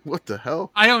 what the hell?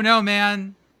 I don't know,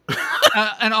 man.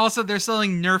 And also, they're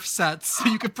selling Nerf sets so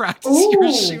you could practice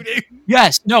your shooting.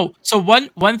 Yes, no. So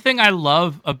one thing I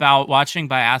love about watching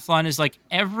biathlon is like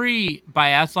every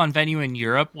biathlon venue in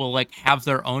Europe will like have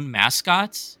their own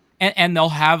mascots. And they'll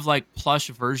have like plush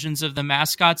versions of the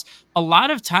mascots. A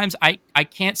lot of times, I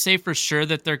can't say for sure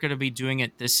that they're going to be doing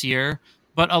it this year,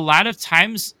 but a lot of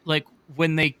times, like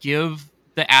when they give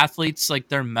the athletes like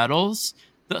their medals,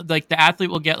 the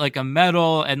athlete will get like a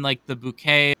medal and like the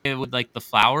bouquet with like the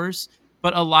flowers.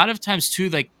 But a lot of times too,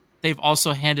 like they've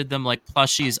also handed them like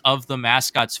plushies of the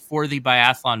mascots for the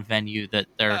biathlon venue that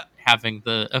they're having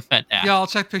the event at. Yeah, I'll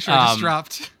check picture I just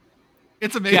dropped.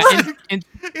 It's amazing. Yeah,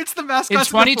 it's the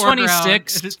mascots in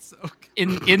 2026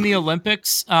 in the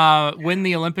Olympics. When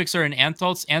the Olympics are in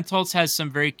Antholz has some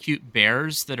very cute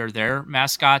bears that are their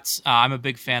mascots. I'm a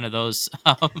big fan of those.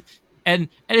 And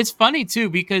it's funny too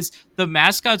because the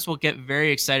mascots will get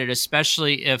very excited,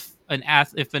 especially if an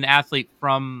athlete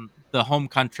from the home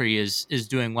country is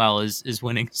doing well, is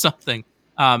winning something.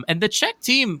 And the Czech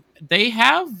team, they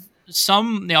have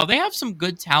some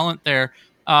good talent there.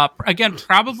 Again,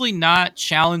 probably not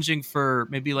challenging for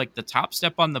maybe like the top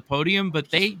step on the podium, but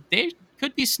they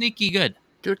could be sneaky good.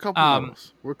 Get a couple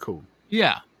medals. We're cool.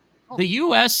 Yeah. The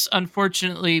U.S.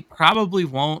 unfortunately probably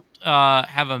won't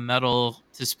have a medal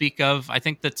to speak of. I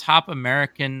think the top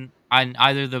American on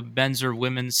either the men's or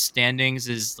women's standings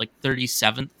is like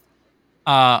 37th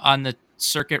on the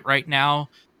circuit right now.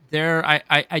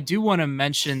 I do want to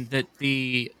mention that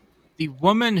the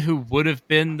woman who would have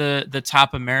been the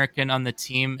top American on the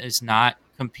team is not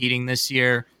competing this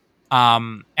year,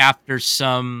 after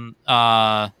some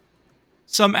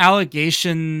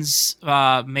allegations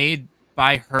made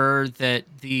by her that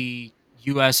the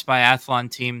U.S.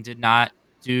 biathlon team did not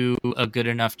do a good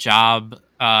enough job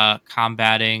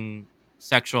combating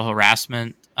sexual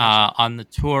harassment on the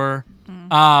tour.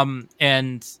 And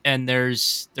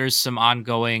there's some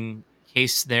ongoing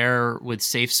case there with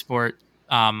Safe Sport.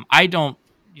 I don't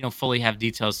fully have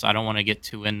details, so I don't want to get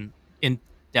too in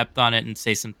depth on it and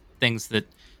say some things that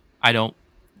I don't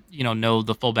know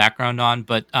the full background on,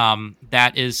 but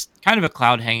that is kind of a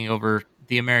cloud hanging over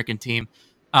the American team.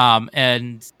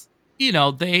 And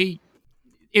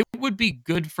it would be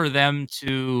good for them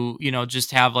to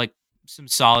just have like some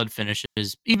solid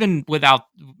finishes, even without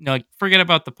forget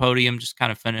about the podium, just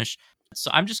kind of finish.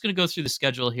 So I'm just going to go through the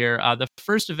schedule here. The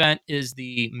first event is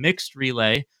the mixed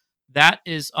relay. That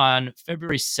is on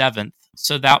February 7th.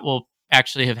 So that will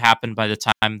actually have happened by the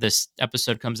time this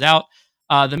episode comes out.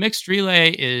 The mixed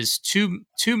relay is two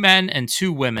men and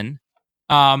 2 women.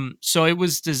 So it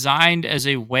was designed as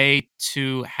a way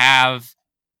to have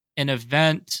an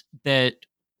event that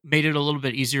made it a little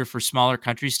bit easier for smaller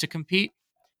countries to compete,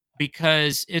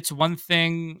 because it's one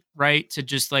thing, right, to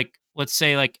just like, let's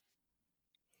say like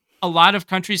a lot of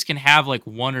countries can have like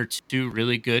 1 or 2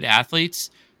 really good athletes.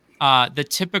 The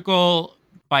typical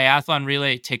biathlon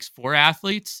relay takes 4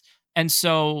 athletes. And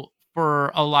so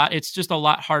for a lot, it's just a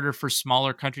lot harder for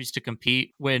smaller countries to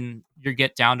compete when you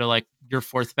get down to like your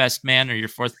 4th best man or your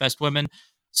 4th best woman.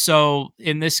 So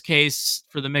in this case,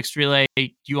 for the mixed relay,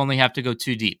 you only have to go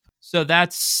 2 deep. So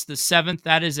that's the 7th.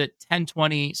 That is at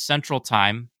 10:20 Central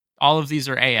Time. All of these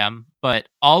are AM, but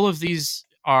all of these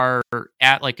are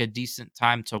at like a decent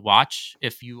time to watch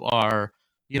if you are,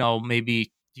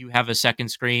 maybe you have a second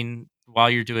screen while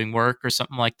you're doing work or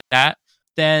something like that.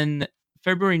 Then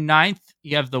February 9th,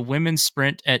 you have the women's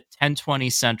sprint at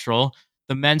 10:20 Central.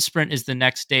 The men's sprint is the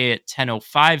next day at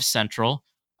 10:05 Central.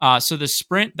 So the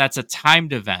sprint, that's a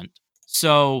timed event.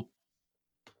 So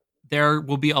there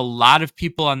will be a lot of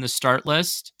people on the start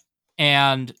list,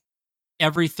 and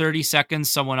every 30 seconds,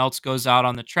 someone else goes out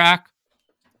on the track.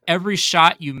 Every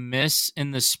shot you miss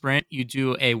in the sprint, you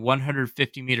do a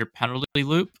 150-meter penalty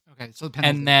loop. Okay, so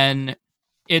penalty. And then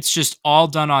it's just all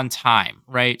done on time,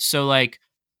 right? So like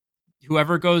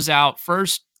whoever goes out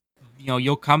first,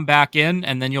 you'll come back in,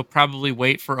 and then you'll probably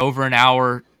wait for over an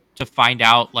hour to find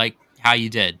out like how you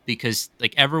did, because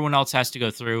like everyone else has to go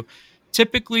through.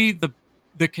 Typically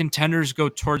the contenders go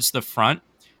towards the front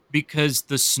because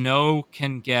the snow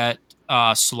can get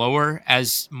slower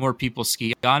as more people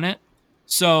ski on it.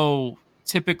 So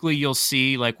typically you'll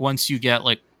see like once you get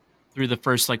like through the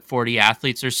first like 40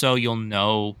 athletes or so, you'll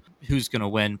know who's going to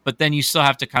win, but then you still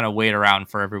have to kind of wait around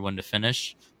for everyone to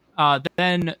finish.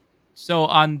 So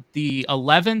on the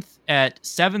 11th at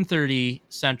 7:30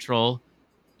 Central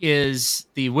is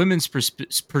the women's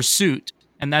pursuit,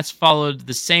 and that's followed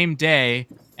the same day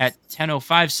at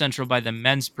 10:05 Central by the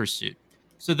men's pursuit.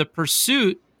 So the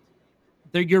pursuit,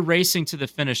 you're racing to the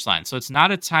finish line. So it's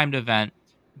not a timed event,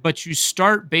 but you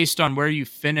start based on where you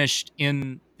finished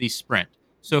in the sprint.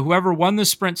 So whoever won the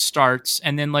sprint starts,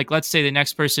 and then like let's say the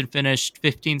next person finished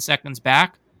 15 seconds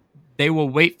back, they will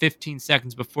wait 15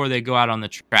 seconds before they go out on the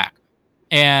track.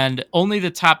 And only the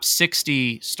top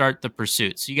 60 start the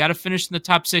pursuit. So you got to finish in the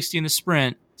top 60 in the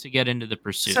sprint to get into the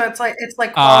pursuit. So it's like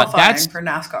qualifying for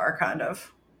NASCAR, kind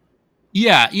of.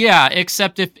 Yeah.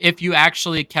 Except if you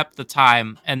actually kept the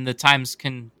time, and the times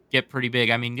can get pretty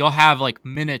big. I mean, you'll have like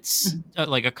minutes,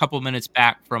 like a couple minutes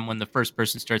back from when the first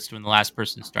person starts to when the last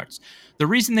person starts. The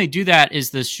reason they do that is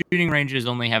the shooting ranges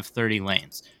only have 30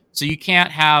 lanes. So you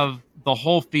can't have the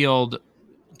whole field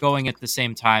going at the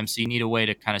same time. So you need a way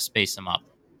to kind of space them up.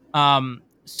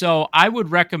 So I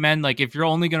would recommend, like, if you're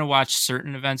only going to watch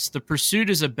certain events, the pursuit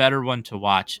is a better one to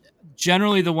watch.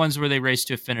 Generally, the ones where they race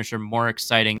to a finish are more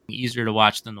exciting, easier to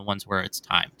watch than the ones where it's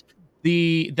timed.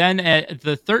 Then at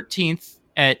the 13th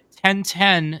at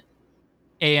 10:10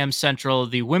 a.m. Central,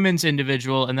 the women's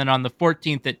individual, and then on the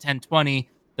 14th at 10:20,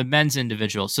 the men's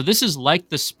individual. So this is like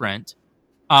the sprint,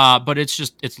 but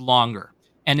it's longer.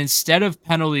 And instead of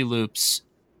penalty loops,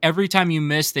 every time you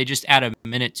miss, they just add a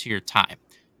minute to your time.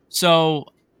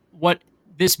 So what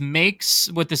this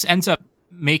ends up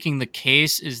making the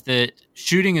case is that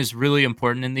shooting is really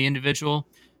important in the individual,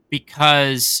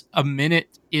 because a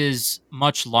minute is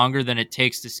much longer than it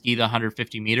takes to ski the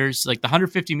 150 meters. Like the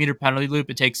 150 meter penalty loop,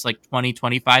 it takes like 20,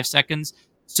 25 seconds.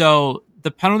 So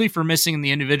the penalty for missing in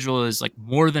the individual is like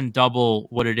more than double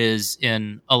what it is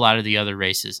in a lot of the other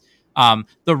races.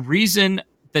 The reason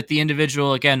that the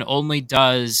individual, again, only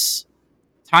does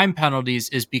time penalties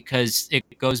is because it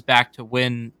goes back to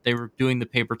when they were doing the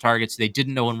paper targets. They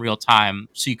didn't know in real time,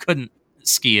 so you couldn't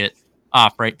ski it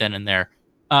off right then and there.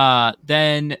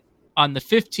 Then on the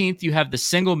 15th, you have the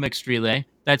single mixed relay.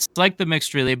 That's like the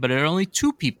mixed relay, but there are only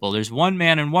two people. There's one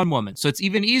man and one woman. So it's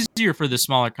even easier for the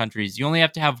smaller countries. You only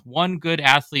have to have one good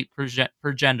athlete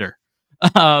per gender.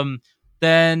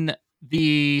 Then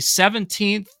the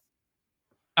 17th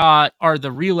are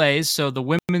the relays. So the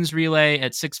women's relay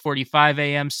at 6:45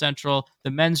 a.m. Central,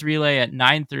 the men's relay at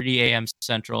 9:30 a.m.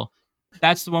 Central.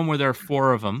 That's the one where there are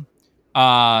four of them.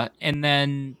 And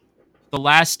then the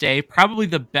last day, probably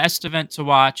the best event to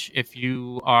watch if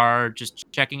you are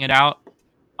just checking it out.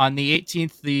 On the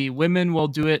 18th, the women will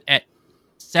do it at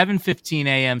 7:15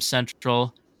 a.m.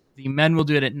 Central. The men will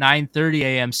do it at 9:30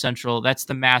 a.m. Central. That's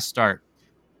the mass start.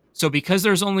 So because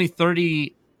there's only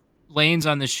 30 lanes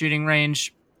on the shooting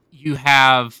range, you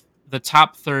have the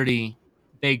top 30,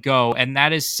 they go, and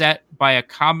that is set by a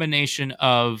combination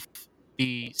of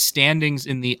the standings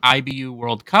in the IBU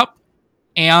World Cup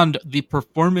and the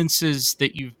performances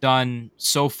that you've done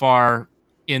so far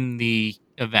in the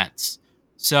events.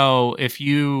 So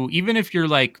even if you're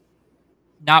like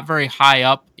not very high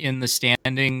up in the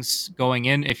standings going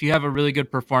in, if you have a really good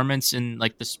performance in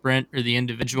like the sprint or the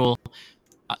individual,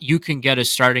 you can get a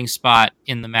starting spot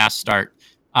in the mass start.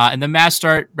 And the mass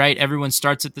start, right, everyone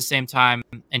starts at the same time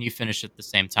and you finish at the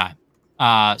same time.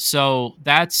 So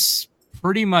that's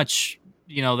pretty much,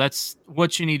 that's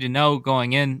what you need to know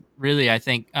going in, really, I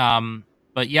think.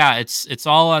 But yeah, it's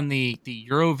all on the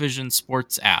Eurovision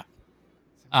Sports app.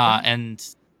 And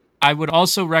I would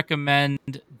also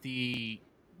recommend the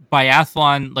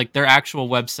Biathlon, like their actual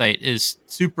website is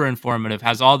super informative,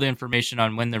 has all the information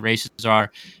on when the races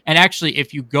are. And actually,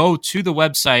 if you go to the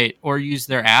website or use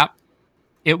their app,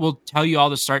 it will tell you all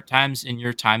the start times in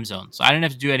your time zone. So I didn't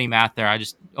have to do any math there. I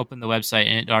just opened the website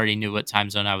and it already knew what time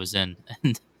zone I was in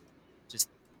and just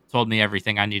told me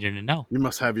everything I needed to know. You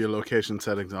must have your location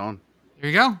settings on. There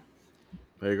you go.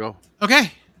 There you go.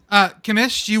 Okay.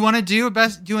 Commish, do you want to do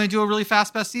a really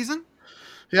fast best season?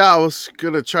 Yeah, I was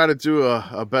going to try to do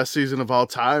a best season of all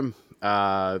time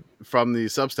from the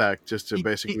Substack, just to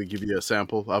basically give you a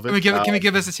sample of it. Can we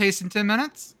give us a taste in 10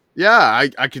 minutes? Yeah,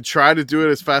 I could try to do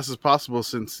it as fast as possible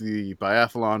since the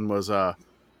biathlon was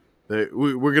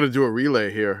we're going to do a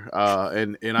relay here,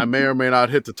 and I may or may not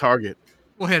hit the target.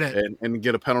 We'll hit it and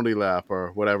get a penalty lap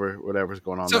or whatever's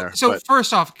going on there. So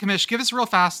first off, Commish, give us real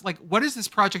fast, like, what is this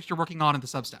project you're working on in the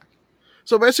Substack?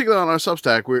 So basically on our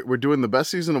Substack, we're doing the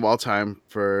best season of all time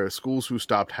for schools who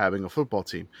stopped having a football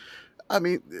team. I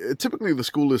mean, typically the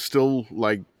school is still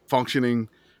like functioning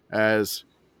as,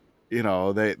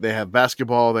 they have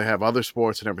basketball, they have other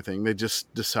sports and everything. They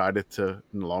just decided to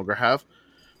no longer have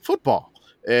football.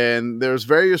 And there's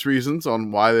various reasons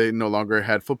on why they no longer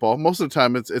had football. Most of the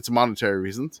time it's monetary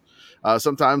reasons.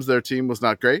 Sometimes their team was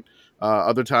not great.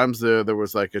 Other times there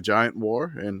was like a giant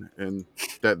war and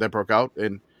that broke out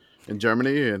in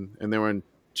Germany and they were in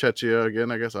Czechia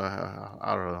again, I guess.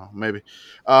 I don't know, maybe.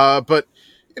 But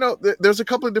there's a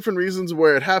couple of different reasons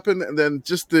where it happened, and then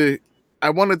I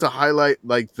wanted to highlight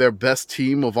like their best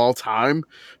team of all time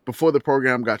before the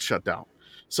program got shut down.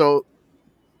 So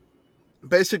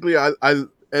basically I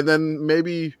and then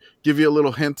maybe give you a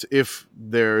little hint if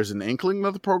there's an inkling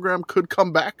that the program could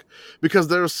come back, because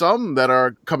there are some that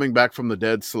are coming back from the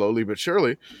dead slowly but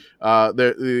surely.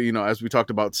 As we talked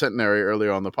about Centenary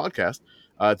earlier on the podcast,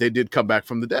 they did come back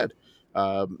from the dead.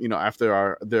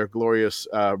 After their glorious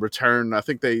return, I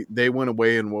think they went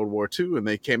away in World War II and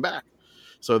they came back.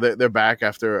 So they're back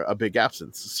after a big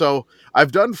absence. So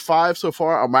I've done 5 so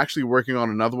far. I'm actually working on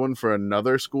another one for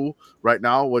another school right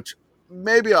now, which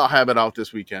maybe I'll have it out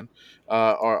this weekend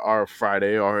or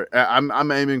Friday, or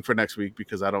I'm aiming for next week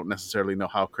because I don't necessarily know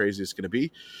how crazy it's going to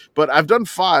be. But I've done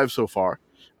 5 so far.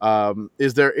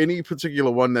 Is there any particular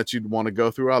one that you'd want to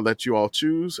go through? I'll let you all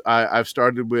choose. I've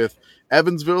started with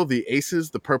Evansville, the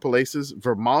Aces, the Purple Aces,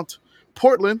 Vermont,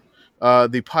 Portland,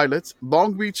 the Pilots,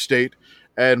 Long Beach State,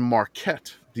 and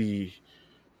Marquette, the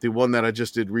one that I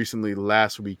just did recently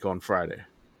last week on Friday.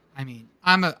 I mean,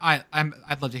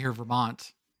 I'd love to hear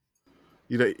Vermont.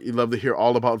 You'd love to hear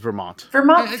all about Vermont.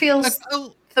 Vermont feels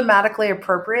thematically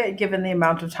appropriate given the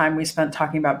amount of time we spent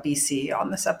talking about BC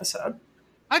on this episode.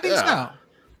 I think so.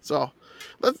 So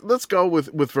let's go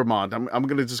with Vermont. I'm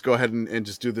going to just go ahead and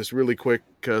just do this really quick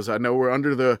because I know we're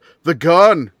under the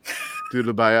gun due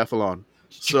to the biathlon.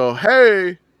 So,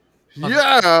 hey,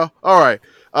 yeah. All right.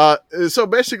 So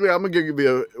basically, I'm gonna give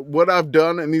you what I've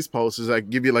done in these posts is I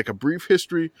give you like a brief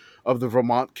history of the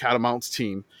Vermont Catamounts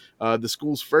team. The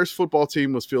school's first football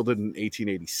team was fielded in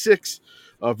 1886.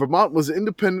 Vermont was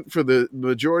independent for the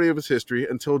majority of its history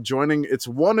until joining its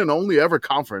one and only ever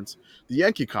conference, the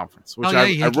Yankee Conference, which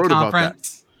I wrote about that.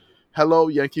 Hello,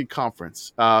 Yankee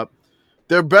Conference.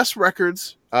 Their best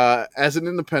records as an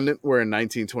independent were in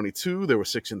 1922. They were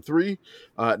 6-3.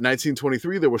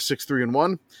 1923, they were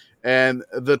 6-3-1. And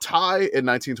the tie in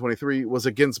 1923 was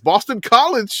against Boston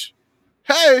College.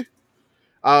 Hey,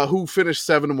 who finished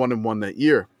 7-1-1 that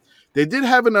year. They did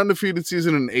have an undefeated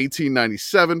season in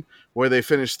 1897 where they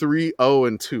finished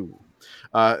 3-0-2. In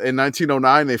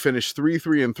 1909, they finished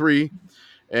 3-3-3.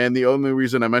 And the only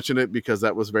reason I mentioned it because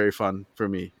that was very fun for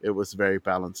me. It was very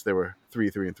balanced. They were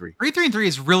 3-3-3. 3-3-3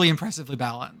 is really impressively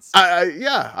balanced.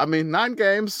 Yeah, I mean 9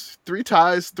 games, 3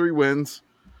 ties, 3 wins.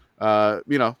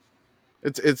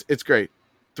 It's great.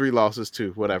 3 losses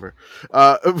too, whatever.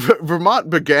 Vermont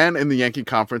began in the Yankee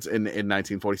Conference in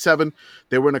 1947.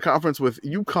 They were in a conference with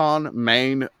Yukon,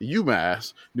 Maine,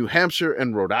 UMass, New Hampshire,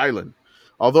 and Rhode Island.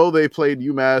 Although they played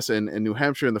UMass and New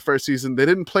Hampshire in the first season, they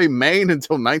didn't play Maine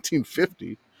until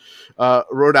 1950.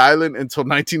 Rhode Island until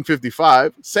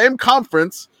 1955. Same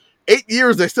conference. 8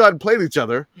 years they still hadn't played each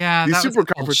other. Yeah, these that super was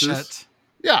conferences. bullshit.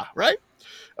 Yeah, right.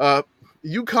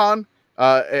 Yukon.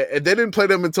 And they didn't play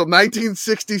them until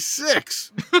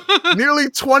 1966. Nearly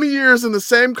 20 years in the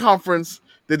same conference,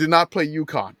 they did not play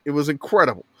Yukon. It was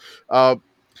incredible.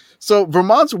 So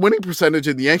Vermont's winning percentage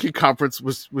in the Yankee Conference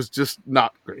was just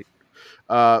not great.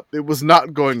 It was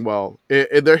not going well.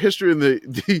 In their history in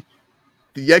the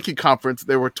Yankee Conference,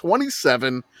 they were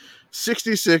 27,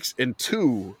 66, and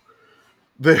 2.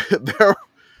 Their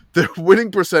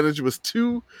winning percentage was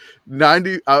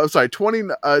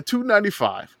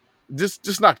 295.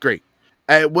 Just not great.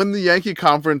 And when the Yankee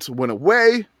Conference went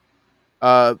away,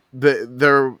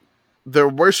 their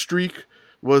worst streak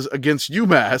was against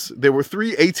UMass. They were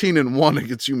 3-18-1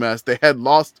 against UMass. They had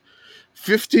lost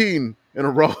 15 in a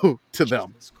row to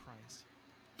them.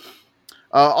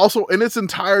 Also, in its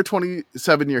entire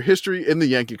 27-year history in the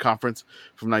Yankee Conference,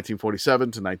 from 1947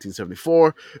 to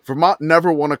 1974, Vermont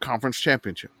never won a conference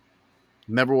championship.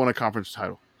 Never won a conference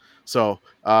title. So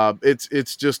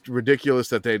it's just ridiculous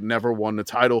that they never won the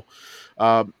title.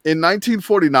 In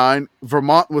 1949,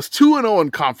 Vermont was 2-0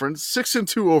 in conference,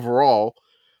 6-2 overall.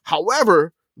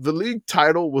 However, the league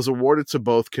title was awarded to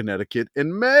both Connecticut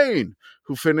and Maine,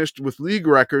 who finished with league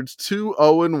records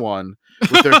 2-0-1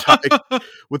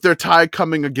 with their tie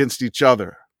coming against each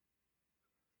other.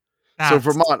 So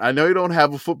Vermont, I know you don't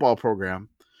have a football program.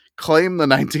 Claim the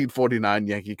 1949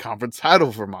 Yankee Conference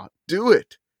title, Vermont. Do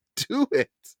it.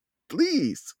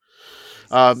 Please.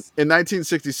 In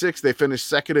 1966, they finished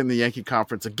second in the Yankee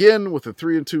Conference again with a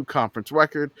 3-2 conference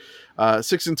record,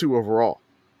 6-2 overall.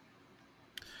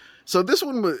 So this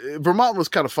one, Vermont was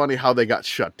kind of funny how they got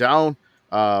shut down.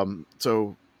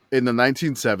 So in the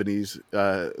 1970s,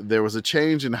 there was a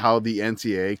change in how the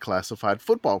NCAA classified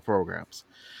football programs.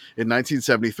 In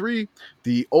 1973,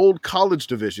 the old college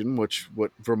division, what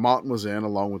Vermont was in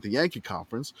along with the Yankee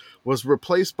Conference, was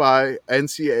replaced by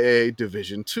NCAA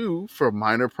Division II for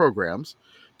minor programs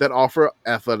that offer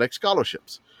athletic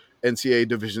scholarships, NCAA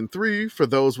Division III for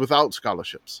those without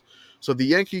scholarships. So the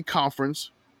Yankee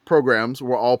Conference programs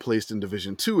were all placed in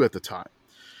Division II at the time.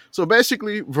 So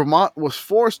basically, Vermont was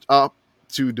forced up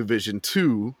to Division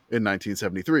II in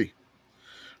 1973.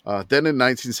 Then in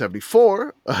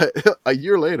 1974, a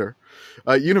year later,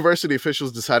 university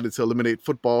officials decided to eliminate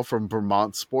football from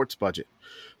Vermont's sports budget.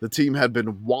 The team had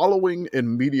been wallowing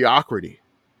in mediocrity,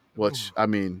 which, I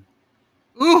mean,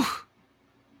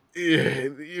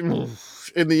 in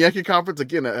the Yankee Conference,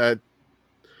 again, a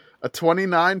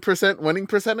 29% winning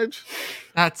percentage.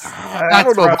 That's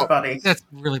rough, buddy. That's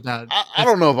really bad. I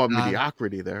don't know about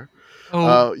mediocrity there.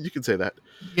 You can say that.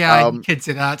 Yeah, you could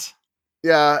say that.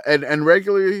 Yeah, and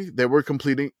regularly they were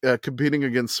competing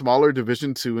against smaller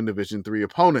Division II and Division III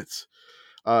opponents.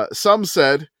 Some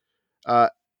said,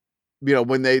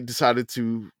 when they decided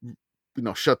to,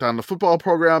 shut down the football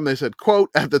program, they said,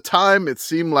 quote, "At the time, it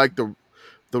seemed like the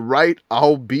right,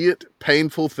 albeit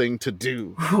painful thing to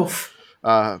do."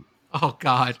 Oh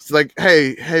God! It's like,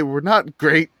 hey, we're not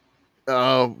great.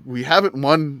 We haven't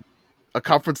won a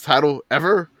conference title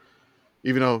ever,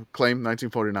 even though claim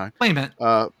 1949. Claim it.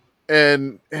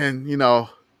 And I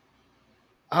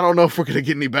don't know if we're going to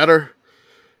get any better.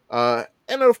 And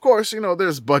of course,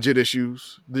 there's budget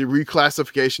issues, the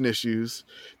reclassification issues.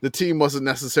 The team wasn't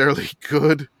necessarily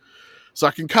good. So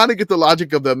I can kind of get the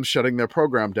logic of them shutting their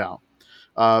program down.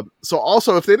 So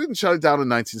also, if they didn't shut it down in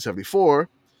 1974,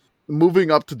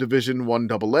 moving up to Division I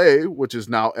AA, which is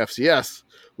now FCS,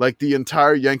 like the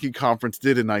entire Yankee Conference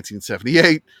did in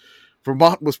 1978,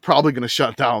 Vermont was probably going to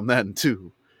shut down then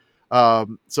too.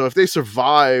 So if they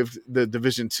survived the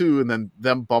Division II and then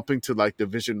them bumping to like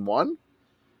Division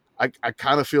I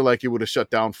kind of feel like it would have shut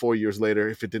down 4 years later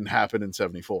if it didn't happen in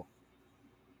 74.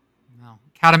 No.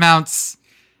 Catamounts.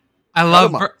 I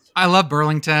love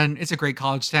Burlington. It's a great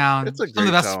college town. It's a some of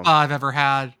the best spa I've ever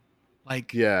had.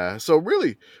 Like, yeah. So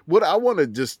really, what I want to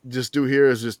just do here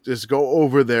is just go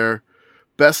over their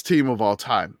best team of all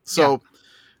time. So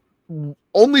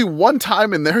only one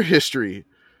time in their history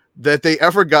that they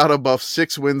ever got above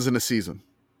 6 wins in a season,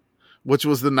 which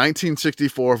was the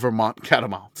 1964 Vermont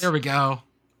Catamounts. There we go.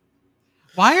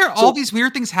 Why are all these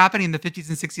weird things happening in the 50s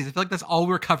and 60s? I feel like that's all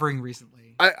we're covering recently.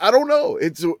 I don't know.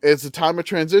 It's a time of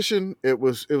transition. It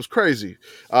was crazy.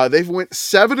 They've went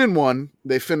 7-1.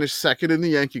 They finished second in the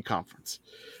Yankee Conference.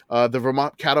 The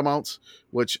Vermont Catamounts,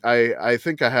 which I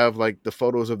think I have like the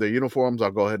photos of their uniforms. I'll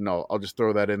go ahead and I'll just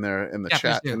throw that in there in the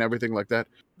chat and everything like that.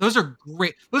 Those are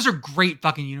great. Those are great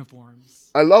fucking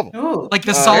uniforms. I love them. Ooh. Like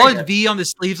the solid V on the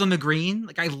sleeves on the green.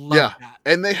 Like I love that.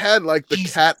 And they had like the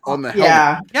cat on the helmet.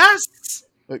 Yeah. Yes.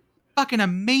 Like, fucking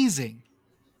amazing.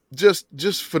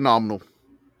 Just phenomenal.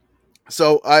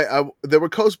 So they were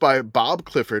coached by Bob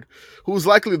Clifford, who was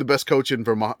likely the best coach in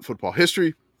Vermont football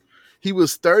history. He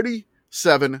was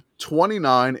 37,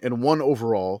 29, and 1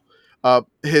 overall.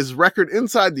 His record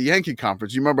inside the Yankee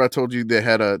Conference, you remember I told you they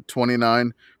had a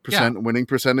 29% winning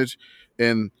percentage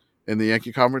in the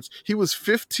Yankee Conference? He was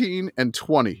 15 and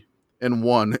 20 and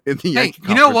 1 in the Yankee Conference.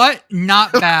 You know what?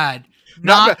 Not bad.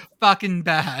 Not bad. Fucking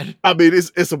bad. I mean,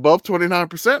 it's above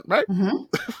 29%, right?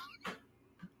 Mm-hmm.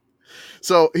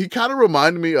 So he kind of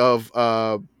reminded me of,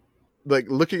 like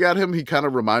looking at him, he kind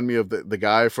of reminded me of the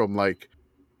guy from like,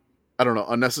 I don't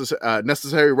know,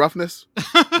 Necessary Roughness,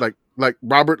 like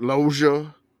Robert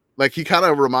Loggia. Like he kind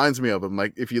of reminds me of him.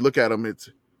 Like if you look at him, it's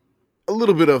a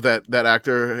little bit of that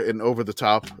actor in Over the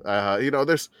Top.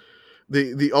 There's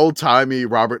the old timey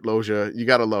Robert Loggia. You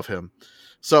gotta love him.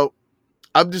 So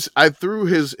I threw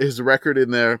his record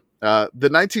in there. The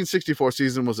 1964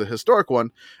 season was a historic one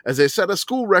as they set a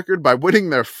school record by winning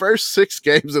their first 6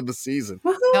 games of the season.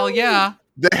 Hell yeah.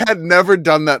 They had never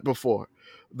done that before.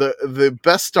 The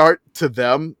best start to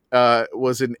them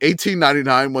was in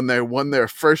 1899 when they won their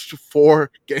first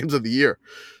 4 games of the year.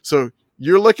 So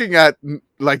you're looking at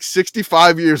like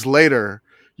 65 years later,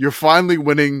 you're finally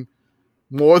winning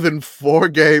more than 4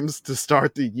 games to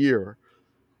start the year.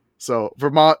 So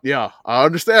Vermont, yeah, I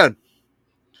understand.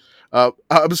 I'm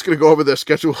just going to go over their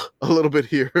schedule a little bit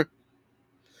here.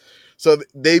 So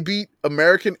they beat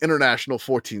American International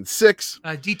 14-6.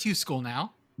 D2 school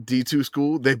now. D2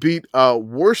 school. They beat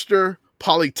Worcester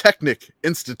Polytechnic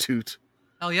Institute.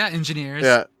 Hell yeah, engineers.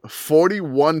 Yeah,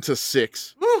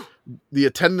 41-6. Woo! The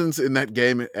attendance in that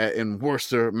game in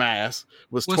Worcester, Mass,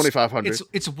 was 2,500.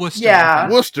 It's Worcester. Yeah,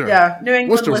 Worcester. Yeah, New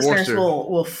England listeners Worcester.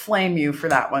 will flame you for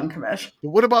that one, Commish.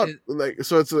 What about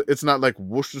so it's not like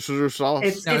Worcestershire sauce?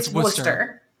 It's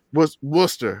Worcester.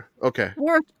 Worcester. Okay.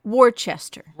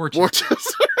 Worcester.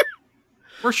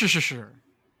 Worcestershire.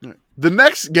 The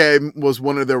next game was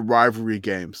one of their rivalry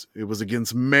games. It was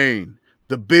against Maine,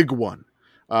 the big one.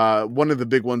 One of the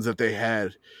big ones that they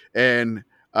had. And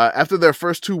after their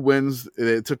first 2 wins,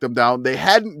 it took them down. They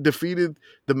hadn't defeated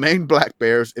the Maine Black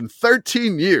Bears in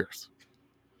 13 years.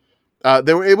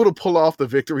 They were able to pull off the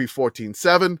victory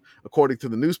 14-7, according to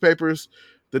the newspapers.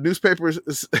 The newspapers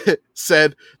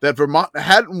said that Vermont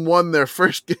hadn't won their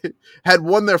first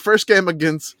game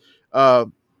against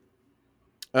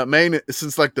Maine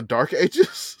since like the Dark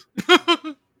Ages.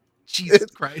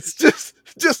 Jesus Christ.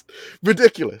 Just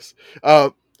ridiculous.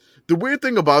 The weird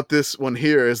thing about this one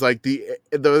here is like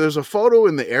there's a photo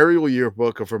in the aerial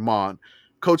yearbook of Vermont.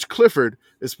 Coach Clifford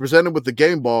is presented with the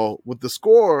game ball with the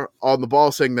score on the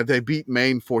ball saying that they beat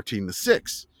Maine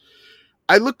 14-6.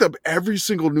 I looked up every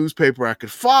single newspaper I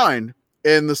could find,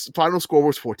 and the final score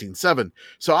was 14-7.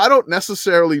 So I don't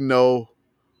necessarily know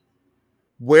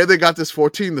where they got this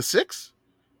 14-6.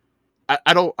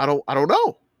 I don't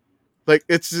know. Like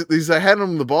I hand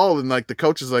them the ball, and like the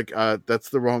coach is like, "That's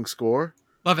the wrong score."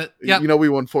 Love it. Yeah, we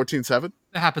won 14-7.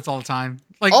 That happens all the time.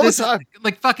 Like all the time.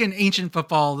 Like fucking ancient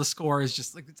football, the score is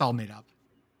just like it's all made up.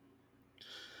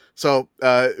 So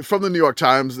from the New York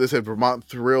Times, they said Vermont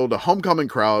thrilled a homecoming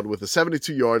crowd with a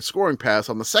 72-yard scoring pass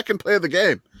on the second play of the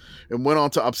game and went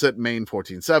on to upset Maine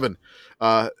 14-7.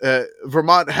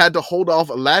 Vermont had to hold off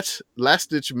a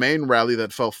last-ditch Maine rally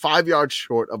that fell 5 yards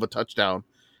short of a touchdown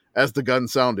as the gun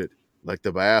sounded, like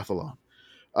the biathlon.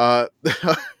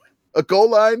 A goal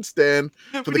line stand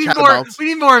for the Catamounts. We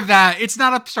need more of that. It's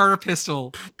not a starter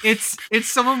pistol. It's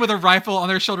someone with a rifle on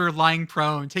their shoulder lying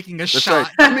prone, taking a shot.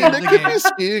 Right. I mean, they could be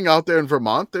skiing out there in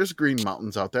Vermont. There's Green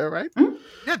Mountains out there, right?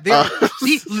 Yeah,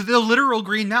 the literal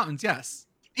Green Mountains, yes.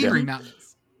 The Green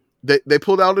Mountains. They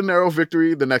pulled out a narrow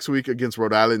victory the next week against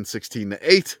Rhode Island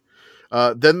 16-8.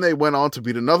 Then they went on to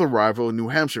beat another rival in New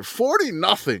Hampshire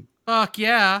 40-0. Fuck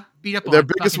yeah. Beat up their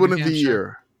biggest win of the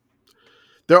year.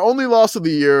 Their only loss of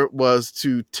the year was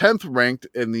to 10th ranked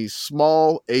in the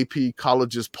small AP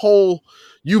colleges poll.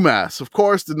 UMass, of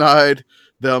course, denied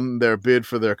them their bid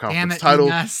for their conference title.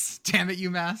 Damn it,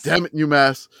 UMass. Damn it,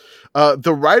 UMass.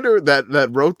 The writer that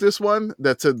wrote this one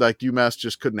that said like UMass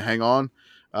just couldn't hang on.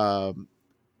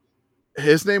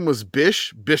 His name was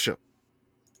Bishop.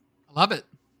 I love it.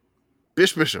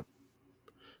 Bishop.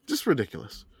 Just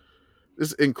ridiculous.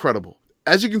 It's incredible.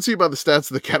 As you can see by the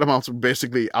stats, the Catamounts were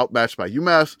basically outmatched by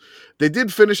UMass. They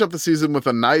did finish up the season with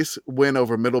a nice win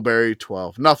over Middlebury,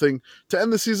 12-0, to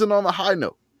end the season on a high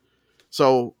note.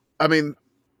 So, I mean,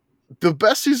 the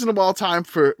best season of all time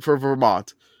for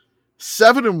Vermont.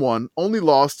 7-1, only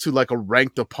lost to like a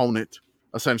ranked opponent,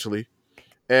 essentially,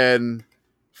 and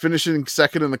finishing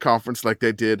second in the conference like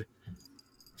they did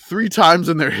 3 times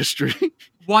in their history.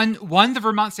 Won the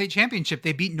Vermont State Championship.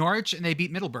 They beat Norwich and they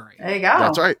beat Middlebury. There you go.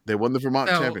 That's right. They won the Vermont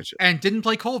Championship. And didn't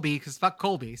play Colby because fuck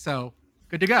Colby. So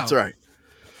good to go. That's right.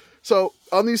 So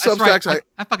on these Substacks, right.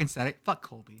 I fucking said it. Fuck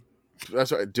Colby.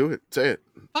 That's right. Do it. Say it.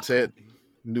 Fuck Say Colby.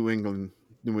 it.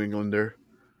 New Englander,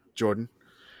 Jordan.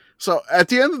 So at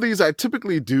the end of these, I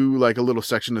typically do like a little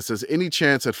section that says any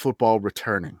chance at football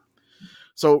returning.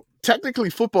 So technically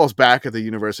football's back at the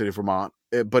University of Vermont,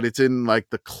 but it's in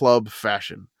like the club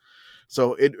fashion.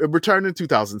 So it returned in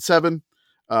 2007.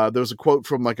 There was a quote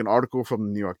from like an article from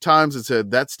the New York Times. It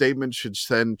said, that statement should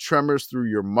send tremors through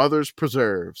your mother's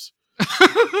preserves.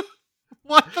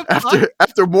 What the fuck?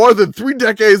 After more than 3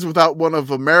 decades without one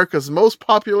of America's most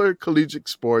popular collegiate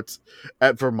sports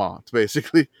at Vermont,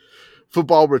 basically.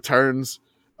 Football returns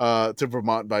to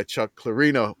Vermont by Chuck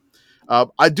Clarino.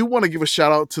 I do want to give a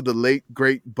shout out to the late,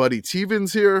 great Buddy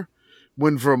Tevens here.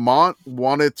 When Vermont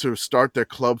wanted to start their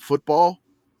club football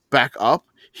back up,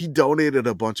 he donated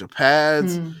a bunch of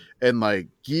pads and like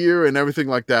gear and everything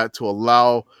like that to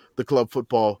allow the club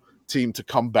football team to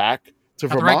come back to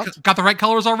Vermont. Got the right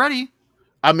colors already.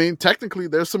 I mean, technically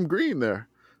there's some green there.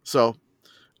 So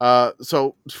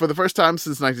for the first time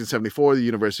since 1974, the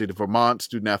University of Vermont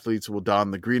student athletes will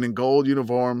don the green and gold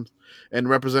uniforms and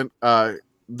represent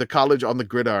the college on the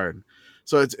gridiron.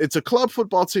 So it's a club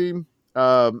football team.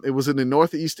 It was in the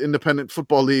Northeast Independent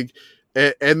Football League,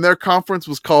 and their conference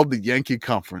was called the Yankee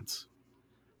Conference.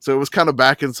 So it was kind of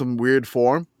back in some weird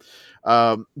form.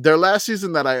 Their last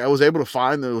season that I was able to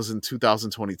find, that was in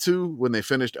 2022 when they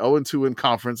finished 0-2 in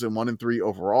conference and 1-3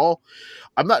 overall.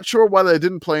 I'm not sure why they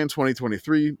didn't play in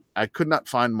 2023. I could not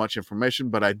find much information,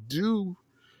 but I do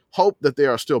hope that they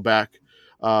are still back.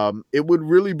 It would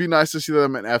really be nice to see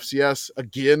them in FCS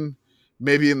again,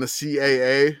 maybe in the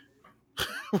CAA.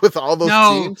 With all those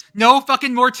teams? No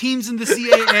fucking more teams in the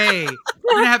CAA.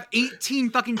 We're going to have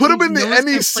 18 fucking Put teams. them in the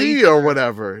NEC or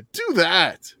whatever. Do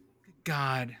that.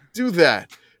 God. Do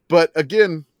that. But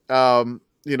again, after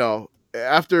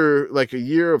like a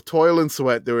year of toil and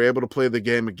sweat, they were able to play the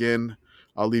game again.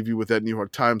 I'll leave you with that New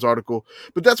York Times article.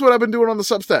 But that's what I've been doing on the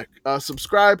Substack.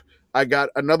 Subscribe. I got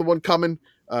another one coming,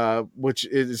 which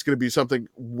is going to be something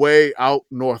way out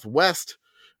northwest.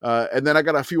 And then I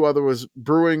got a few others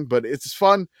brewing, but it's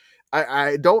fun.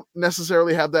 I don't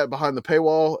necessarily have that behind the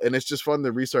paywall, and it's just fun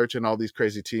to research in all these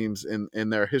crazy teams in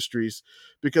their histories.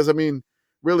 Because, I mean,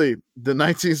 really, the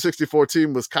 1964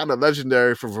 team was kind of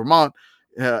legendary for Vermont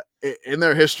in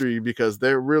their history because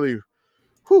they're really,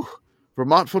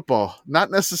 Vermont football, not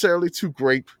necessarily too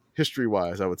great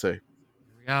history-wise, I would say. There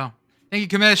we go.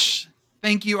 Thank you, Commish.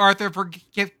 Thank you, Arthur, for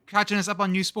catching us up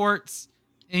on new sports.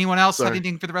 Anyone else have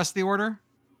anything for the rest of the order?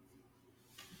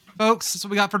 Folks, that's what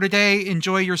we got for today.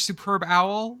 Enjoy your superb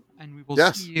owl, and we will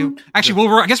see you. Actually,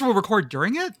 I guess we'll record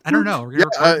during it. I don't know.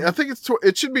 I think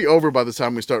it should be over by the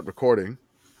time we start recording.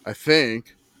 I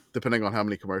think, depending on how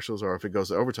many commercials or if it goes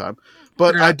to overtime.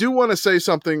 But I do want to say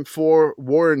something for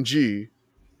Warren G.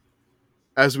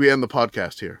 as we end the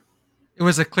podcast here. It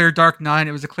was a clear dark night.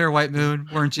 It was a clear white moon.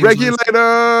 Warren G.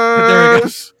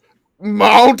 Regulators,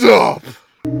 mount up.